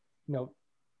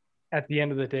 at the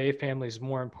end of the day, family is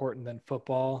more important than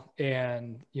football.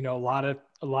 And, a lot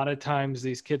of times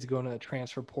these kids go into the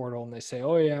transfer portal and they say,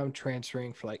 oh yeah, I'm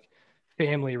transferring for like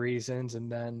family reasons.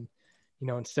 And then,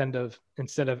 instead of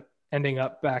ending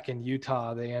up back in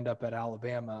Utah, they end up at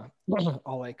Alabama,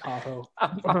 all like Cajo.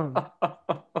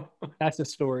 That's a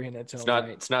story in its own right.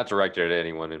 It's not directed at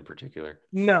anyone in particular.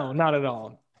 No, not at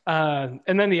all.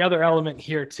 And then the other element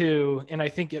here too, and I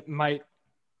think it might,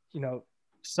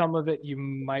 some of it you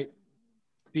might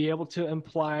be able to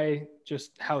imply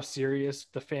just how serious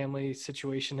the family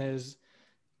situation is,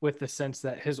 with the sense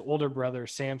that his older brother,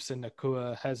 Samson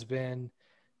Nacua, has been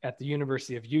at the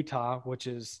University of Utah, which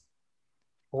is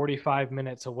 45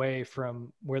 minutes away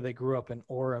from where they grew up in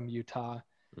Orem, Utah.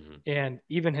 And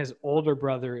even his older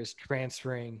brother is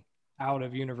transferring out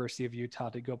of University of Utah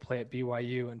to go play at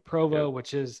BYU in Provo,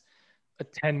 which is a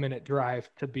 10-minute drive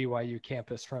to BYU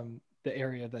campus from the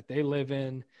area that they live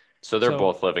in. So they're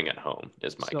both living at home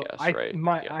is my guess, right?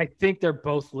 I think they're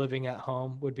both living at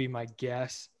home would be my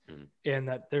guess. And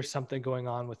that there's something going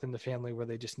on within the family where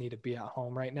they just need to be at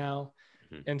home right now.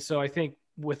 And so I think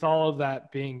with all of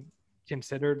that being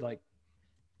considered, like,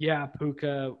 yeah,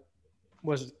 Puka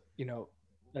was,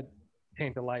 a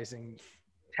tantalizing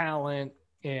talent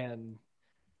and,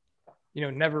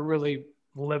 never really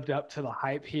lived up to the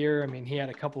hype here. I mean, he had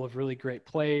a couple of really great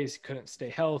plays, couldn't stay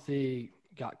healthy,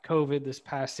 got COVID this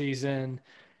past season.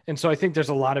 And so I think there's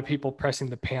a lot of people pressing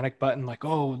the panic button, like,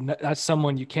 oh, that's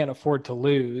someone you can't afford to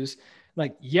lose.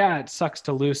 Like, yeah, it sucks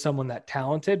to lose someone that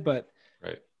talented, but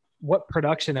what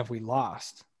production have we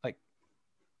lost? Like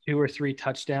 2 or 3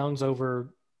 touchdowns over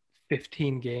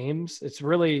 15 games. It's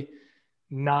really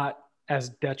not as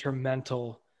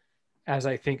detrimental as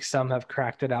I think some have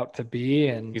cracked it out to be.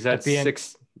 And he's had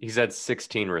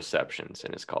 16 receptions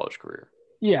in his college career.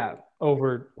 Yeah,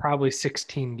 over probably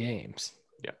 16 games.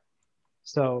 Yeah.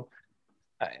 So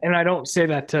And I don't say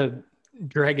that to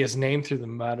drag his name through the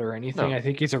mud or anything. No. I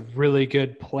think he's a really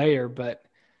good player, but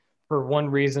for one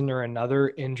reason or another,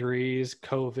 injuries,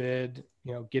 COVID,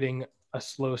 getting a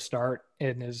slow start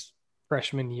in his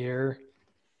freshman year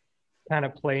kind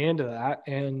of play into that.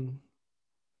 And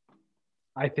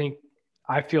I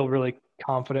feel really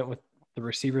confident with the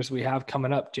receivers we have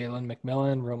coming up: Jalen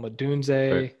McMillan, Roma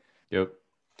Dunze. Right. Yep.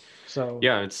 So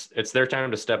yeah, it's their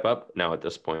time to step up now at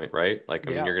this point, right? Like, I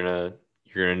mean, Yeah.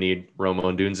 you're gonna need Roma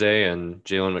Dunze and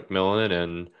Jalen McMillan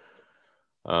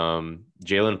and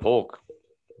Jalen Polk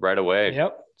right away.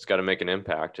 Yep. It's got to make an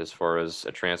impact as far as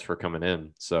a transfer coming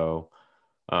in. So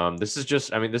this is just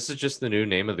the new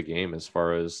name of the game as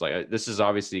far as like, this is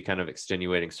obviously kind of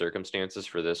extenuating circumstances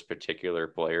for this particular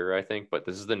player, I think, but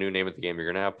this is the new name of the game. You're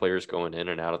going to have players going in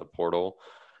and out of the portal.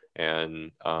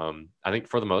 And I think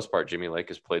for the most part, Jimmy Lake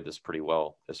has played this pretty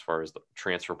well as far as the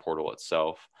transfer portal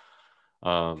itself.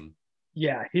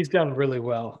 Yeah, he's done really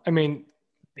well. I mean,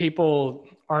 people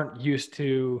aren't used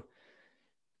to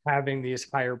having these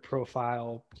higher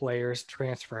profile players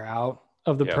transfer out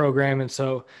of the Yeah. program. And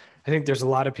so I think there's a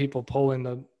lot of people pulling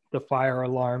the fire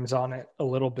alarms on it a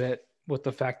little bit with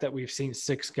the fact that we've seen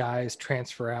 6 guys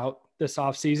transfer out this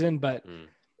offseason. But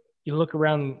you look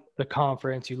around the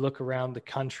conference, you look around the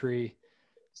country,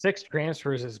 6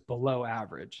 transfers is below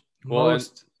average. Well,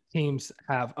 Most teams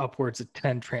have upwards of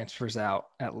 10 transfers out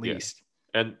at least.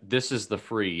 And this is the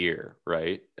free year,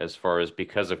 right? As far as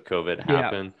because of COVID Yeah.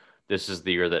 happened, this is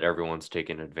the year that everyone's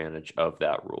taking advantage of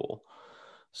that rule.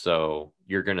 So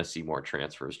you're going to see more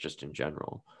transfers just in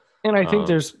general. And I think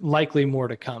there's likely more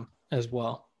to come as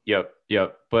well. Yep.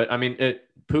 But I mean,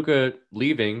 Puka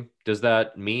leaving, does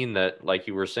that mean that, like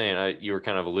you were saying, you were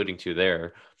kind of alluding to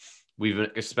there, we've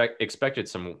expected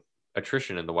some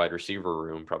attrition in the wide receiver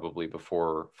room probably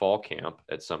before fall camp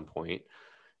at some point,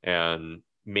 and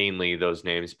mainly those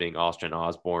names being Austin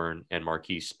Osborne and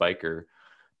Marquise Spiker.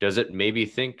 Does it maybe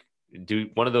do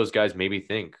one of those guys maybe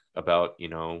think about,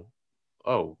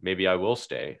 oh, maybe I will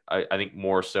stay? I think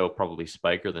more so probably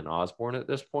Spiker than Osborne at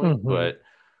this point, but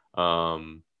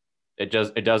it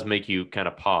does make you kind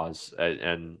of pause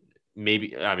and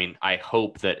maybe, I mean, I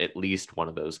hope that at least one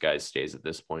of those guys stays at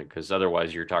this point, because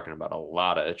otherwise you're talking about a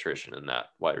lot of attrition in that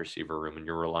wide receiver room and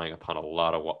you're relying upon a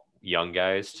lot of young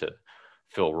guys to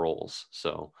fill roles.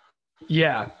 So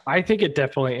yeah, I think it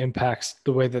definitely impacts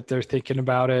the way that they're thinking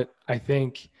about it. I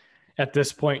think at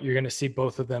this point, you're going to see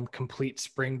both of them complete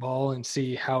spring ball and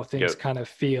see how things kind of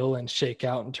feel and shake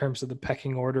out in terms of the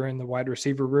pecking order in the wide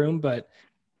receiver room. But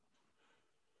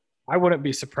I wouldn't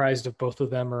be surprised if both of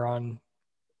them are on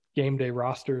game day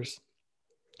rosters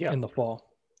in the fall.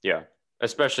 Yeah,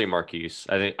 especially Marquise.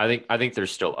 I think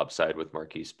there's still upside with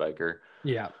Marquise Spiker.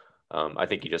 Yeah. I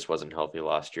think he just wasn't healthy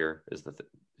last year is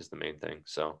the main thing.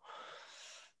 So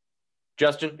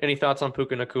Justin, any thoughts on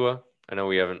Puka Nacua? I know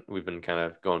we've been kind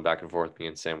of going back and forth, me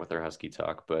and Sam, with our Husky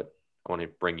talk, but I want to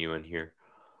bring you in here.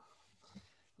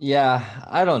 Yeah,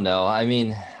 I don't know. I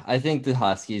mean, I think the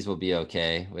Huskies will be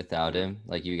okay without him.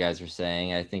 Like you guys were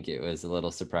saying, I think it was a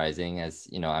little surprising, as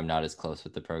I'm not as close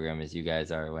with the program as you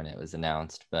guys are when it was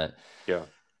announced, but yeah,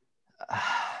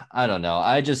 I don't know.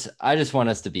 I just want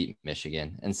us to beat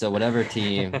Michigan. And so whatever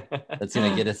team that's going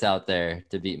to get us out there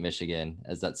to beat Michigan,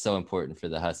 as that's so important for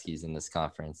the Huskies in this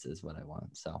conference, is what I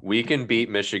want. So we can beat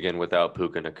Michigan without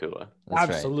Puka Nacua.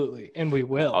 Absolutely. Right. And we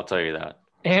will. I'll tell you that.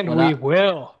 And we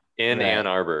will. In Ann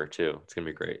Arbor too. It's going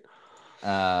to be great.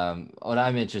 What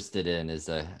I'm interested in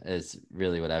is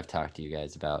really what I've talked to you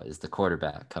guys about, is the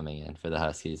quarterback coming in for the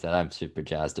Huskies that I'm super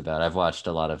jazzed about. I've watched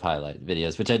a lot of highlight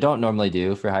videos, which I don't normally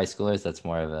do for high schoolers. That's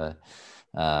more of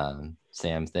a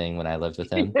Sam thing when I lived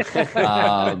with him.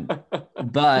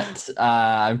 But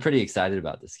I'm pretty excited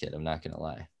about this kid. I'm not going to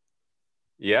lie.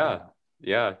 Yeah.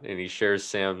 And he shares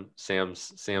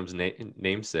Sam's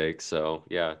namesake. So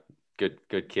yeah,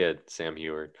 good kid, Sam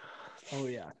Heward. Oh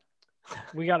yeah.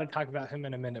 We got to talk about him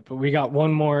in a minute, but we got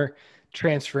one more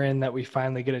transfer in that we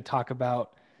finally get to talk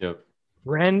about. Yep.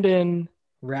 Brendan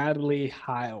Radley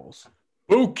Hiles.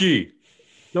 Bookie.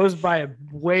 Goes by a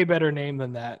way better name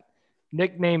than that.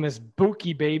 Nickname is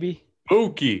Bookie, baby.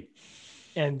 Bookie.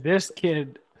 And this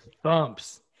kid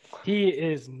thumps. He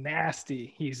is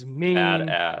nasty. He's mean.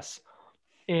 Badass.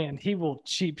 And he will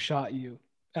cheap shot you.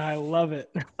 I love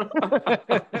it.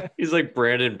 He's like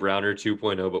Brandon Browner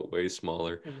 2.0, but way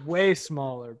smaller. Way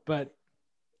smaller. But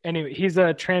anyway, he's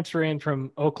a transfer in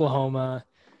from Oklahoma.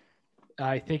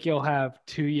 I think he'll have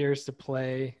 2 years to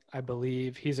play, I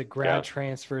believe. He's a grad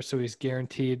transfer, so he's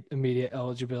guaranteed immediate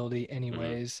eligibility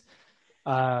anyways.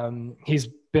 He's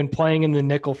been playing in the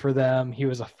nickel for them. He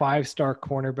was a 5-star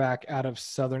cornerback out of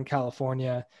Southern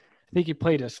California. I I think he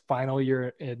played his final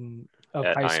year of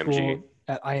At high IMG. school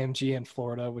at IMG in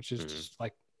Florida, which is Mhm. just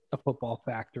like a football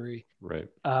factory. Right.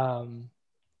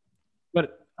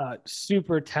 But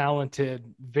super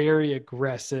talented, very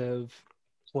aggressive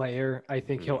player. I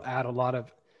think he'll add a lot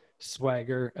of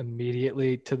swagger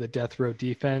immediately to the death row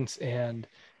defense. And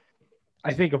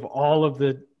I think of all of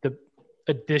the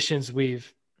additions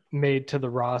we've made to the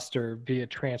roster via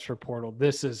transfer portal,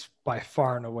 this is by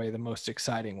far and away the most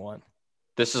exciting one.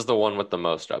 This is the one with the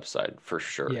most upside for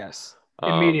sure. Yes.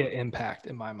 Immediate impact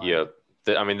in my mind. Yeah.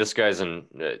 I mean, this guy's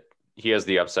he has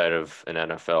the upside of an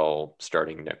NFL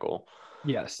starting nickel.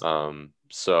 Yes.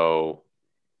 So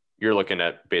you're looking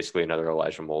at basically another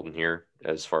Elijah Molden here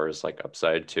as far as like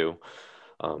upside too.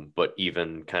 But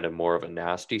even kind of more of a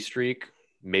nasty streak,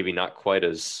 maybe not quite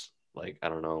as like, I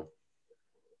don't know,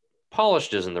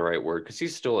 polished isn't the right word because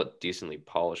he's still a decently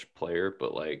polished player,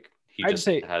 but like he has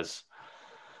an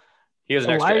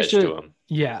extra edge to him.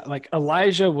 Yeah, like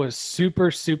Elijah was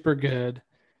super, super good,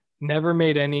 never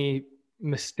made any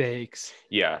mistakes.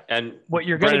 Yeah, and what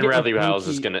you're going to get Brendan Radley-Hiles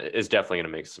is definitely going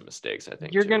to make some mistakes, I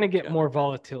think. You're going to get more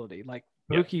volatility. Like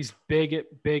Buki's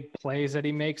big plays that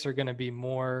he makes are going to be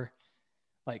more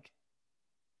like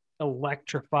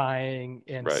electrifying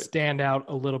and stand out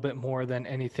a little bit more than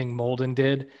anything Molden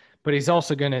did. But he's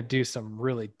also going to do some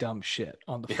really dumb shit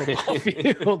on the football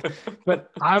field. But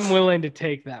I'm willing to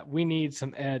take that. We need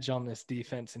some edge on this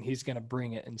defense, and he's going to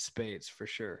bring it in spades for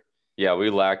sure. Yeah, we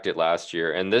lacked it last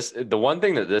year. And the one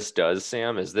thing that this does,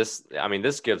 Sam, is this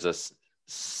gives us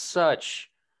such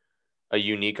a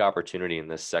unique opportunity in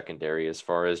this secondary as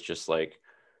far as just like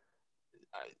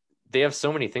they have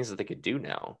so many things that they could do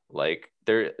now. Like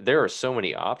there are so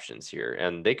many options here,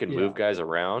 and they can move guys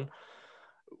around.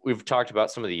 We've talked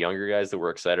about some of the younger guys that we're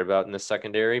excited about in the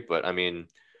secondary, but I mean,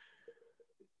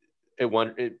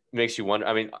 it makes you wonder.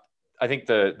 I mean, I think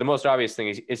the most obvious thing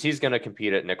is he's going to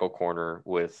compete at nickel corner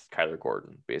with Kyler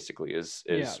Gordon, basically is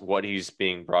what he's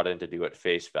being brought in to do at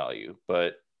face value.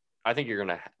 But I think you're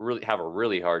going to really have a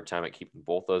really hard time at keeping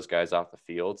both those guys off the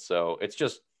field. So it's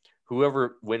just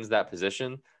whoever wins that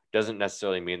position doesn't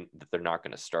necessarily mean that they're not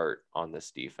going to start on this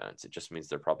defense. It just means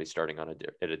they're probably starting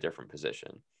at a different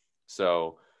position.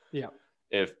 So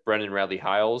if Brendan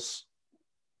Radley-Hiles,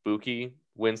 Buki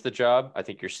wins the job, I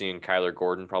think you're seeing Kyler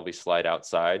Gordon probably slide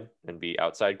outside and be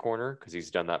outside corner because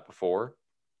he's done that before.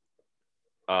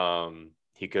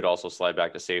 He could also slide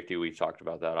back to safety. We've talked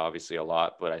about that obviously a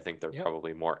lot, but I think they're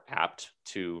probably more apt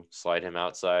to slide him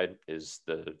outside is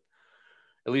at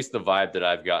least the vibe that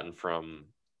I've gotten from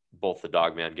both the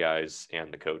Dogman guys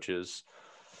and the coaches.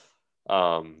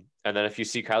 And then if you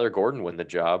see Kyler Gordon win the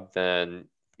job, then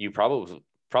you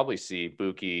probably see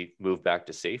Buki move back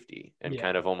to safety and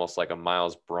kind of almost like a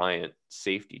Miles Bryant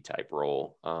safety type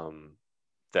role.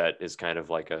 That is kind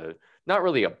of like not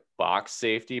really a box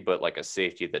safety, but like a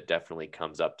safety that definitely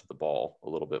comes up to the ball a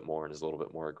little bit more and is a little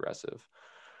bit more aggressive.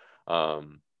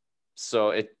 So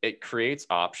it creates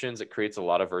options. It creates a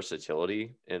lot of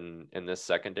versatility in this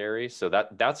secondary. So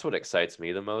that's what excites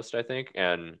me the most, I think.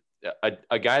 And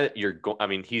a guy that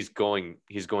he's going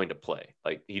to play.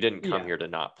 Like he didn't come here to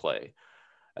not play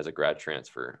as a grad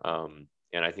transfer.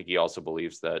 And I think he also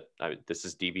believes that this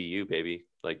is DBU, baby.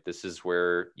 Like this is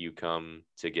where you come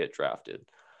to get drafted.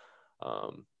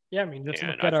 Just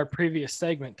look at our previous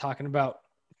segment talking about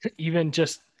even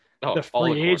just the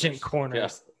free agent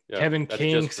corners. Yeah, Kevin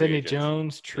King, Sidney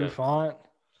Jones, Trufant.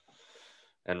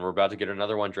 And we're about to get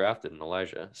another one drafted in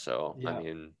Elijah. So, I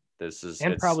mean,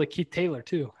 probably Keith Taylor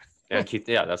too. And Keith,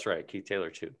 that's right. Keith Taylor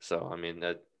too. So, I mean,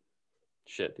 that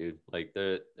shit, dude, like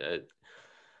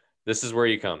this is where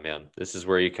you come, man. This is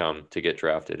where you come to get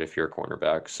drafted if you're a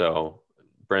cornerback. So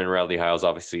Brendan Radley-Hiles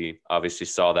obviously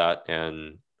saw that.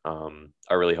 And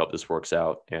I really hope this works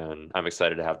out. And I'm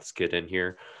excited to have this kid in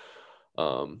here.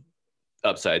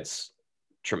 Upside's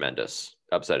tremendous.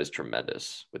 Upside is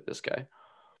tremendous with this guy.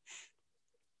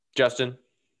 Justin,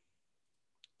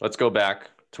 let's go back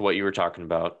to what you were talking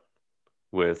about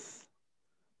with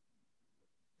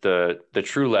the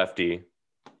true lefty,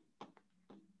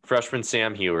 freshman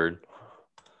Sam Heward.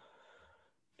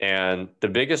 And the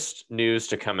biggest news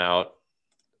to come out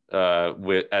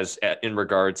in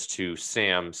regards to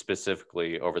Sam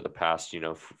specifically over the past,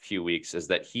 few weeks is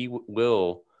that he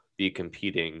will be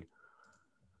competing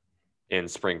in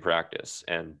spring practice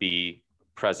and be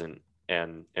present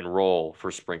and enroll for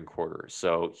spring quarter.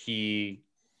 So the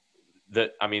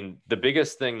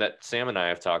biggest thing that Sam and I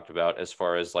have talked about as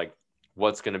far as like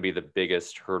what's going to be the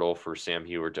biggest hurdle for Sam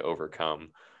Heward to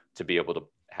overcome to be able to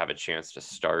have a chance to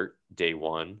start day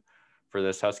one for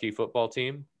this Husky football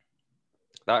team,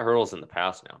 that hurdle's in the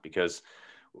past now because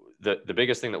the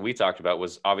biggest thing that we talked about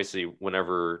was obviously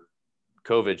whenever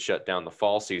COVID shut down the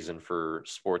fall season for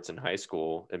sports in high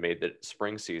school, it made the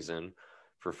spring season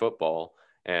for football.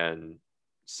 And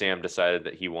Sam decided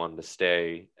that he wanted to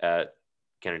stay at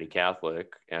Kennedy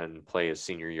Catholic and play his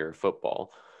senior year of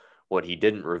football. What he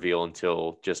didn't reveal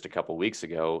until just a couple weeks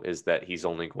ago is that he's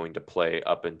only going to play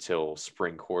up until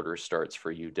spring quarter starts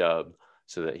for UW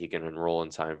so that he can enroll in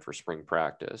time for spring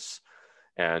practice.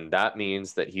 And that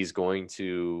means that he's going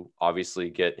to obviously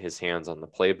get his hands on the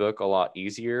playbook a lot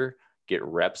easier, get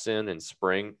reps in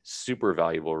spring, super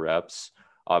valuable reps,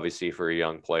 obviously for a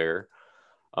young player.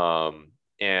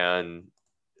 And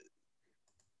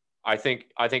I think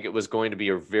it was going to be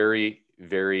a very,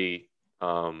 very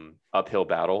uphill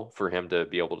battle for him to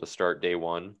be able to start day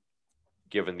one,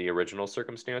 given the original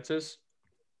circumstances.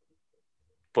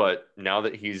 But now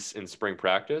that he's in spring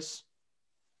practice,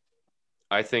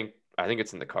 I think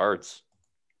it's in the cards.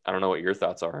 I don't know what your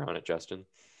thoughts are on it, Justin.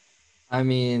 I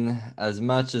mean, as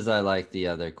much as I like the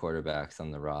other quarterbacks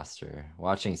on the roster,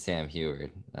 watching Sam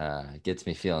Heward gets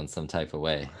me feeling some type of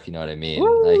way, if you know what I mean.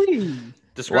 Like,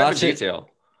 describe in detail.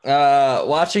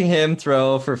 Watching him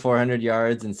throw for 400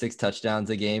 yards and 6 touchdowns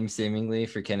a game, seemingly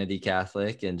for Kennedy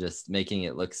Catholic, and just making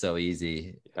it look so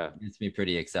easy, gets me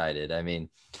pretty excited. I mean,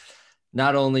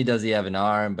 not only does he have an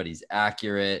arm, but he's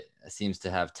accurate, seems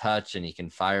to have touch, and he can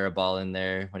fire a ball in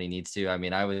there when he needs to. I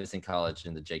mean, I was in college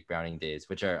in the Jake Browning days,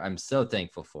 which I'm so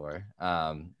thankful for.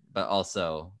 But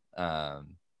also,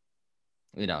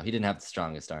 he didn't have the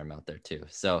strongest arm out there too.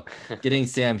 So getting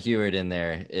Sam Heward in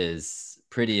there is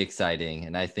pretty exciting.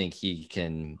 And I think he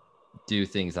can do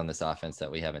things on this offense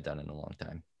that we haven't done in a long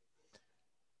time.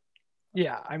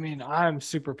 Yeah. I mean, I'm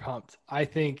super pumped.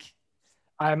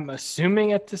 I'm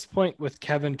assuming at this point with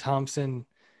Kevin Thompson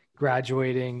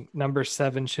graduating, number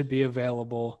 7 should be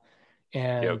available,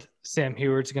 and Sam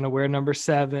Heward's going to wear number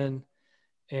 7.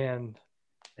 And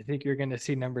I think you're going to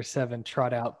see number 7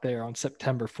 trot out there on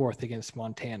September 4th against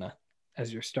Montana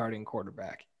as your starting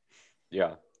quarterback.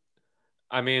 Yeah.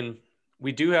 I mean,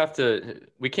 we can't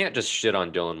just shit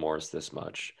on Dylan Morris this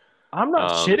much. I'm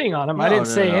not shitting on him. I didn't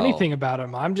say anything about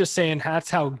him. I'm just saying that's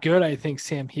how good I think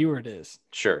Sam Heward is.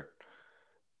 Sure.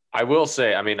 I will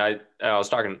say, I mean, I was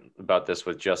talking about this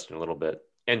with Justin a little bit.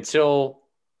 Until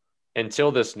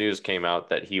this news came out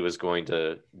that he was going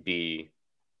to be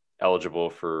eligible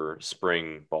for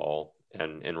spring ball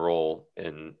and enroll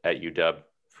at UW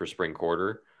for spring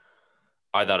quarter,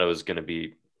 I thought it was going to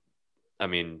be, I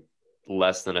mean,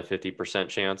 less than a 50%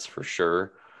 chance for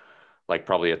sure. Like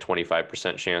probably a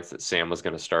 25% chance that Sam was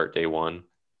going to start day one.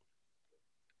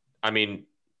 I mean,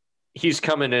 he's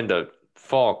coming into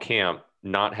fall camp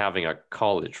not having a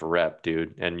college rep,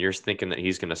 dude. And you're thinking that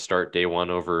he's going to start day one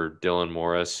over Dylan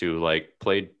Morris, who like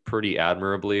played pretty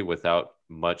admirably without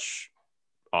much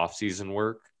off-season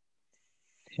work.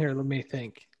 Here, let me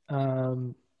think.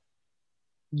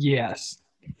 Yes.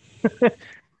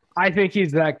 I think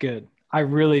he's that good. I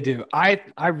really do. I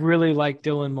really like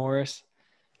Dylan Morris.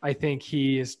 I think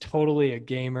he is totally a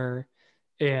gamer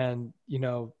and,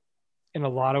 in a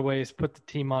lot of ways put the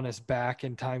team on his back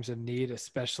in times of need,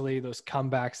 especially those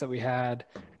comebacks that we had.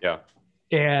 Yeah.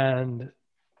 And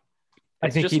I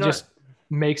think he just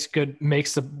makes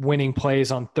the winning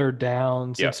plays on third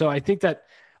downs. Yeah. And so I think that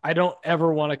I don't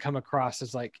ever want to come across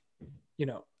as like,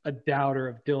 a doubter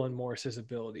of Dylan Morris's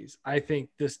abilities. I think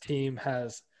this team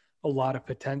has a lot of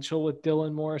potential with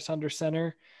Dylan Morris under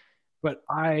center, but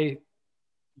I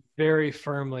very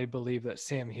firmly believe that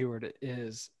Sam Heward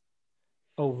is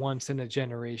a once in a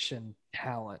generation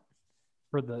talent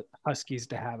for the Huskies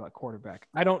to have at quarterback.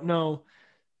 I don't know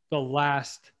the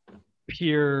last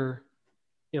pure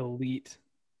elite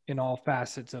in all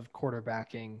facets of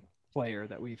quarterbacking player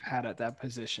that we've had at that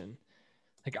position.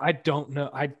 Like, I don't know.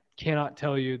 I cannot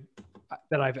tell you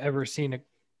that I've ever seen a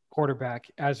quarterback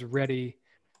as ready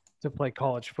to play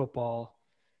college football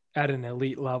at an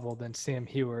elite level than Sam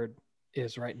Heward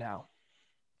is right now.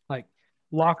 Like,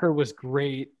 Locker was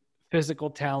great, physical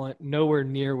talent, nowhere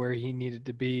near where he needed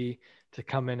to be to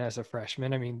come in as a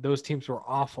freshman. I mean, those teams were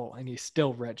awful, and he's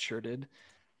still redshirted.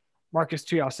 Marcus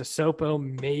Tuiasosopo,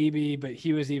 maybe, but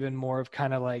he was even more of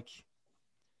kind of like,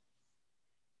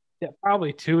 yeah,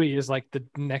 probably Tui is like the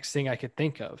next thing I could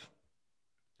think of.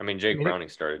 I mean, Jake Browning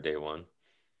started day one.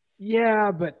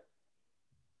 Yeah, but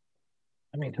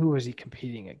I mean, who was he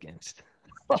competing against?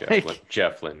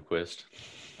 Jeff Lindquist.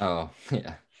 Oh,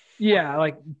 yeah. Yeah,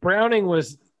 like Browning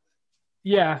was,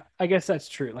 yeah, I guess that's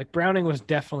true. Like Browning was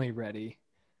definitely ready.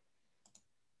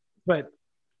 But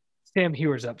Sam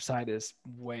Heward's upside is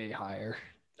way higher.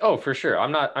 Oh, for sure.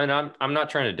 I'm not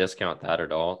trying to discount that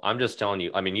at all. I'm just telling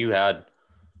you, I mean, you had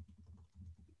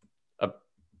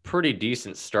pretty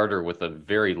decent starter with a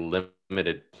very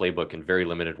limited playbook and very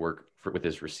limited work with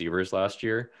his receivers last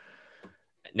year.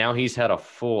 Now he's had a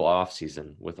full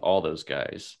offseason with all those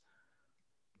guys,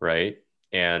 right?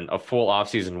 And a full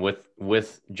offseason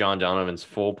with John Donovan's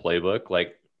full playbook.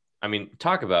 Like, I mean,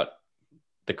 talk about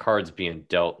the cards being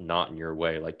dealt not in your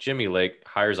way. Like Jimmy Lake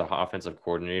hires an offensive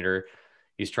coordinator.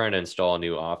 He's trying to install a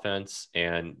new offense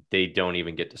and they don't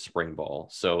even get to spring ball.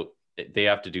 So they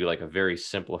have to do like a very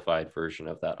simplified version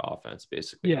of that offense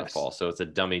basically in the fall. So it's a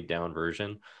dummied down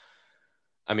version.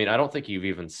 I mean, I don't think you've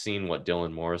even seen what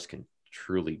Dylan Morris can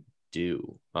truly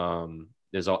do.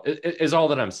 Is all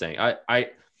that I'm saying. I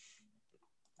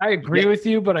agree with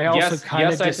you, but I also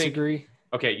kind of disagree.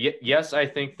 Yes, I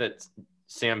think that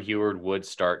Sam Heward would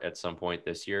start at some point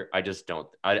this year. I just don't.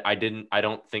 I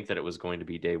don't think that it was going to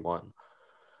be day one.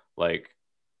 Like,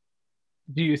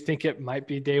 do you think it might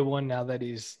be day one now that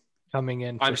he's coming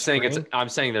in? I'm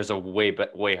saying there's a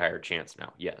way higher chance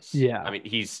now. Yes. Yeah. I mean,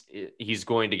 he's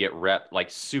going to get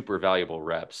super valuable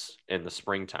reps in the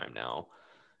springtime now,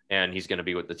 and he's going to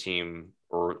be with the team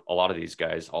or a lot of these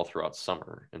guys all throughout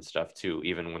summer and stuff too.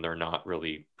 Even when they're not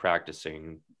really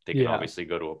practicing, they can obviously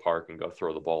go to a park and go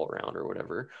throw the ball around or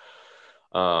whatever.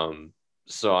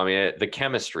 So I mean, the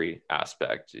chemistry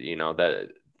aspect,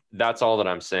 that's all that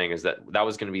I'm saying is that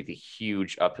was going to be the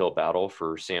huge uphill battle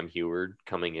for Sam Heward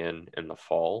coming in the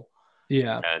fall.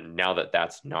 Yeah. And now that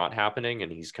that's not happening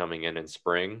and he's coming in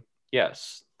spring,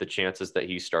 yes, the chances that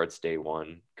he starts day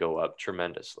one go up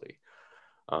tremendously.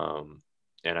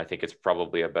 And I think it's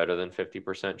probably a better than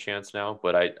 50% chance now,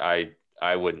 but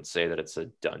I wouldn't say that it's a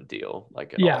done deal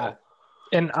at all.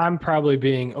 And I'm probably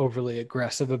being overly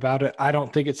aggressive about it. I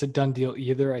don't think it's a done deal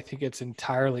either. I think it's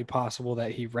entirely possible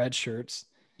that he redshirts.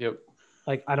 Yep.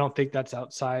 Like, I don't think that's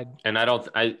outside. And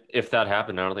if that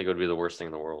happened, I don't think it would be the worst thing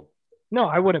in the world. No,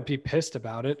 I wouldn't be pissed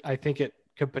about it. I think it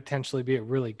could potentially be a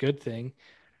really good thing.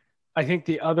 I think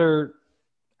the other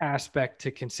aspect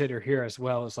to consider here as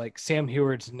well is like Sam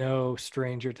Heward's no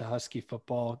stranger to Husky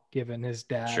football, given his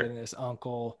dad and his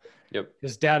uncle. Yep.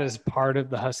 His dad is part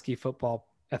of the Husky football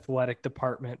athletic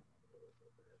department.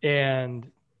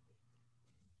 And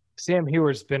Sam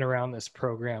Heward's been around this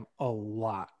program a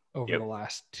lot over the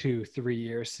last 2-3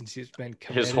 years since he's been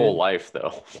committed. His whole life,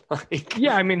 though.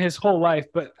 Yeah, I mean, his whole life,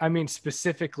 but I mean,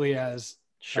 specifically as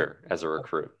as a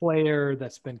recruit, player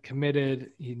that's been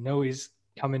committed. He's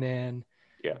coming in.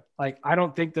 Yeah. Like, I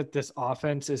don't think that this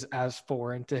offense is as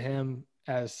foreign to him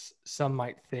as some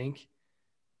might think.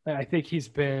 I think he's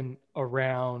been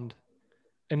around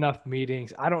enough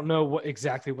meetings. I don't know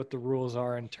exactly what the rules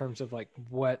are in terms of like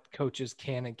what coaches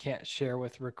can and can't share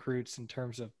with recruits in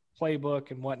terms of playbook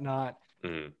and whatnot.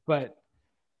 Mm-hmm. But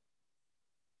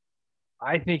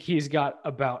I think he's got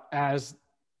about as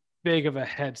big of a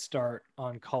head start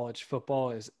on college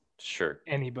football as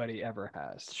anybody ever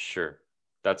has. Sure.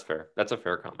 That's fair. That's a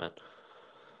fair comment.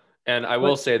 And I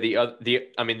will say the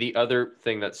other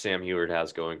thing that Sam Heward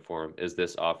has going for him is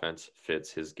this offense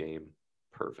fits his game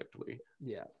perfectly.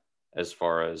 Yeah. As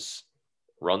far as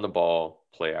run the ball,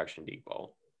 play action deep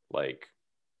ball. Like,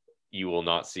 you will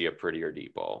not see a prettier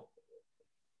deep ball.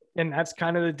 And that's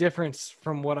kind of the difference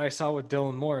from what I saw with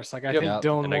Dylan Morris. Like, I think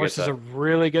Dylan Morris is a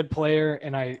really good player,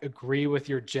 and I agree with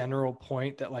your general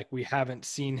point that like we haven't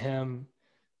seen him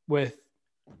with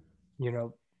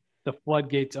the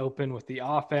floodgates open with the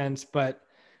offense, but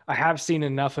I have seen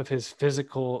enough of his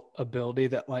physical ability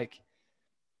that like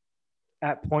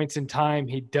at points in time,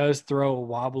 he does throw a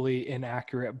wobbly,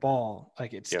 inaccurate ball.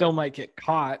 Like, it still might get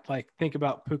caught. Like, think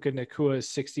about Puka Nakua's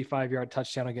 65-yard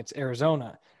touchdown against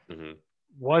Arizona. Mm-hmm.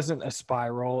 Wasn't a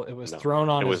spiral. It was thrown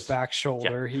on his back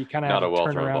shoulder. He kind of had to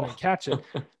turn around and catch it.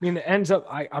 I mean, it ends up,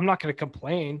 I'm not going to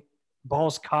complain.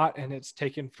 Ball's caught and it's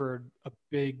taken for a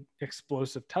big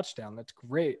explosive touchdown. That's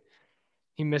great.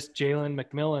 He missed Jalen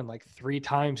McMillan like 3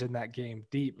 times in that game,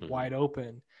 deep, wide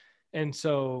open. And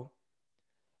so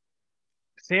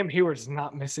Sam Heward's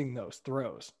not missing those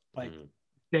throws. Like,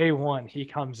 day one, he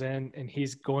comes in and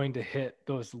he's going to hit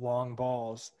those long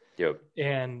balls. Yep.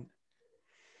 And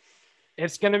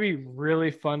it's going to be really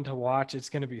fun to watch. It's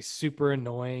going to be super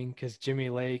annoying because Jimmy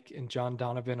Lake and John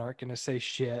Donovan aren't going to say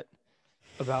shit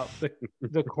about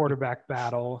the quarterback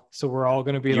battle. So we're all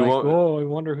going to be oh, I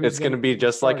wonder who's it's going to be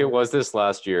just like it was this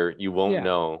last year. You won't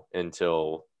know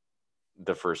until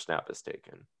the first snap is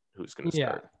taken who's going to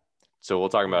start. So we'll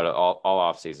talk about it all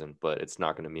off season, but it's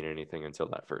not going to mean anything until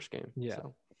that first game. Yeah.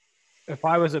 So. If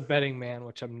I was a betting man,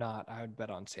 which I'm not, I would bet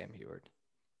on Sam Heward.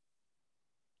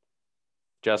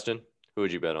 Justin, who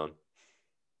would you bet on?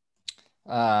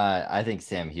 I think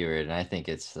Sam Heward, and I think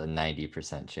it's a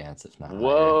 90% chance, if not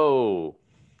Whoa.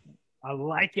 I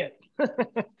like it.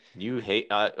 You hate.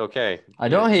 Okay. I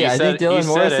don't hate. I think Dylan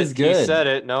Morris is good. He said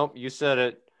it. Nope, you said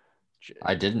it.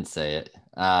 I didn't say it.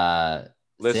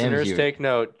 Listeners, take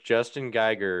note. Justin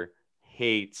Geiger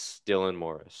hates Dylan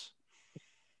Morris.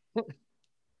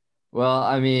 Well,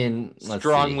 I mean,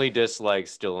 strongly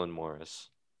dislikes Dylan Morris.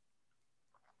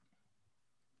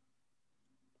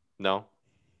 No.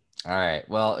 All right.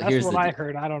 Well, that's what I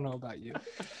heard. I don't know about you.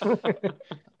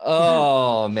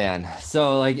 Oh man.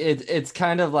 So like it's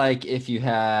kind of like if you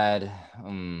had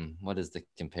what is the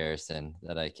comparison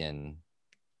that I can?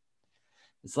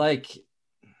 It's like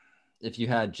if you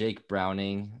had Jake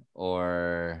Browning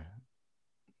or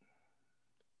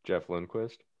Jeff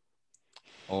Lindquist,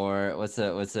 or what's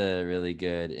a really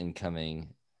good incoming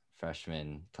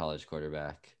freshman college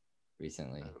quarterback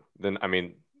recently? Then I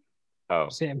mean,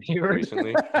 Sam Heward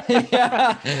recently.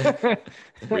 Yeah.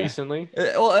 Recently?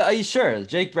 Well, sure.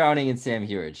 Jake Browning and Sam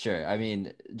Heward. Sure. I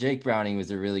mean, Jake Browning was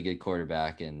a really good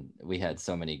quarterback, and we had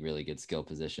so many really good skill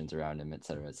positions around him, et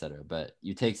cetera, et cetera. But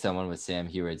you take someone with Sam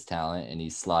Heward's talent, and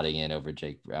he's slotting in over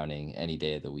Jake Browning any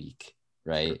day of the week,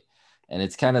 right? Sure. And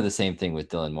it's kind of the same thing with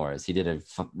Dylan Morris. He did a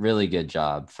really good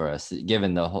job for us,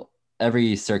 given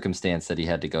every circumstance that he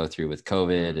had to go through with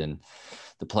COVID and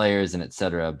the players and et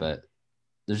cetera. But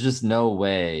there's just no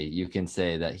way you can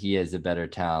say that he is a better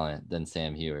talent than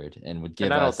Sam Heward and would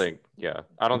give I don't think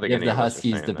give the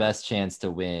Huskies the best chance to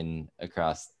win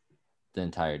across the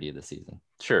entirety of the season.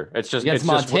 Sure. It's just against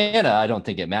Montana, I don't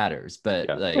think it matters, but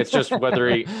it's just whether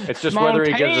he gives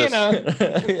us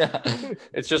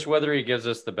it's just whether he gives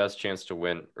us the best chance to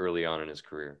win early on in his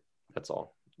career. That's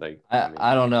all.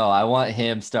 I don't know. I want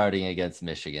him starting against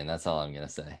Michigan. That's all I'm gonna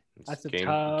say. That's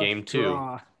game 2.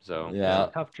 Draw. So yeah,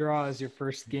 tough draw is your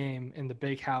first game in the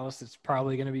big house. It's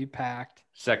probably going to be packed.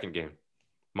 Second game,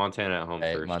 Montana at home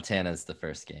first. Montana's the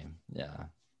first game. Yeah.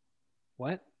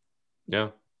 What? Yeah.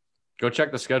 Go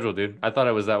check the schedule, dude. I thought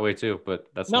it was that way too, but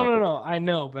that's no. I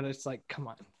know, but it's like, come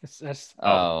on. That's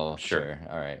sure.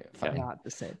 All right, fine. Not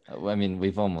the same. I mean,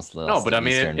 we've almost lost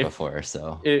Eastern before,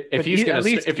 so if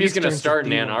he's gonna start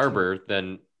in Ann Arbor,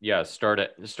 then start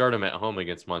him at home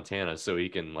against Montana so he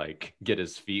can like get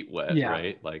his feet wet,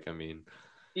 right? Like, I mean,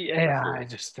 I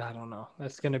don't know.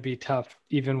 That's gonna be tough,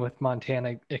 even with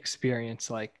Montana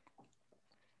experience. Like,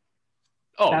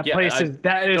 that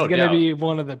is going to be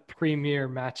one of the premier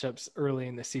matchups early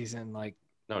in the season. Like,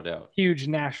 no doubt, huge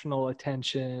national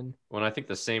attention. When I think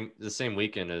the same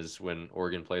weekend is when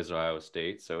Oregon plays Ohio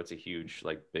State, so it's a huge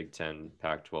like Big Ten,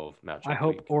 Pac-12 matchup. I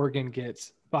hope Oregon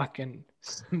gets fucking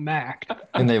smacked,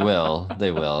 and they will.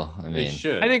 They will. I mean, they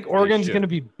should. I think Oregon's going to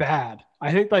be bad.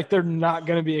 I think like they're not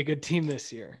going to be a good team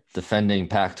this year. Defending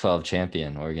Pac-12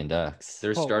 champion Oregon Ducks.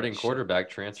 Their starting quarterback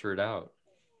transferred out.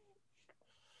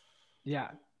 Yeah,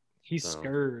 he's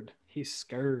scared. He's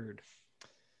scared.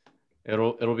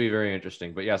 It'll be very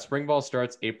interesting. But yeah, spring ball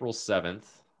starts April 7th.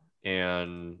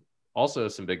 And also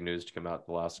some big news to come out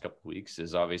the last couple of weeks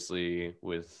is obviously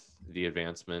with the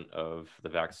advancement of the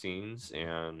vaccines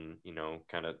and,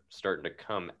 kind of starting to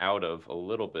come out of a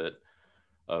little bit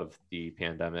of the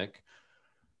pandemic,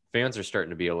 fans are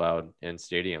starting to be allowed in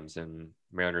stadiums, and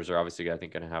Mariners are obviously, I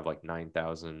think, going to have like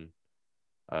 9,000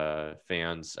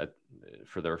 fans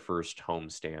for their first home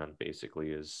stand,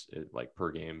 basically is like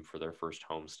per game for their first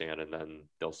home stand, and then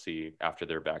they'll see after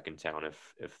they're back in town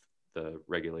if the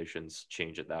regulations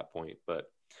change at that point. But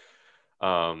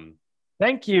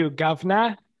thank you,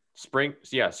 Governor. Spring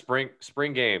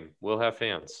game, we'll have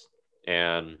fans,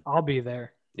 and I'll be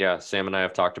there. Yeah, Sam and I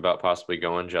have talked about possibly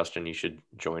going. Justin, you should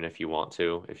join if you want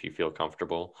to, if you feel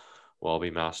comfortable. We'll all be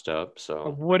masked up. So I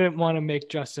wouldn't want to make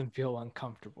Justin feel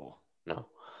uncomfortable. No.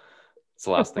 It's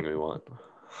the last thing we want.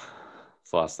 It's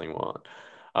the last thing we want.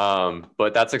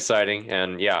 But that's exciting.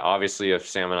 And yeah, obviously if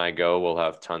Sam and I go, we'll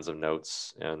have tons of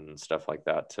notes and stuff like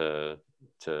that to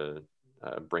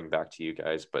bring back to you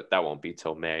guys, but that won't be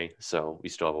till May. So we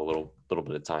still have a little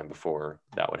bit of time before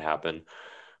that would happen.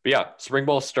 But yeah, spring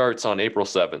ball starts on April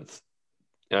 7th.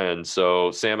 And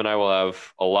so Sam and I will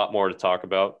have a lot more to talk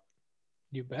about.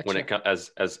 You betcha. When it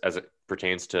as it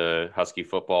pertains to Husky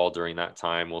football during that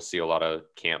time, we'll see a lot of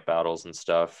camp battles and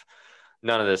stuff.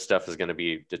 None of this stuff is going to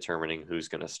be determining who's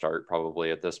going to start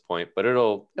probably at this point, but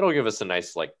it'll give us a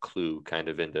nice like clue kind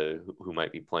of into who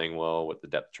might be playing well, what the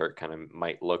depth chart kind of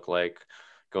might look like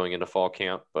going into fall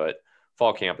camp. But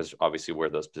fall camp is obviously where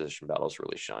those position battles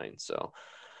really shine. So,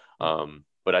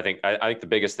 but I think the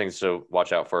biggest things to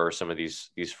watch out for are some of these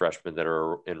freshmen that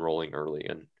are enrolling early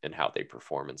and how they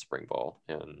perform in spring ball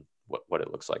and what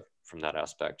it looks like from that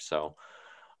aspect. So,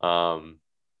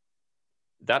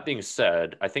 that being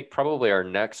said, I think probably our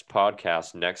next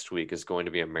podcast next week is going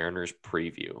to be a Mariners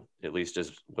preview. At least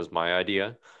was my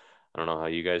idea. I don't know how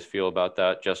you guys feel about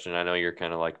that. Justin, I know you're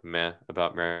kind of like meh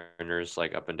about Mariners,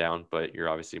 like up and down, but you're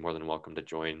obviously more than welcome to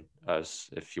join us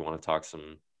if you want to talk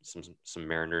some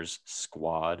Mariners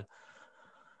squad.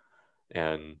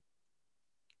 And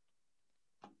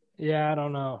yeah, I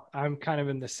don't know. I'm kind of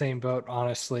in the same boat,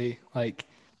 honestly. Like,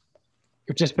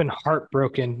 I've just been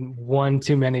heartbroken one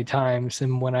too many times.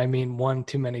 And when I mean one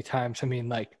too many times, I mean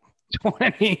like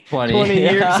 20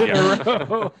 years in a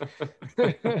row.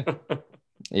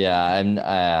 Yeah,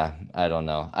 I don't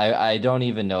know. I don't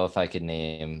even know if I could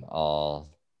name all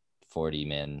 40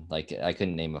 men. Like I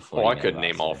couldn't name a 40. I couldn't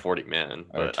name all 40 men,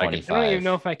 but I don't even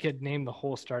know if I could name the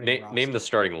whole starting roster. Name the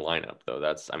starting lineup though.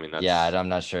 That's yeah, I'm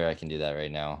not sure I can do that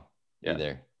right now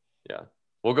either. Yeah.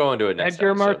 We'll go into it next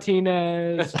Edgar episode.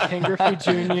 Martinez, Ken Griffey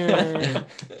Jr.,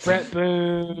 Brett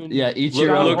Boone. Yeah,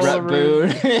 Ichiro, Brett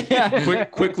Boone. Yeah.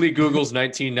 Quickly Google's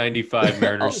 1995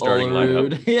 Mariners starting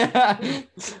lineup. Yeah.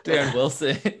 Dan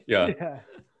Wilson. Yeah.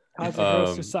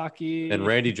 Kazuhiro Sasaki. And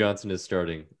Randy Johnson is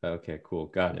starting. Okay, cool.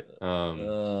 Got it.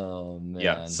 Oh man.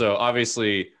 Yeah. So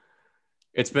obviously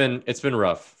it's been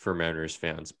rough for Mariners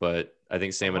fans, but I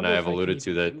think Sam and I have alluded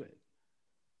to that.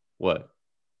 What?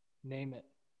 Name it.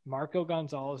 Marco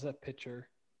Gonzalez at pitcher.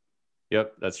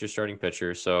 Yep, that's your starting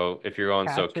pitcher. So if you're going,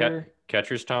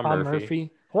 catcher's Tom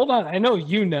Murphy. Hold on, I know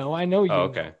you know. Oh,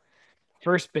 okay. Know.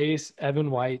 First base,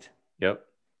 Evan White. Yep.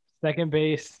 Second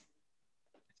base,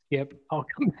 Skip. I'll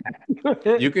come back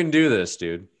to it. You can do this,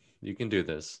 dude. You can do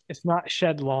this. It's not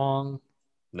Shed Long.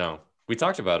 No, we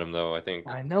talked about him though. I think.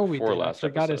 I know we did. I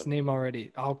forgot episode. his name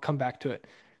already. I'll come back to it.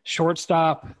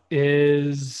 Shortstop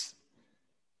is.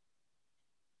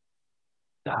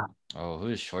 Oh,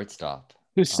 who's shortstop?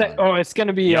 It's going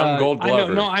to be Young Gold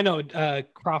Glover. I know.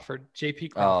 Crawford,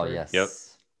 JP Crawford. Oh, yes. Yep.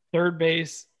 Third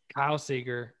base, Kyle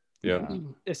Seager. Yep.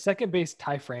 Is second base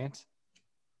Ty France?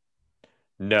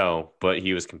 No, but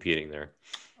he was competing there.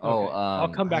 Oh, okay. I'll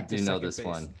come back to know second this base.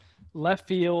 one. Left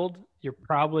field, you're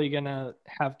probably gonna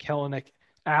have Kelenic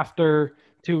after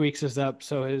 2 weeks is up,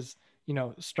 so his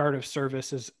start of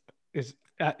service is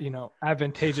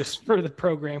advantageous for the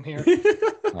program here.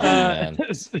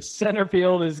 Center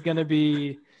field is going to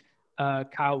be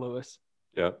Kyle Lewis.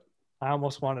 Yep. I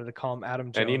almost wanted to call him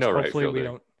Adam Jones. And hopefully right we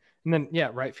don't. And then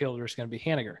right fielder is going to be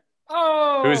Haniger.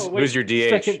 Oh, who's your DH?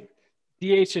 Second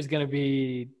DH is going to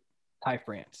be Ty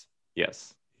France.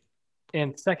 Yes.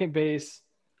 And second base,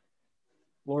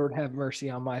 Lord have mercy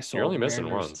on my soul. You're only missing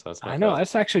one, so that's not I know, bad.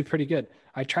 that's actually pretty good.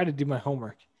 I try to do my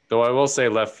homework. Though I will say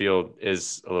left field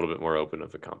is a little bit more open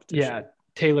of a competition. Yeah,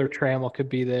 Taylor Trammell could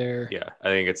be there. Yeah, I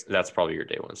think that's probably your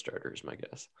day one starter is my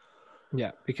guess.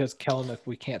 Yeah, because Kelenic,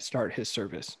 we can't start his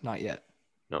service. Not yet.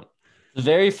 No.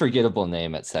 Very forgettable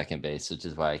name at second base, which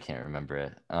is why I can't remember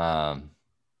it. Do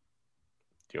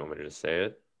you want me to just say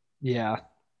it? Yeah.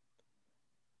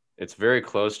 It's very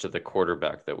close to the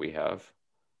quarterback that we have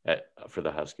for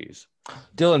the Huskies.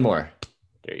 Dylan Moore.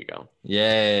 There you go.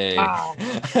 Yay. Wow.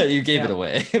 You gave it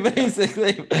away,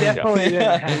 basically. Definitely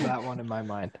didn't have that one in my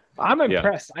mind. I'm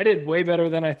impressed. I did way better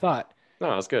than I thought.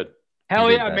 No, that's good.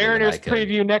 Hell yeah, Mariners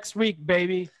preview next week,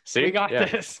 baby. See? We got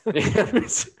this.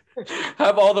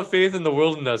 Have all the faith in the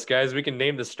world in us, guys. We can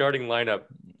name the starting lineup,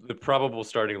 the probable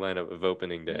starting lineup of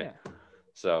opening day. Yeah.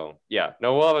 So yeah,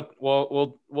 no,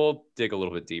 we'll dig a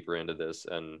little bit deeper into this,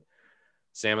 and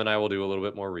Sam and I will do a little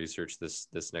bit more research this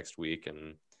next week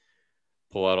and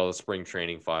pull out all the spring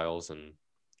training files and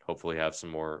hopefully have some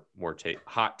more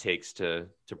hot takes to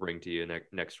bring to you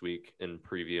next week in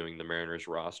previewing the Mariners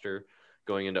roster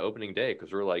going into opening day,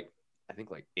 because we're I think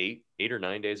 8 or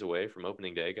 9 days away from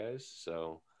opening day, guys.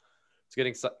 So it's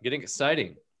getting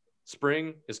exciting.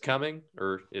 Spring is coming,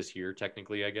 or is here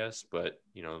technically, I guess, but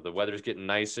the weather's getting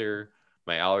nicer.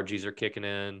 My allergies are kicking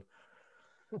in.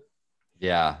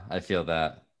 Yeah, I feel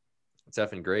that. It's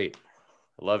effing great.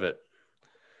 I love it.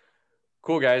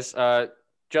 Cool, guys.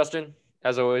 Justin,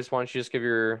 as always, why don't you just give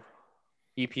your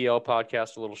EPL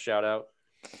podcast a little shout out?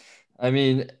 I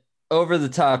mean, over the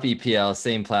top EPL,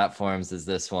 same platforms as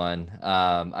this one.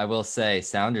 I will say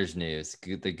Sounders news.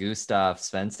 The Gustav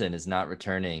Svensson is not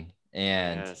returning.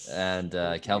 And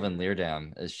Kelvin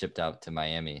Leerdam is shipped out to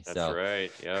Miami. That's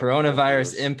right. Yep.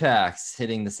 Coronavirus impacts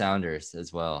hitting the Sounders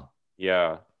as well.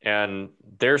 Yeah, and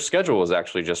their schedule was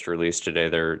actually just released today.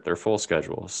 Their full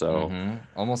schedule. So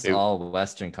almost all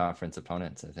Western Conference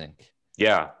opponents, I think.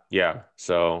 Yeah.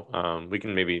 So we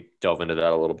can maybe delve into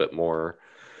that a little bit more,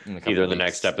 either in the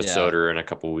next episode or in a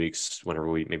couple of weeks, whenever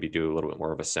we maybe do a little bit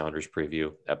more of a Sounders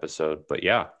preview episode. But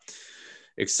yeah,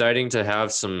 exciting to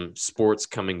have some sports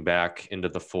coming back into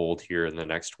the fold here in the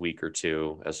next week or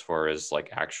two, as far as like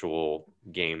actual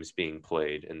games being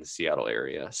played in the Seattle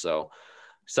area. So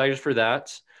excited for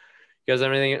that. You guys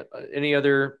have anything, any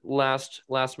other last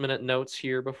minute notes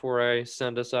here before I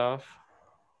send us off?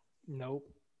 Nope.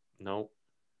 Nope.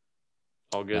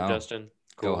 All good, No. Justin?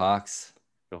 Go Hawks.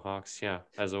 Go Hawks. Yeah,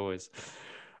 as always.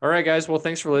 All right, guys. Well,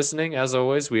 thanks for listening. As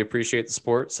always, we appreciate the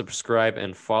support. Subscribe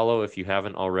and follow if you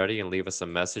haven't already, and leave us a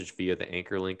message via the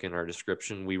anchor link in our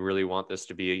description. We really want this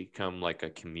to become like a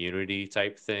community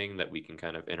type thing that we can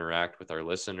kind of interact with our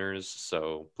listeners.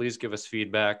 So please give us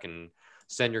feedback and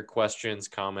send your questions,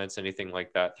 comments, anything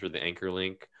like that through the anchor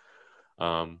link.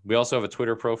 We also have a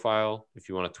Twitter profile if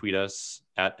you want to tweet us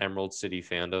at Emerald City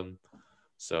Fandom.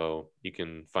 So you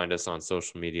can find us on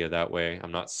social media that way.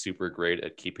 I'm not super great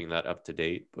at keeping that up to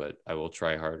date, but I will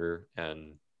try harder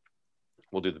and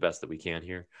we'll do the best that we can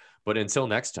here. But until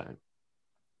next time.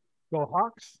 Go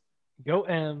Hawks, go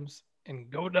M's,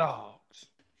 and go Dogs.